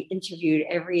around, we interviewed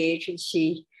every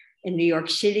agency in New York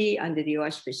City under the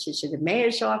auspices of the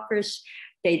mayor's office.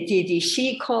 The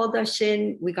DDC called us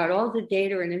in. We got all the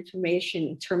data and information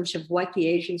in terms of what the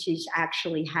agencies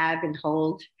actually have and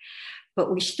hold,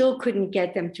 but we still couldn't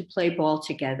get them to play ball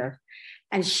together.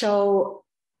 And so,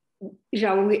 you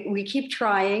know, we keep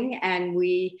trying, and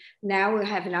we now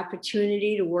have an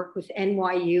opportunity to work with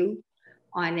NYU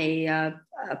on a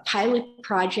pilot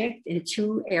project in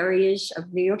 2 areas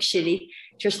of New York City,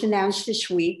 just announced this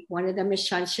week. One of them is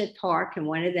Sunset Park and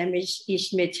one of them is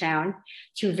East Midtown,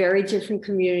 2 very different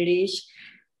communities.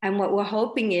 And what we're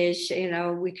hoping is, you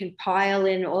know, we can pile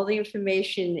in all the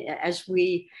information as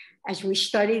we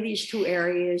study these 2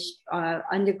 areas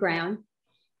underground,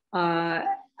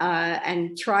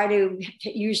 and try to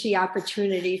use the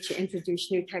opportunity to introduce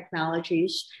new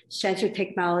technologies, sensor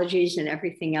technologies, and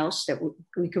everything else that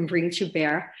we can bring to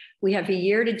bear. We have a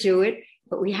year to do it,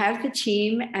 but we have the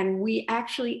team, and we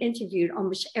actually interviewed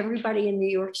almost everybody in New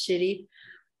York City.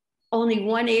 Only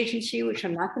one agency, which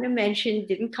I'm not going to mention,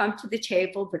 didn't come to the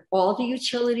table, but all the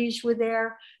utilities were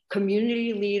there,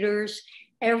 community leaders,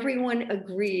 everyone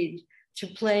agreed to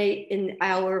play in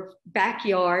our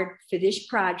backyard for this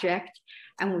project.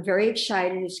 And we're very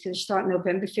excited. It's going to start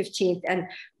November 15th. And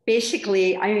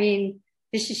basically, I mean,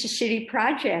 this is a city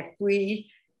project.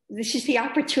 This is the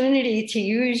opportunity to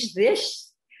use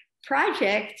this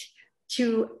project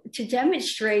to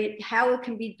demonstrate how it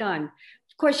can be done.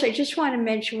 Of course, I just want to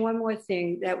mention one more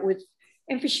thing, that with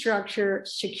infrastructure,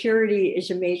 security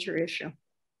is a major issue.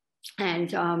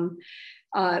 And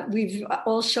we've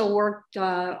also worked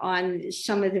on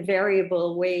some of the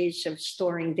variable ways of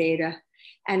storing data.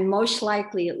 And most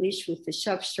likely, at least with the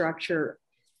substructure,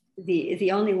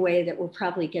 the only way that we'll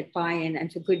probably get buy-in,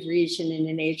 and for good reason in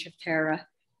an age of terror,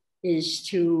 is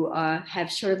to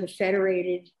have sort of a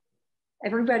federated,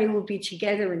 everybody will be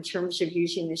together in terms of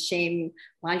using the same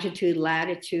longitude,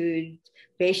 latitude,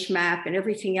 base map, and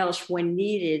everything else when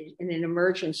needed in an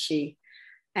emergency.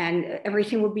 and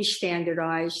everything will be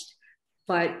standardized.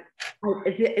 But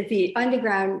the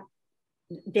underground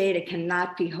data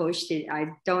cannot be hosted,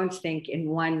 I don't think, in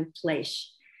one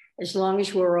place. As long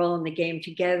as we're all in the game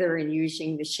together and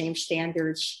using the same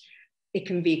standards, it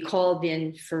can be called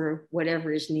in for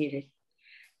whatever is needed.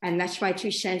 And that's my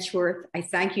 2 cents worth. I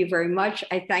thank you very much.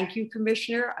 I thank you,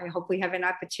 Commissioner. I hope we have an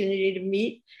opportunity to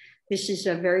meet. This is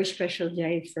a very special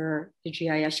day for the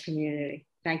GIS community.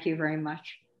 Thank you very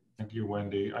much. Thank you,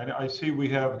 Wendy. I see we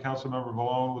have Councilmember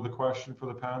Vallone with a question for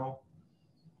the panel.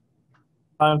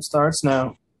 Time starts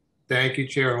now. Thank you,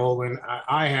 Chair Holden.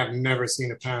 I have never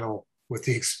seen a panel with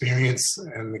the experience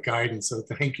and the guidance, so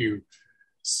thank you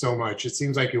so much. It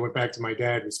seems like you went back to my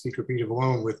dad with Speaker Peter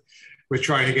Vallone with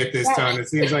trying to get this done. It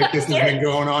seems like this has been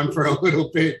going on for a little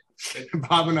bit.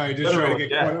 Bob and I just trying to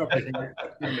get caught up in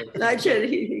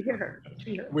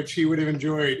it. Which he would have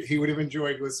enjoyed. He would have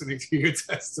enjoyed listening to your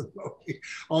testimony.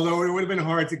 Although it would have been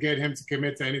hard to get him to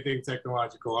commit to anything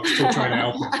technological. I'm still trying to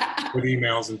help him with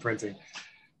emails and printing.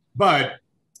 But,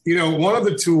 you know, one of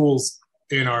the tools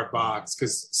in our box,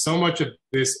 because so much of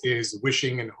this is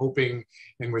wishing and hoping,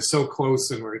 and we're so close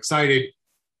and we're excited,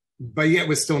 but yet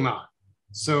we're still not.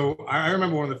 So I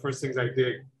remember one of the first things I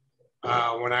did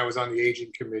when I was on the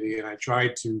aging committee, and I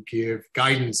tried to give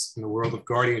guidance in the world of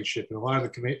guardianship, and a lot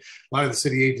of the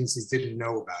city agencies didn't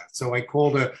know about it. So I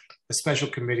called a special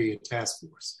committee, a task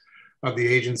force of the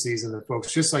agencies and the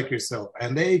folks just like yourself,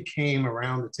 and they came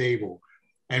around the table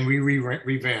and we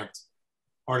revamped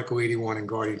Article 81 and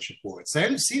guardianship boards.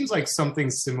 That seems like something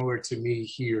similar to me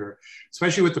here,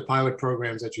 especially with the pilot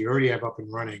programs that you already have up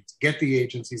and running, to get the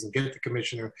agencies and get the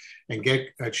commissioner and get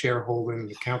Chair Holden and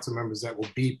the council members that will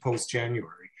be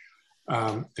post-January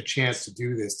a chance to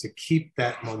do this, to keep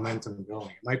that momentum going.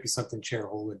 It might be something Chair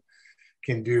Holden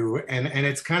can do. And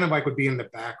it's kind of like would be in the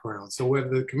background. So whether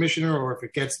the commissioner or if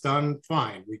it gets done,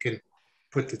 fine, we can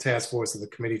put the task force of the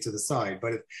committee to the side.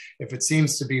 But if it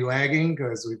seems to be lagging,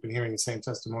 because we've been hearing the same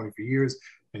testimony for years,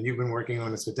 and you've been working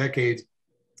on this for decades,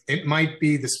 it might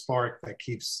be the spark that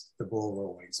keeps the ball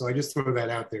rolling. So I just throw that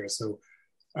out there. So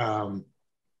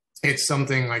it's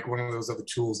something like one of those other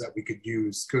tools that we could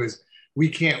use, because we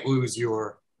can't lose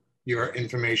your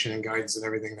information and guidance and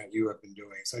everything that you have been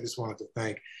doing. So I just wanted to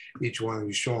thank each one of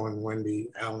you, Sean, Wendy,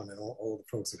 Alan, and all the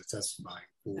folks that are testifying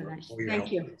for all your help.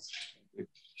 Thank you.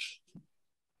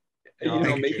 You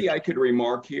know, maybe I could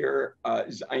remark here,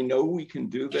 is I know we can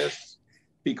do this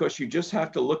because you just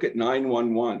have to look at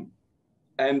 911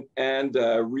 and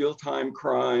real-time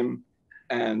crime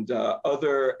and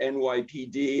other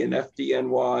NYPD and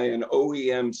FDNY and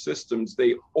OEM systems.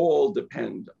 They all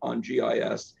depend on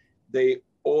GIS. They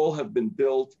all have been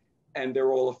built and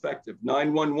they're all effective.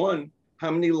 911,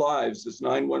 how many lives does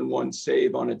 911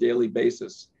 save on a daily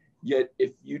basis? Yet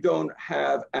if you don't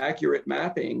have accurate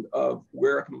mapping of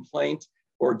where a complaint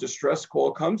or distress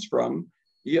call comes from,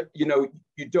 you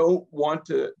don't want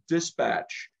to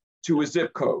dispatch to a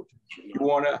zip code. You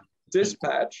want to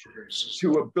dispatch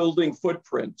to a building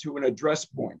footprint, to an address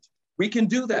point. We can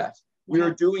do that. We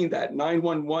are doing that.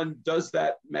 911 does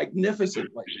that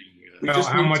magnificently. Well,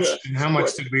 how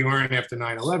much did we learn after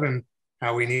 9/11?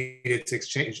 How we needed to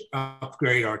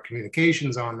upgrade our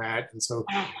communications on that. And so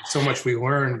much we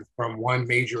learned from one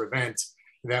major event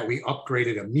that we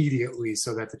upgraded immediately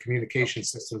so that the communication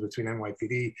system between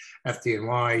NYPD,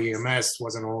 FDNY, EMS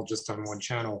wasn't all just on one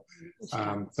channel.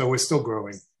 So we're still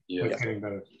growing. Yeah. We're getting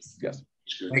better. Yes.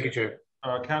 Thank you, Chair.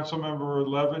 Councilmember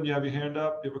Levin, you have your hand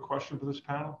up. You have a question for this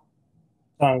panel?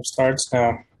 Time starts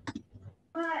now.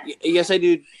 Yes, I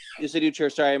do. Yes, I do,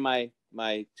 Chair. Sorry, my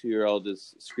 2-year-old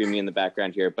is screaming in the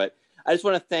background here, but I just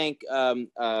want to thank,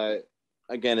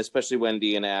 again, especially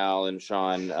Wendy and Al and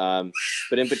Sean,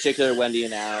 but in particular, Wendy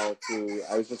and Al, who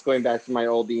I was just going back to my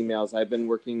old emails. I've been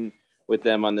working with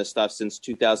them on this stuff since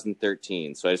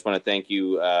 2013. So I just want to thank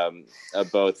you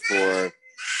both for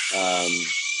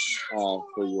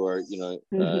your,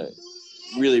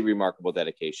 really remarkable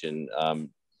dedication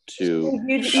to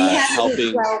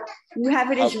helping. You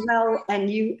have it as well, and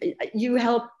you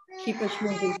help keep us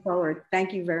moving forward.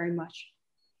 Thank you very much.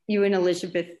 You and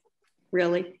Elizabeth,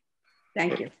 really.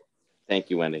 Thank you. Thank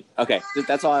you, Wendy. Okay,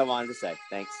 that's all I wanted to say.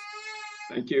 Thanks.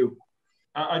 Thank you.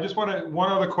 I just want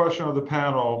one other question of the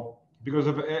panel, because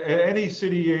if any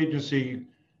city agency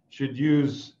should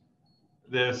use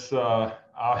this,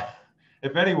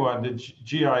 if anyone, the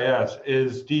GIS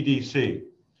is DDC.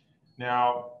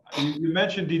 Now, you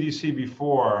mentioned DDC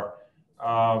before.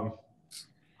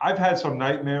 I've had some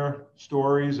nightmare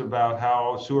stories about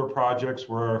how sewer projects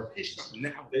were,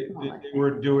 they were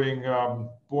doing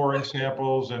boring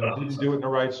samples and didn't do it in the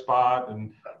right spot,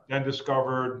 and then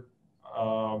discovered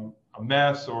a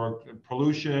mess or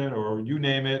pollution or you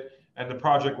name it, and the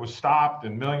project was stopped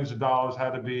and millions of dollars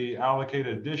had to be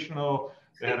allocated additional.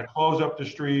 They had to close up the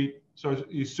street. So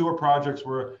these sewer projects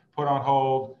were put on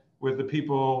hold with the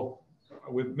people,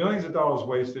 with millions of dollars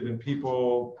wasted and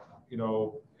people,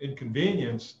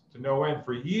 inconvenienced to no end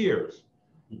for years.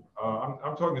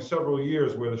 I'm talking several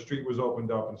years where the street was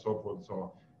opened up and so forth and so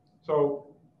on. So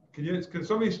can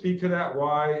somebody speak to that?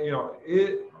 Why,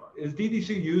 is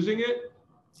DDC using it?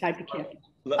 I'd be careful.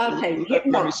 Okay, let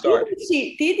me start.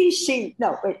 DDC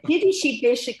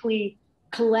basically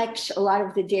collects a lot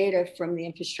of the data from the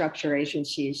infrastructure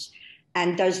agencies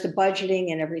and does the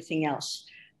budgeting and everything else.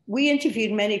 We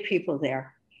interviewed many people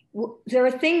there. There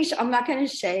are things I'm not going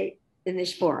to say in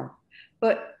this forum,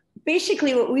 but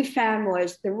basically what we found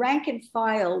was the rank and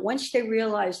file, once they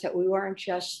realized that we weren't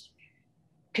just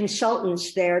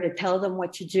consultants there to tell them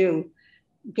what to do,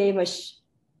 gave us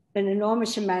an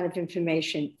enormous amount of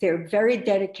information. They're very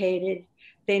dedicated.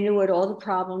 They knew what all the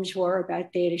problems were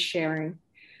about data sharing.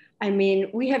 I mean,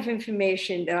 we have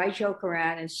information that I joke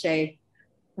around and say,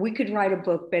 we could write a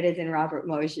book better than Robert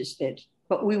Moses did,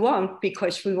 but we won't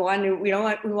because we want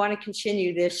to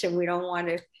continue this and we don't want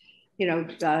to,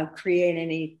 create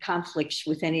any conflicts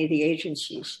with any of the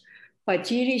agencies. But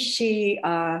DDC,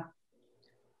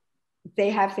 they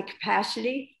have the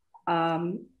capacity.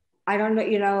 I don't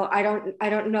know, I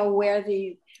don't know where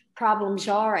the problems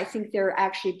are. I think they're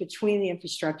actually between the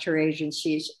infrastructure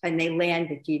agencies and they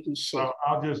land at DDC. Well,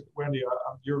 Wendy,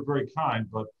 you're very kind,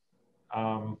 but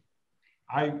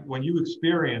when you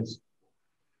experience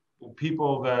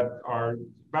people that are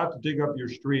about to dig up your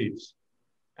streets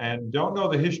and don't know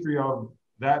the history of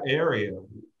that area,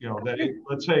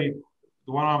 let's say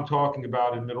the one I'm talking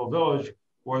about in Middle Village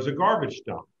was a garbage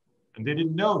dump. And they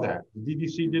didn't know that. The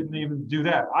DDC didn't even do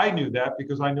that. I knew that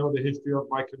because I know the history of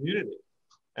my community.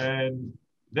 And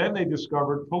then they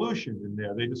discovered pollution in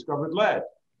there. They discovered lead,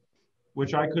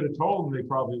 which I could have told them they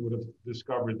probably would have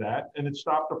discovered that, and it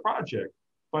stopped the project.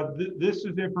 But this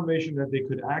is information that they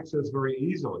could access very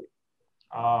easily.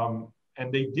 And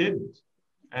they didn't.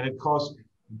 And it cost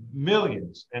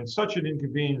millions and such an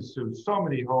inconvenience to so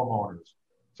many homeowners.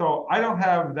 So I don't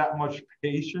have that much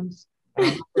patience.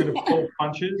 I'm going to pull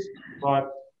punches,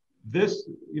 but this,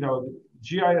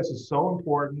 GIS is so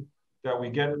important that we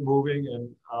get it moving, and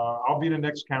I'll be the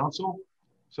next council.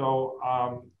 So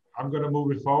I'm going to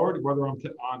move it forward, whether I'm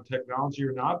on technology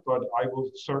or not, but I will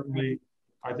certainly,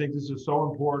 I think this is so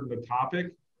important a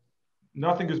topic.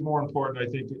 Nothing is more important,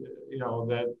 I think,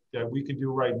 that we can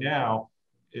do right now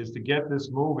is to get this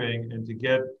moving and to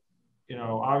get,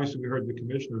 obviously we heard the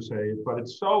commissioner say it, but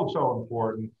it's so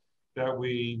important that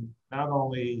we not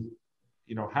only,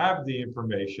 have the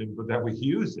information, but that we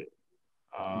use it.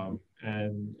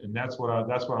 And that's what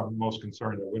I'm most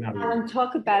concerned about.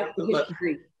 Talk about the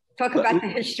history. Talk about the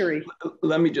history.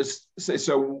 Let me just say,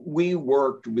 so we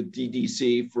worked with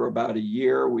DDC for about a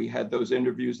year. We had those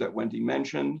interviews that Wendy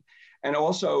mentioned. And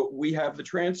also we have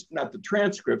not the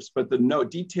transcripts, but the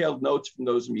detailed notes from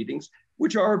those meetings,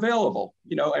 which are available,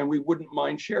 and we wouldn't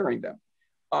mind sharing them.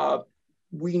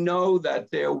 We know that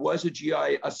there was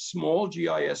a small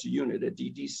GIS unit at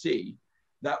DDC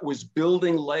that was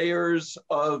building layers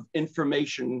of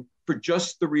information for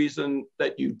just the reason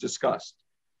that you discussed.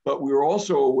 But we were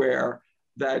also aware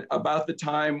that about the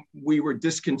time we were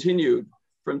discontinued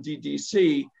from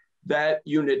DDC, that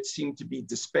unit seemed to be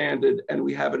disbanded and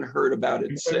we haven't heard about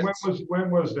it since. When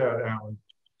was that, Alan?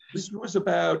 This was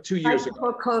about 2 years ago.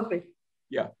 Before COVID.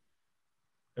 Yeah.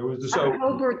 It was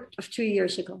October of 2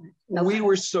 years ago. We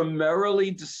were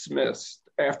summarily dismissed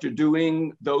after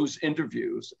doing those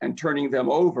interviews and turning them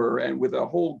over and with a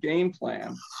whole game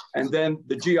plan. And then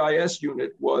the GIS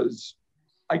unit was,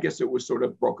 I guess it was sort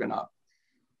of broken up.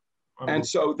 And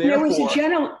so therefore—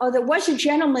 there was a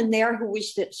gentleman there who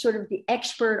was sort of the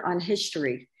expert on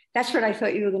history. That's what I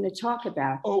thought you were going to talk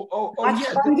about.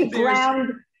 Yeah,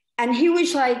 underground, and he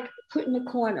was like put in the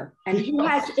corner, and he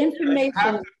has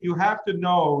information. You have to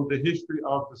know the history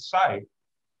of the site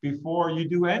before you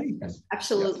do anything.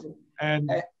 Absolutely.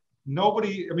 And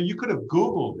nobody, I mean, you could have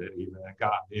Googled it even and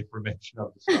gotten the information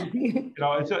of the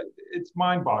site. It's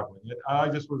mind-boggling. I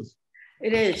just was.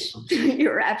 It is.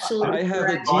 You're absolutely I have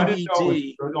correct. a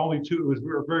DVD. There was only two. It was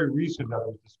very recent that it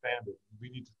was disbanded. We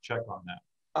need to check on that.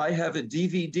 I have a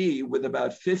DVD with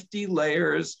about 50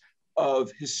 layers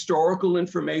of historical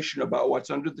information about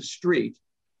what's under the street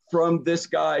from this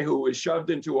guy who was shoved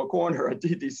into a corner at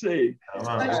DDC.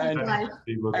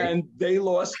 And they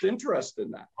lost interest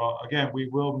in that. Again, we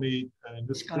will meet, and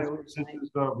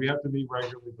we have to meet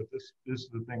regularly, but this is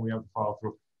the thing we have to follow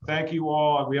through. Thank you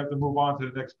all. We have to move on to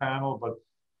the next panel, but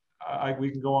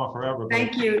we can go on forever.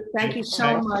 Thank you. Thank you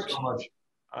so much. So much.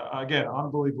 Again,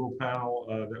 unbelievable panel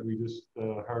that we just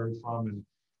heard from, and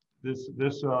this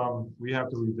we have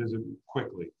to revisit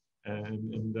quickly.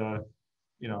 And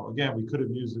you know, again, we could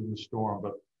have used it in the storm,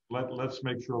 but let's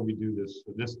make sure we do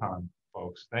this time,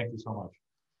 folks. Thank you so much.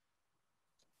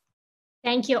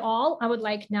 Thank you all. I would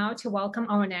like now to welcome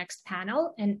our next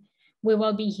panel, and we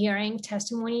will be hearing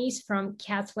testimonies from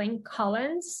Kathleen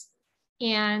Collins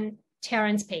and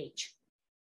Terrence Page.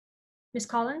 Ms.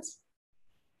 Collins?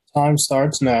 Time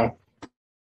starts now.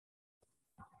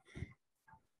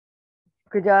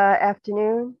 Good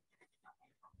afternoon.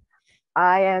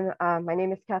 My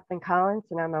name is Kathleen Collins,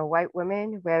 and I'm a white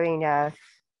woman wearing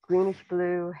greenish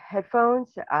blue headphones.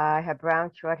 I have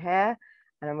brown short hair,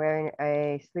 and I'm wearing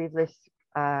a sleeveless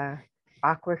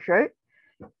aqua shirt.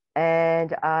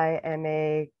 And I am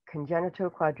a congenital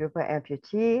quadruple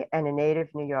amputee and a native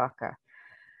New Yorker.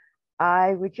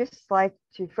 I would just like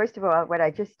to, first of all, what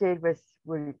I just did was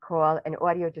what we call an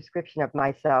audio description of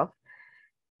myself.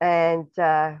 And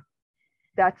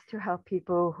that's to help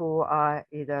people who are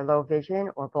either low vision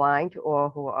or blind, or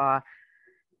who are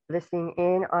listening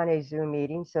in on a Zoom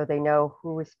meeting, so they know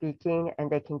who is speaking and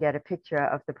they can get a picture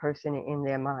of the person in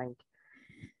their mind.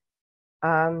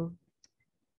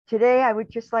 Today, I would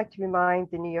just like to remind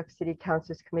the New York City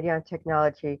Council's Committee on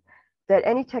Technology that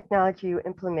any technology you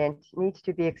implement needs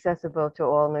to be accessible to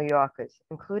all New Yorkers,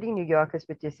 including New Yorkers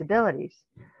with disabilities.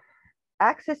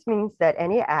 Access means that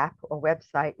any app or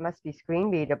website must be screen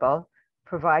readable,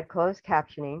 provide closed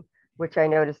captioning, which I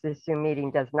noticed this Zoom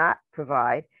meeting does not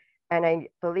provide, and I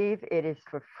believe it is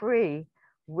for free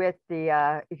with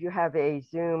the, if you have a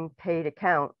Zoom paid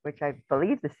account, which I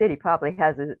believe the city probably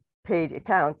has a paid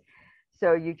account.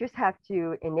 So you just have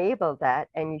to enable that,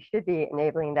 and you should be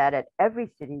enabling that at every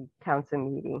city council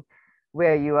meeting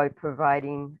where you are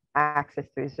providing access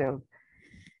through Zoom.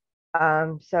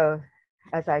 So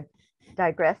as I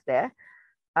digress there,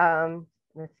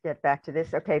 let's get back to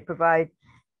this. Okay, be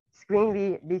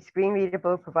screen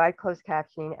readable, provide closed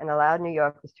captioning, and allow New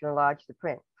Yorkers to enlarge the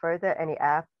print. Further, any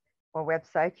app or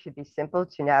website should be simple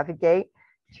to navigate,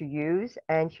 to use,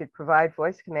 and should provide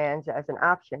voice commands as an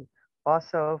option,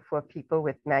 also for people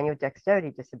with manual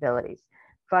dexterity disabilities.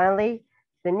 Finally,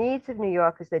 the needs of New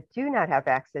Yorkers that do not have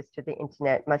access to the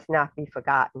internet must not be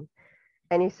forgotten.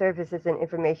 Any services and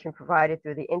information provided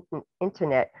through the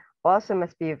internet also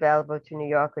must be available to New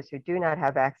Yorkers who do not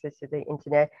have access to the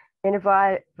internet in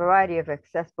a variety of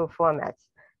accessible formats,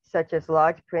 such as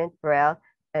large print, braille,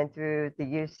 and through the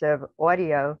use of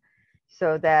audio,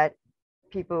 so that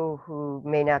people who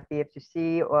may not be able to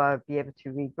see or be able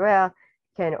to read braille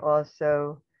can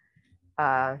also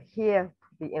hear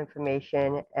the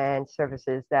information and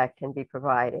services that can be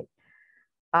provided.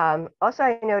 Also,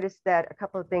 I noticed that a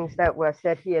couple of things that were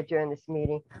said here during this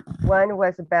meeting. One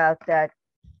was about that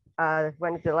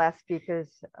one of the last speakers,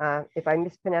 if I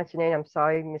mispronounce your name, I'm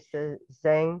sorry, Mr.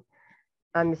 Zhang,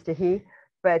 Mr. He,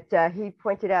 but he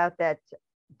pointed out that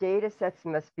data sets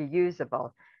must be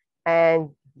usable,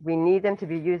 and we need them to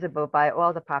be usable by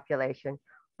all the population.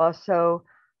 Also,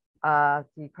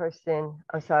 the person,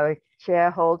 I'm sorry, Chair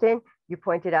Holden, you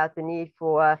pointed out the need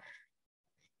for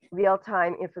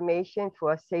real-time information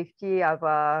for safety of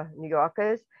New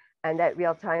Yorkers, and that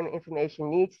real-time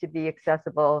information needs to be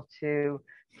accessible to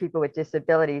people with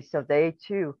disabilities so they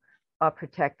too are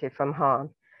protected from harm.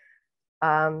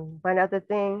 One other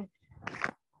thing,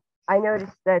 I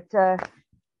noticed that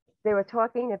they were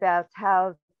talking about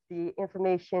how the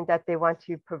information that they want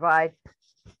to provide,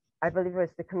 I believe it was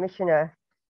the commissioner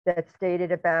that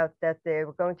stated about that they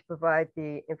were going to provide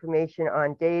the information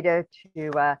on data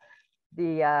to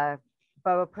the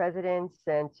borough presidents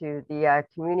and to the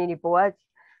community boards,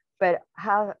 but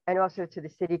how, and also to the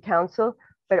city council,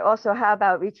 but also how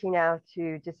about reaching out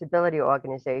to disability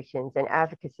organizations and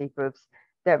advocacy groups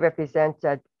that represent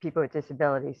people with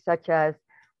disabilities, such as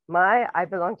I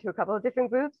belong to a couple of different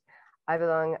groups.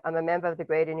 I'm a member of the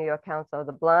Greater New York Council of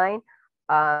the Blind,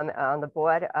 on the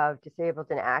board of Disabled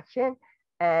in Action,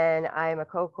 and I am a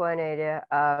co-coordinator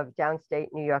of Downstate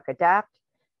New York Adapt.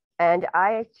 And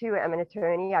I too am an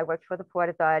attorney. I worked for the Port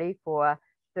Authority for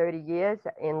 30 years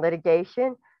in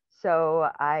litigation. So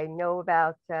I know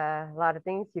about a lot of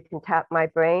things. You can tap my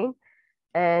brain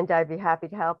and I'd be happy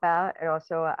to help out. And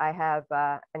also I have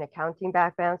an accounting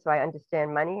background, so I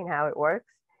understand money and how it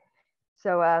works.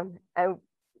 So and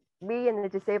we in the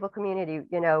disabled community,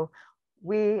 you know,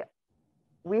 we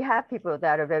have people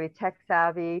that are very tech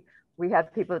savvy. We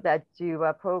have people that do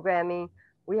programming.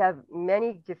 We have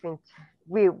many different,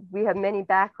 we have many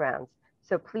backgrounds.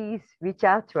 So please reach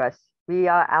out to us. We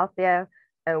are out there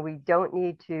and we don't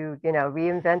need to,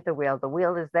 reinvent the wheel. The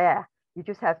wheel is there. You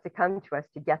just have to come to us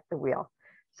to get the wheel.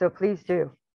 So please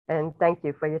do. And thank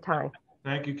you for your time.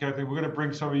 Thank you, Kathleen. We're going to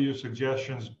bring some of your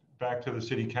suggestions back to the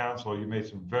city council. You made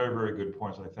some very, very good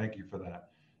points. I thank you for that.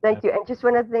 Thank you. And just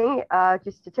one other thing,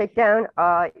 just to take down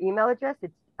our email address,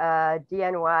 it's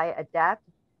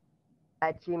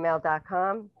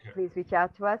dnyadapt@gmail.com. Okay. Please reach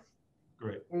out to us.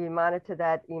 Great. We monitor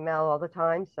that email all the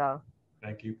time. So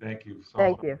thank you. Thank you.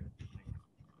 Thank you.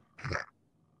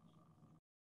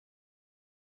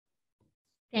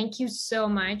 Thank you so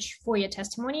much for your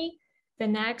testimony. The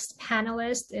next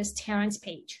panelist is Terrence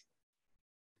Page.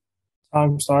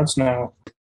 Time starts now.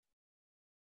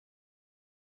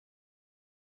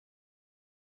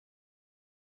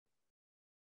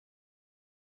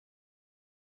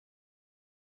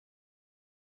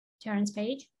 Terrence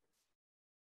Page.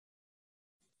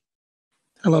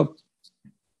 Hello.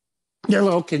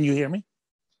 Hello, can you hear me?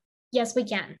 Yes, we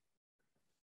can.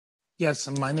 Yes,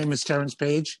 my name is Terrence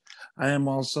Page. I am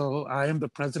the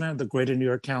president of the Greater New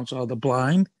York Council of the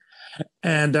Blind,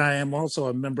 and I am also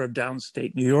a member of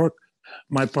Downstate New York.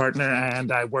 My partner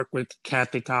and I work with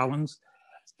Kathy Collins,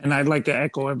 and I'd like to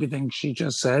echo everything she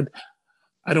just said.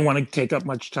 I don't want to take up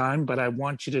much time, but I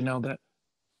want you to know that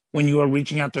when you are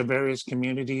reaching out to various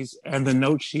communities, and the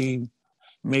note she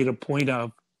made a point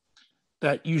of,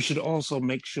 that you should also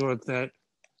make sure that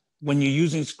when you're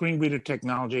using screen reader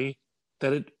technology,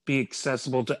 that it be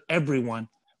accessible to everyone.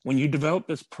 When you develop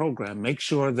this program, make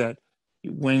sure that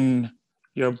when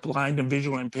your blind and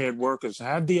visual impaired workers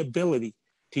have the ability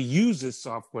to use this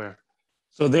software,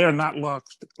 so they are not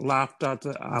locked out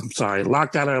of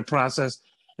the process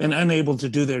and unable to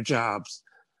do their jobs.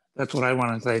 That's what I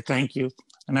want to say. Thank you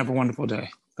and have a wonderful day.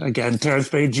 Again, Terrence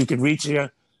Page, you can reach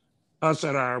us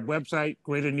at our website,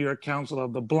 Greater New York Council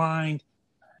of the Blind.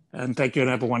 And thank you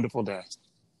and have a wonderful day.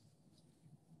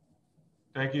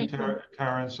 Thank you,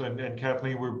 Terrence and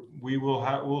Kathleen.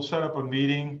 We'll set up a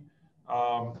meeting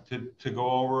to go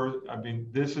over. I mean,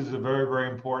 this is a very, very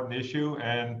important issue,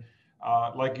 and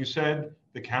like you said,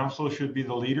 the council should be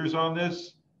the leaders on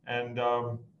this. And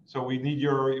so we need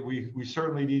we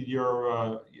certainly need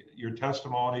your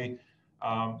testimony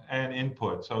and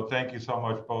input. So thank you so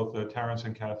much, both Terrence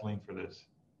and Kathleen, for this.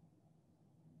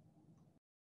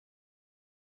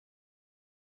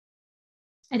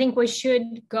 I think we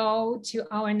should go to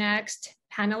our next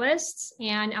panelists,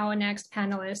 and our next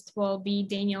panelist will be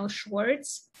Daniel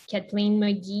Schwartz, Kathleen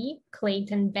McGee,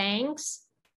 Clayton Banks,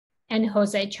 and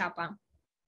Jose Chapa.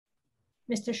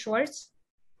 Mr. Schwartz?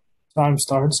 Time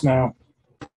starts now.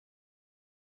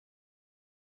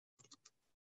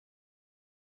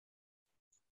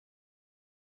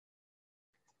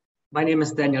 My name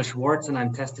is Daniel Schwartz, and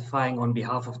I'm testifying on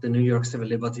behalf of the New York Civil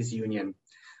Liberties Union.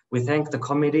 We thank the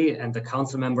committee and the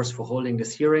council members for holding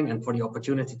this hearing and for the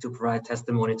opportunity to provide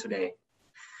testimony today.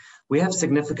 We have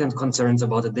significant concerns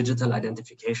about the digital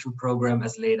identification program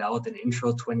as laid out in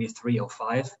Intro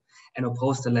 2305 and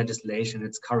oppose the legislation in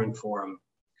its current form.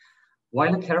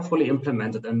 While a carefully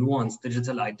implemented and nuanced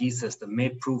digital ID system may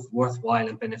prove worthwhile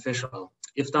and beneficial,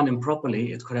 if done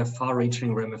improperly, it could have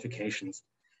far-reaching ramifications,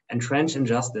 entrench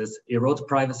injustice, erode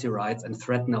privacy rights, and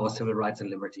threaten our civil rights and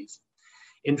liberties.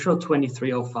 Intro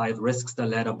 2305 risks the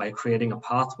latter by creating a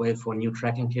pathway for new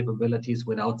tracking capabilities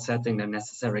without setting the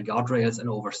necessary guardrails and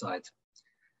oversight.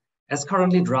 As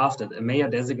currently drafted, a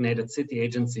mayor-designated city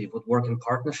agency would work in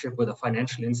partnership with a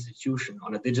financial institution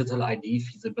on a digital ID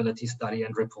feasibility study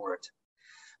and report.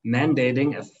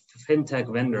 Mandating a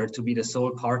fintech vendor to be the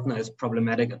sole partner is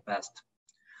problematic at best.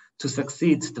 To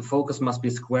succeed, the focus must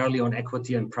be squarely on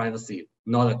equity and privacy,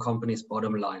 not a company's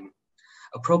bottom line.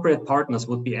 Appropriate partners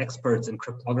would be experts in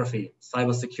cryptography,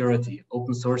 cybersecurity,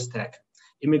 open source tech,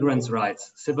 immigrants'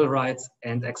 rights, civil rights,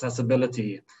 and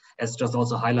accessibility, as just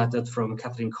also highlighted from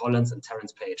Kathleen Collins and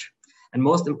Terrence Page. And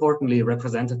most importantly,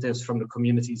 representatives from the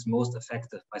communities most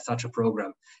affected by such a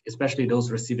program, especially those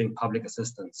receiving public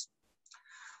assistance.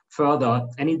 Further,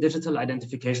 any digital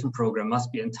identification program must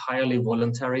be entirely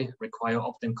voluntary, require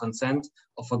opt-in consent,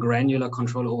 offer granular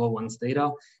control over one's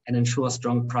data, and ensure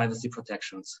strong privacy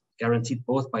protections, guaranteed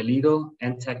both by legal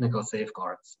and technical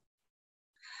safeguards.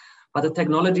 But the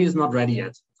technology is not ready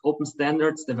yet. Open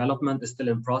standards development is still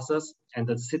in process, and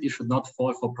the city should not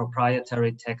fall for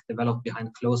proprietary tech developed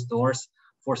behind closed doors,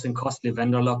 forcing costly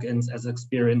vendor logins as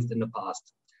experienced in the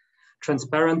past.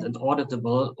 Transparent and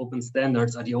auditable open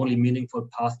standards are the only meaningful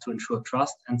path to ensure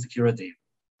trust and security.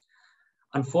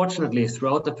 Unfortunately,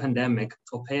 throughout the pandemic,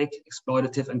 opaque,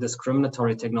 exploitative, and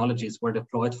discriminatory technologies were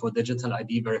deployed for digital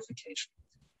ID verification.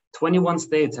 21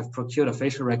 states have procured a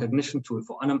facial recognition tool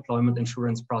for unemployment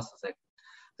insurance processing.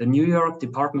 The New York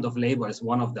Department of Labor is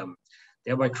one of them,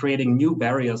 thereby creating new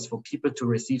barriers for people to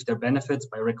receive their benefits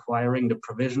by requiring the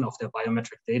provision of their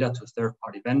biometric data to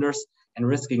third-party vendors and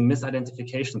risking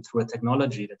misidentification through a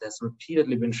technology that has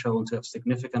repeatedly been shown to have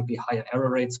significantly higher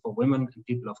error rates for women and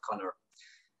people of color.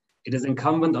 It is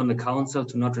incumbent on the Council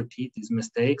to not repeat these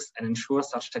mistakes and ensure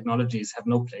such technologies have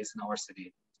no place in our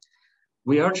city.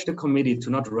 We urge the committee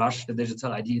to not rush the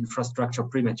digital ID infrastructure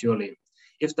prematurely.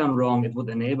 If done wrong, it would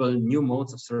enable new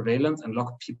modes of surveillance and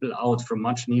lock people out from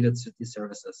much needed city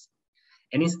services.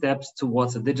 Any steps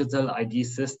towards a digital ID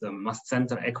system must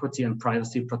center equity and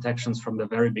privacy protections from the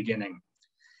very beginning.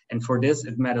 And for this,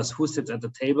 it matters who sits at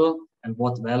the table and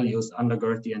what values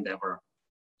undergird the endeavor.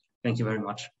 Thank you very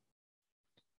much.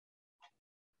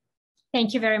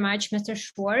 Thank you very much, Mr.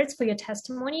 Schwartz, for your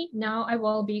testimony. Now I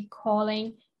will be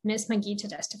calling Ms. McGee to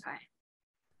testify.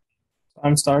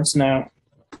 Time starts now.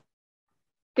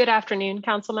 Good afternoon,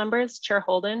 council members, Chair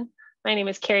Holden. My name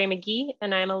is Carrie McGee,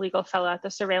 and I am a legal fellow at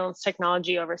the Surveillance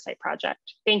Technology Oversight Project.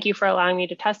 Thank you for allowing me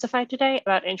to testify today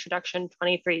about Introduction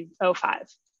 2305.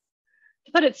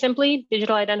 To put it simply,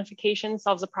 digital identification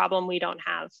solves a problem we don't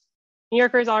have. New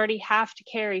Yorkers already have to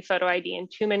carry photo ID in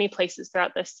too many places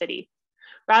throughout this city.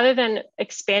 Rather than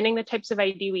expanding the types of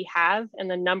ID we have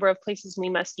and the number of places we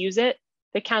must use it,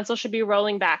 the council should be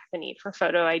rolling back the need for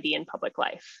photo ID in public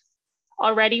life.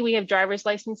 Already we have driver's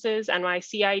licenses,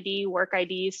 NYCC ID, work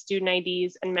IDs, student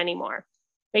IDs, and many more.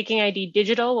 Making ID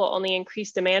digital will only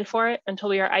increase demand for it until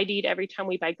we are ID'd every time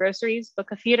we buy groceries, book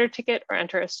a theater ticket, or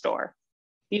enter a store.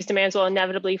 These demands will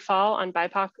inevitably fall on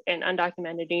BIPOC and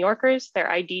undocumented New Yorkers, their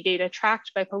ID data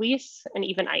tracked by police and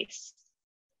even ICE.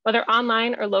 Whether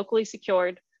online or locally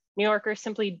secured, New Yorkers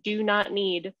simply do not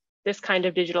need this kind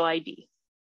of digital ID.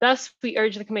 Thus, we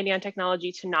urge the Committee on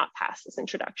Technology to not pass this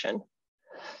introduction.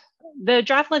 The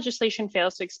draft legislation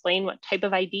fails to explain what type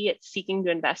of ID it's seeking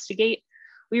to investigate.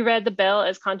 We read the bill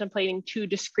as contemplating two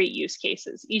discrete use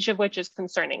cases, each of which is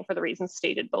concerning for the reasons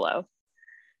stated below.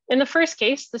 In the first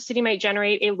case, the city might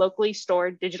generate a locally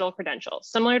stored digital credential,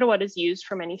 similar to what is used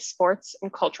for many sports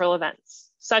and cultural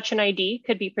events. Such an ID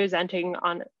could be presented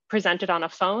on a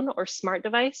phone or smart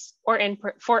device or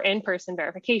for in-person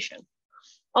verification.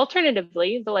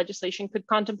 Alternatively, the legislation could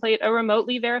contemplate a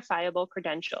remotely verifiable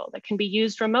credential that can be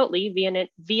used remotely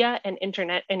via an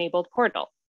internet-enabled portal.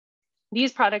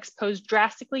 These products pose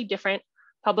drastically different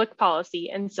public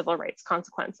policy and civil rights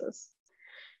consequences.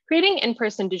 Creating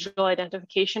in-person digital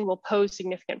identification will pose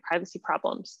significant privacy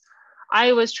problems.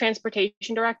 Iowa's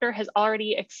transportation director has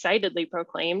already excitedly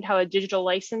proclaimed how a digital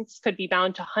license could be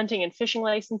bound to hunting and fishing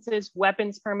licenses,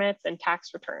 weapons permits, and tax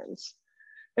returns.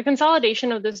 The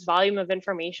consolidation of this volume of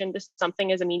information to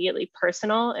something as immediately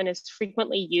personal and as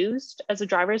frequently used as a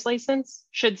driver's license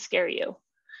should scare you.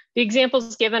 The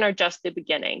examples given are just the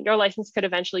beginning. Your license could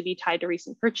eventually be tied to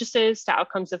recent purchases, to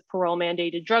outcomes of parole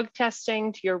mandated drug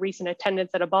testing, to your recent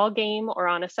attendance at a ball game or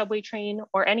on a subway train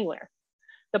or anywhere.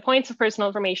 The points of personal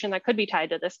information that could be tied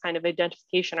to this kind of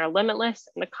identification are limitless,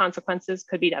 and the consequences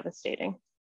could be devastating.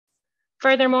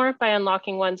 Furthermore, by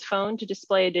unlocking one's phone to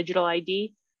display a digital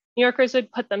ID, New Yorkers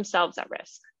would put themselves at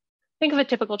risk. Think of a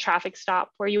typical traffic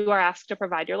stop where you are asked to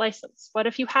provide your license. What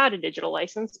if you had a digital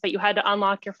license, but you had to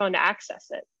unlock your phone to access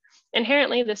it?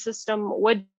 Inherently, the system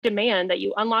would demand that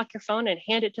you unlock your phone and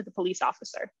hand it to the police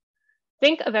officer.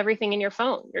 Think of everything in your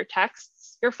phone, your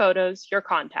texts, your photos, your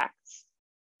contacts.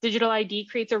 Digital ID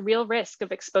creates a real risk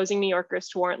of exposing New Yorkers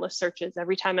to warrantless searches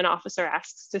every time an officer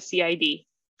asks to see ID.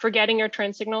 Forgetting your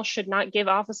turn signal should not give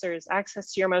officers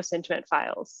access to your most intimate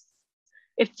files.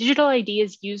 If digital ID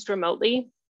is used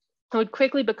remotely, it would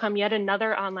quickly become yet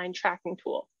another online tracking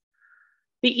tool.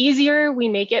 The easier we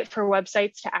make it for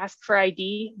websites to ask for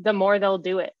ID, the more they'll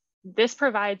do it. This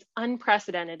provides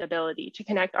unprecedented ability to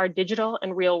connect our digital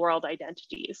and real world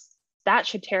identities. That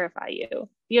should terrify you.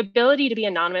 The ability to be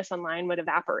anonymous online would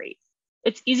evaporate.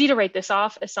 It's easy to write this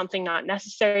off as something not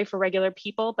necessary for regular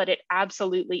people, but it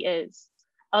absolutely is.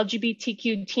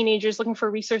 LGBTQ teenagers looking for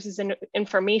resources and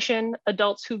information,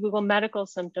 adults who Google medical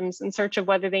symptoms in search of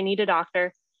whether they need a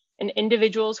doctor, and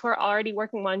individuals who are already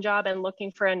working one job and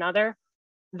looking for another,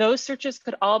 those searches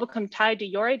could all become tied to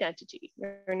your identity,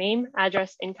 your name,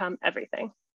 address, income,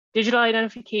 everything. Digital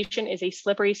identification is a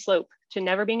slippery slope to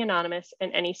never being anonymous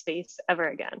in any space ever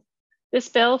again. This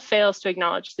bill fails to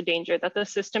acknowledge the danger that the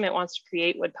system it wants to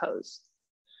create would pose.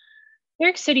 New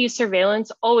York City's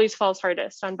surveillance always falls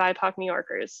hardest on BIPOC New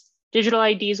Yorkers. Digital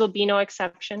IDs will be no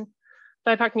exception.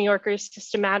 BIPOC New Yorkers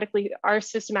are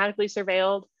systematically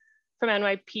surveilled, from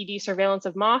NYPD surveillance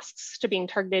of mosques to being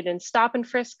targeted in stop and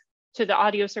frisk to the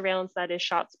audio surveillance that is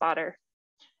ShotSpotter.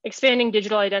 Expanding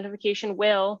digital identification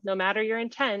will, no matter your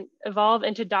intent, evolve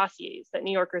into dossiers that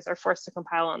New Yorkers are forced to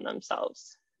compile on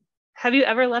themselves. Have you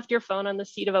ever left your phone on the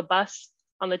seat of a bus,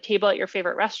 on the table at your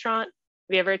favorite restaurant?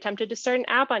 Have you ever attempted to start an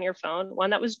app on your phone, one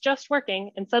that was just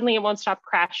working, and suddenly it won't stop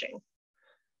crashing?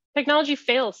 Technology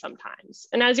fails sometimes,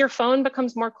 and as your phone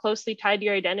becomes more closely tied to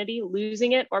your identity,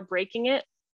 losing it or breaking it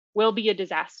will be a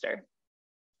disaster.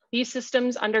 These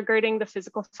systems undergirding the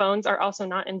physical phones are also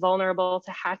not invulnerable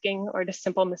to hacking or to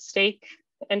simple mistake.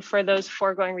 And for those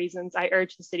foregoing reasons, I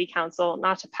urge the City Council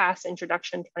not to pass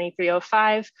Introduction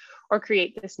 2305 or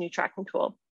create this new tracking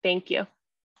tool. Thank you.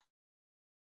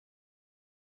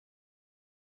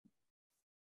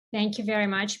 Thank you very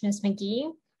much, Ms.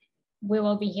 McGee. We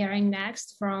will be hearing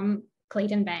next from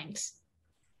Clayton Banks.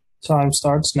 Time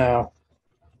starts now.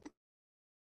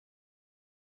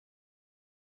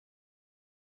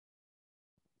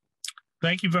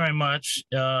 Thank you very much.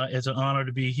 It's an honor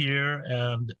to be here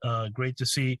and great to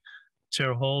see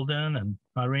Chair Holden and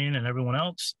Irene and everyone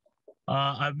else.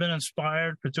 I've been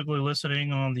inspired, particularly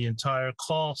listening on the entire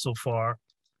call so far,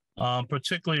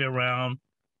 particularly around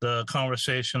the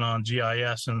conversation on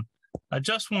GIS. And I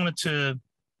just wanted to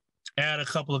add a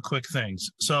couple of quick things.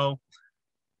 So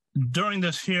during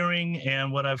this hearing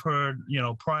and what I've heard,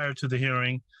 prior to the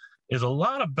hearing is a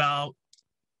lot about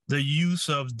the use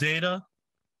of data.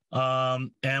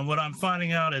 And what I'm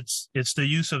finding out, it's the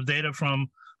use of data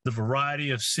from the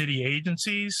variety of city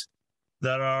agencies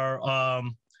that are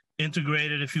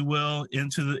integrated, if you will,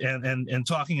 into the and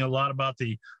talking a lot about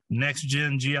the next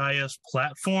gen GIS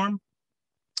platform.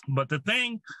 But the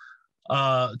thing,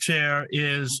 Chair,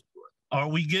 is are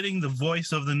we getting the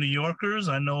voice of the New Yorkers?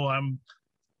 I know I'm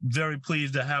very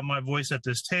pleased to have my voice at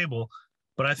this table,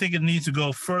 but I think it needs to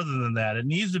go further than that. It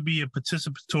needs to be a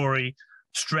participatory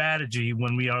strategy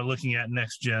when we are looking at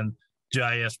next-gen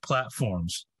GIS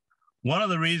platforms. One of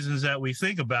the reasons that we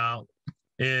think about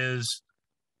is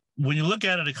when you look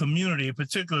at it, a community,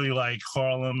 particularly like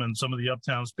Harlem and some of the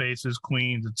uptown spaces,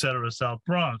 Queens, et cetera, South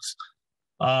Bronx,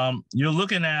 you're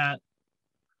looking at,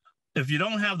 if you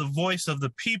don't have the voice of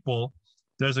the people,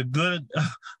 there's a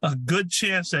good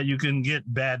chance that you can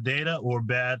get bad data or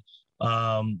bad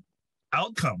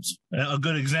outcomes. A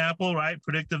good example, right?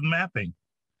 Predictive mapping.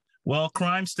 Well,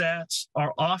 crime stats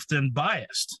are often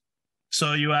biased.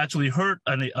 So you actually hurt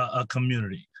a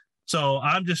community. So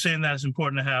I'm just saying that it's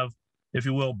important to have, if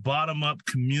you will, bottom-up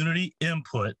community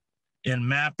input in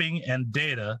mapping and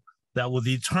data that will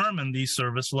determine these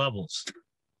service levels.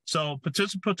 So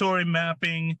participatory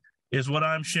mapping is what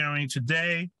I'm sharing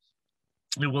today.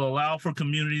 It will allow for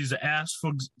communities to ask,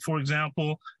 for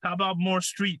example, how about more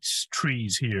street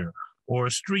trees here, or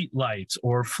street lights,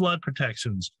 or flood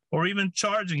protections, or even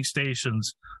charging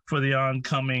stations for the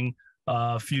oncoming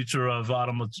future of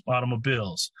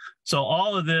automobiles. So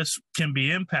all of this can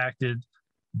be impacted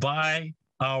by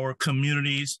our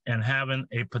communities and having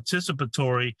a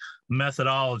participatory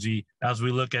methodology as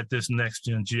we look at this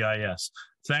next-gen GIS.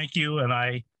 Thank you, and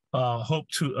I hope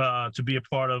to be a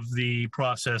part of the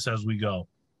process as we go.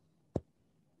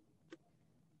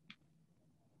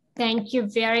 Thank you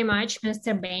very much,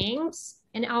 Mr. Banks.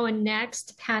 And our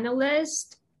next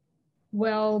panelist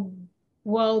will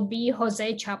be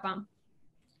Jose Chapa.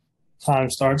 Time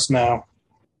starts now.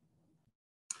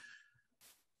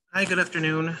 Hi, good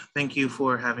afternoon. Thank you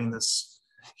for having this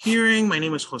hearing. My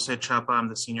name is Jose Chapa. I'm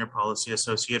the Senior Policy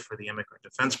Associate for the Immigrant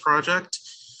Defense Project.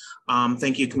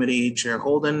 Thank you, Committee Chair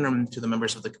Holden, and to the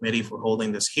members of the committee for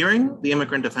holding this hearing. The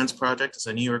Immigrant Defense Project is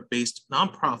a New York-based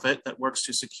nonprofit that works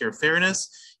to secure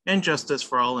fairness and justice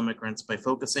for all immigrants by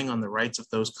focusing on the rights of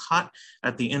those caught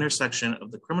at the intersection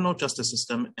of the criminal justice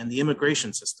system and the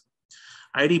immigration system.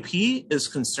 IDP is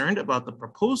concerned about the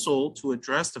proposal to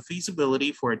address the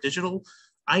feasibility for a digital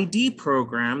ID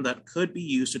program that could be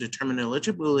used to determine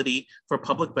eligibility for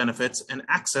public benefits and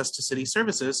access to city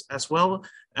services, as well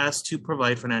as to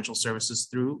provide financial services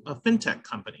through a fintech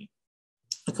company.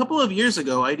 A couple of years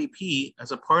ago, IDP,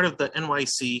 as a part of the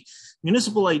NYC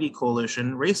Municipal ID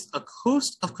Coalition, raised a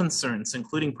host of concerns,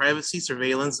 including privacy,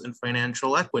 surveillance, and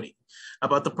financial equity,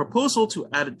 about the proposal to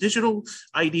add a digital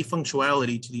ID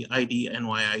functionality to the ID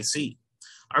NYIC.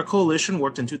 Our coalition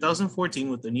worked in 2014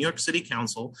 with the New York City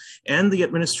Council and the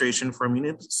administration for a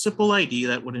municipal ID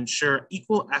that would ensure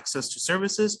equal access to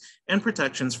services and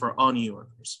protections for all New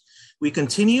Yorkers. We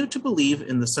continue to believe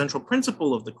in the central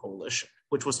principle of the coalition,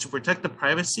 which was to protect the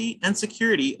privacy and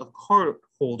security of card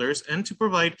holders and to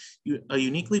provide a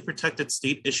uniquely protected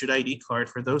state-issued ID card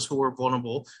for those who were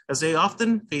vulnerable, as they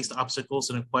often faced obstacles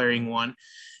in acquiring one,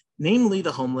 namely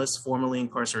the homeless, formerly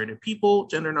incarcerated people,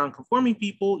 gender nonconforming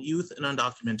people, youth, and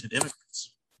undocumented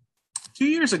immigrants. 2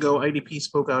 years ago, IDP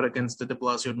spoke out against the de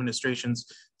Blasio administration's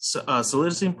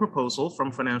soliciting proposal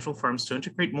from financial firms to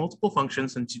integrate multiple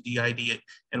functions into GUID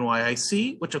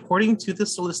NYIC, which according to the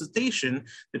solicitation,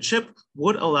 the chip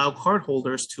would allow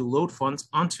cardholders to load funds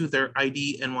onto their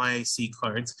ID NYIC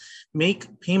cards,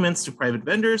 make payments to private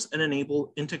vendors, and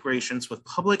enable integrations with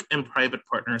public and private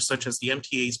partners such as the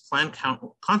MTA's planned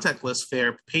contactless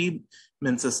fare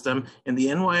payment system and the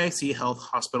NYIC Health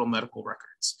Hospital medical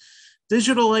records.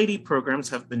 Digital ID programs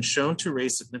have been shown to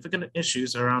raise significant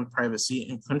issues around privacy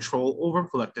and control over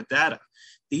collected data.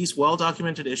 These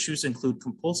well-documented issues include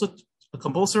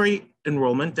compulsory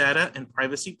enrollment data and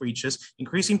privacy breaches,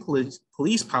 increasing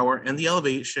police power, and the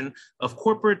elevation of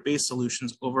corporate-based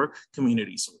solutions over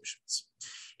community solutions.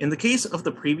 In the case of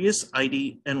the previous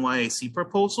ID NYIC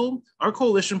proposal, our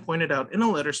coalition pointed out in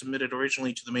a letter submitted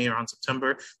originally to the mayor on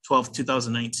September 12,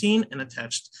 2019, and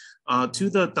attached to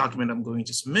the document I'm going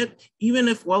to submit, even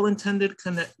if well-intended,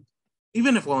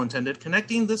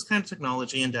 connecting this kind of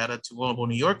technology and data to vulnerable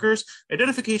New Yorkers,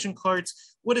 identification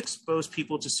cards would expose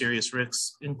people to serious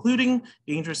risks, including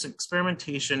dangerous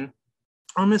experimentation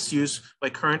or misuse by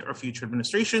current or future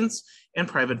administrations and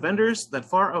private vendors that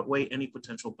far outweigh any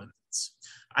potential benefits.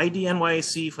 ID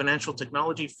NYC financial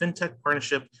technology fintech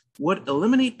partnership would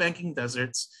eliminate banking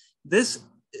deserts. This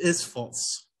is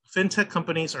false. Fintech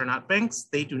companies are not banks.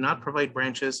 They do not provide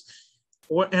branches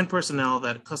and personnel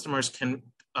that customers can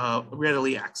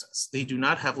readily access. They do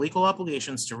not have legal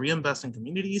obligations to reinvest in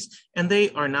communities, and they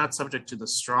are not subject to the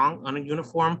strong,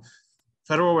 uniform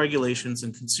federal regulations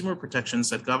and consumer protections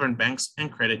that govern banks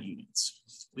and credit unions.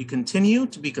 We continue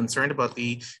to be concerned about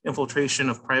the infiltration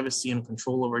of privacy and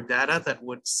control over data that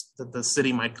the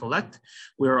city might collect.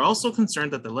 We are also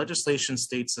concerned that the legislation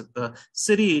states that the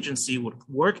city agency would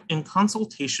work in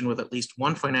consultation with at least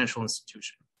one financial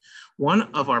institution. One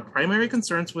of our primary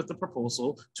concerns with the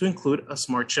proposal to include a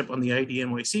smart chip on the ID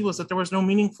NYC was that there was no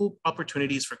meaningful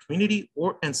opportunities for community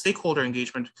and stakeholder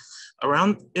engagement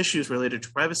around issues related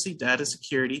to privacy, data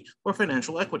security, or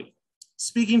financial equity.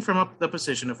 Speaking from the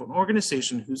position of an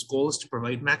organization whose goal is to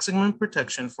provide maximum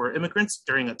protection for immigrants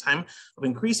during a time of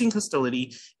increasing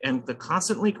hostility and the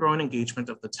constantly growing engagement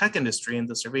of the tech industry in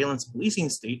the surveillance policing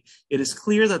state, it is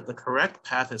clear that the correct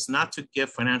path is not to give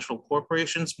financial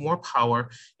corporations more power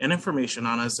and information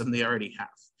on us than they already have.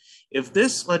 If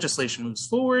this legislation moves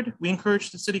forward, we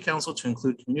encourage the City Council to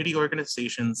include community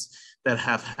organizations that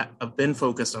have been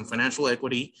focused on financial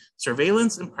equity,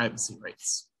 surveillance, and privacy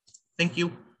rights. Thank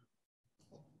you.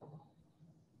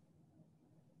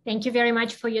 Thank you very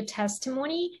much for your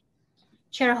testimony.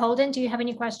 Chair Holden, do you have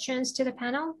any questions to the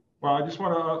panel? Well, I just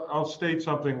want to, I'll state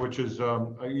something, which is,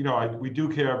 we do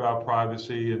care about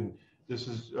privacy, and this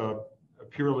is a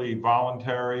purely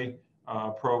voluntary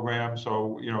program.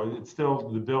 So, it's still,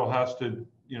 the bill has to,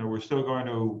 we're still going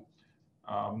to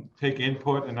take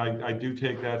input, and I do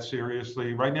take that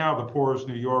seriously. Right now, the poorest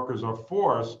New Yorkers are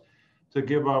forced to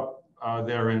give up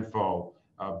their info,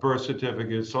 birth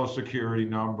certificate, social security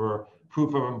number,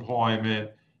 proof of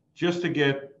employment, just to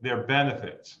get their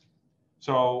benefits.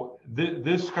 So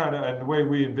this kind of, and the way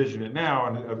we envision it now,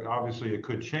 and obviously it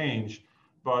could change,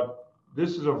 but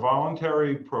this is a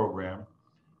voluntary program.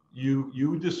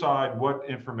 You decide what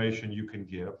information you can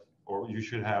give or you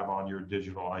should have on your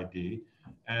digital ID.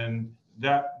 And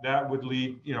that would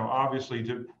lead, obviously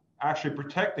to actually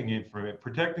protecting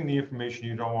the information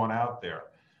you don't want out there.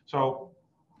 So,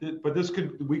 but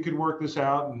we could work this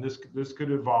out, and this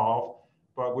could evolve.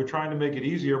 But we're trying to make it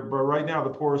easier. But right now, the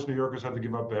poorest New Yorkers have to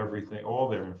give up everything, all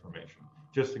their information,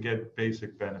 just to get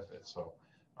basic benefits. So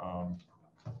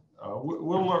we're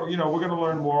going to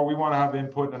learn more. We want to have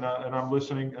input, and I'm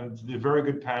listening. And they're very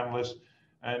good panelists,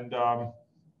 and I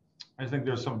think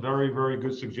there's some very, very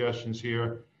good suggestions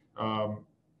here.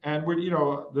 And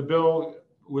the bill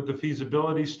with the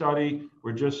feasibility study,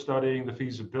 we're just studying the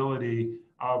feasibility,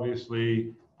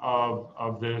 obviously,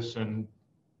 of this, and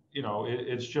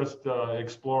it's just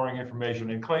exploring information.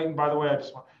 And Clayton, by the way,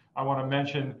 I want to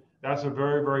mention that's a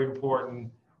very, very important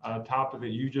topic that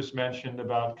you just mentioned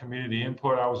about community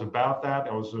input. I was about that.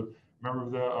 I was a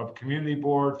member of the community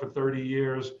board for 30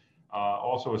 years,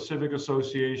 also a civic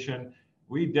association.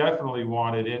 We definitely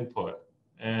wanted input,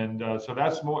 and so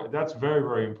that's very,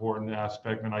 very important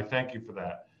aspect. And I thank you for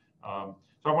that. So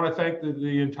I want to thank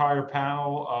the entire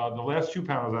panel, the last two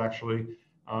panels actually.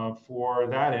 For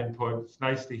that input. It's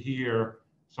nice to hear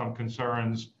some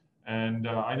concerns, and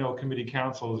I know committee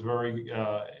counsel is very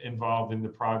involved in the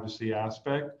privacy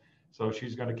aspect, so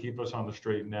she's going to keep us on the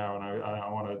straight and narrow.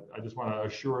 And I just want to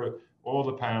assure all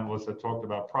the panelists that talked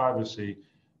about privacy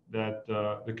that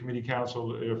the committee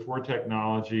counsel for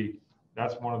technology,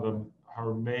 that's one of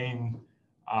her main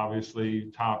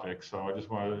obviously, topic. So I just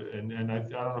want to, and I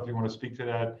don't know if you want to speak to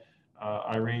that,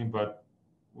 Irene, but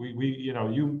we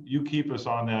you keep us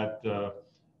on that,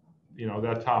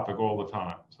 that topic all the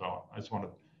time. So I just want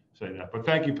to say that. But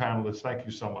thank you, panelists. Thank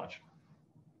you so much.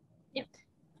 Yep.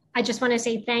 I just want to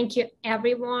say thank you,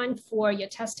 everyone, for your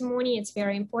testimony. It's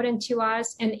very important to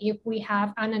us. And if we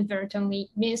have inadvertently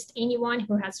missed anyone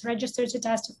who has registered to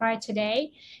testify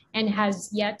today and has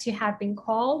yet to have been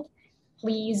called,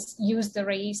 please use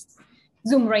the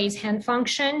Zoom raise hand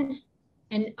function.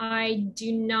 And I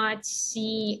do not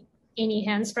see any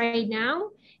hands right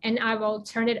now. And I will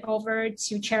turn it over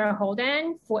to Chair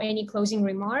Holden for any closing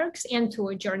remarks and to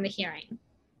adjourn the hearing.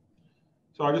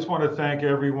 So I just want to thank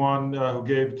everyone who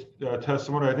gave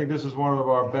testimony. I think this is one of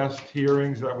our best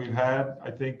hearings that we've had.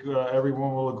 I think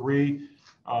everyone will agree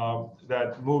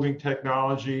that moving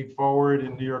technology forward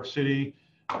in New York City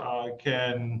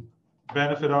can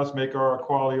benefit us, make our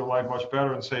quality of life much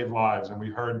better, and save lives. And we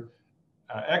heard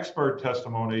expert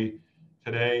testimony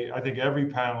today. I think every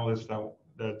panelist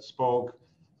that spoke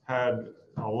had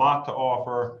a lot to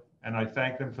offer, and I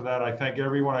thank them for that. I thank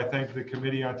everyone. I thank the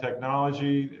Committee on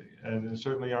Technology, and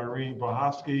certainly Irene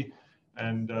Bohosky,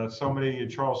 and so many,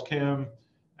 Charles Kim,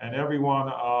 and everyone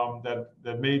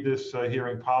that made this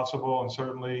hearing possible. And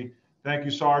certainly, thank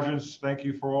you, sergeants. Thank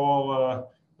you for all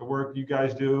the work you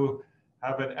guys do.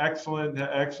 Have an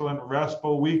excellent,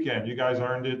 restful weekend. You guys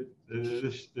earned it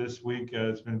this week.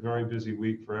 It's been a very busy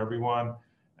week for everyone,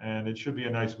 and it should be a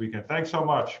nice weekend. Thanks so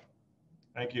much.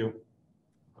 Thank you.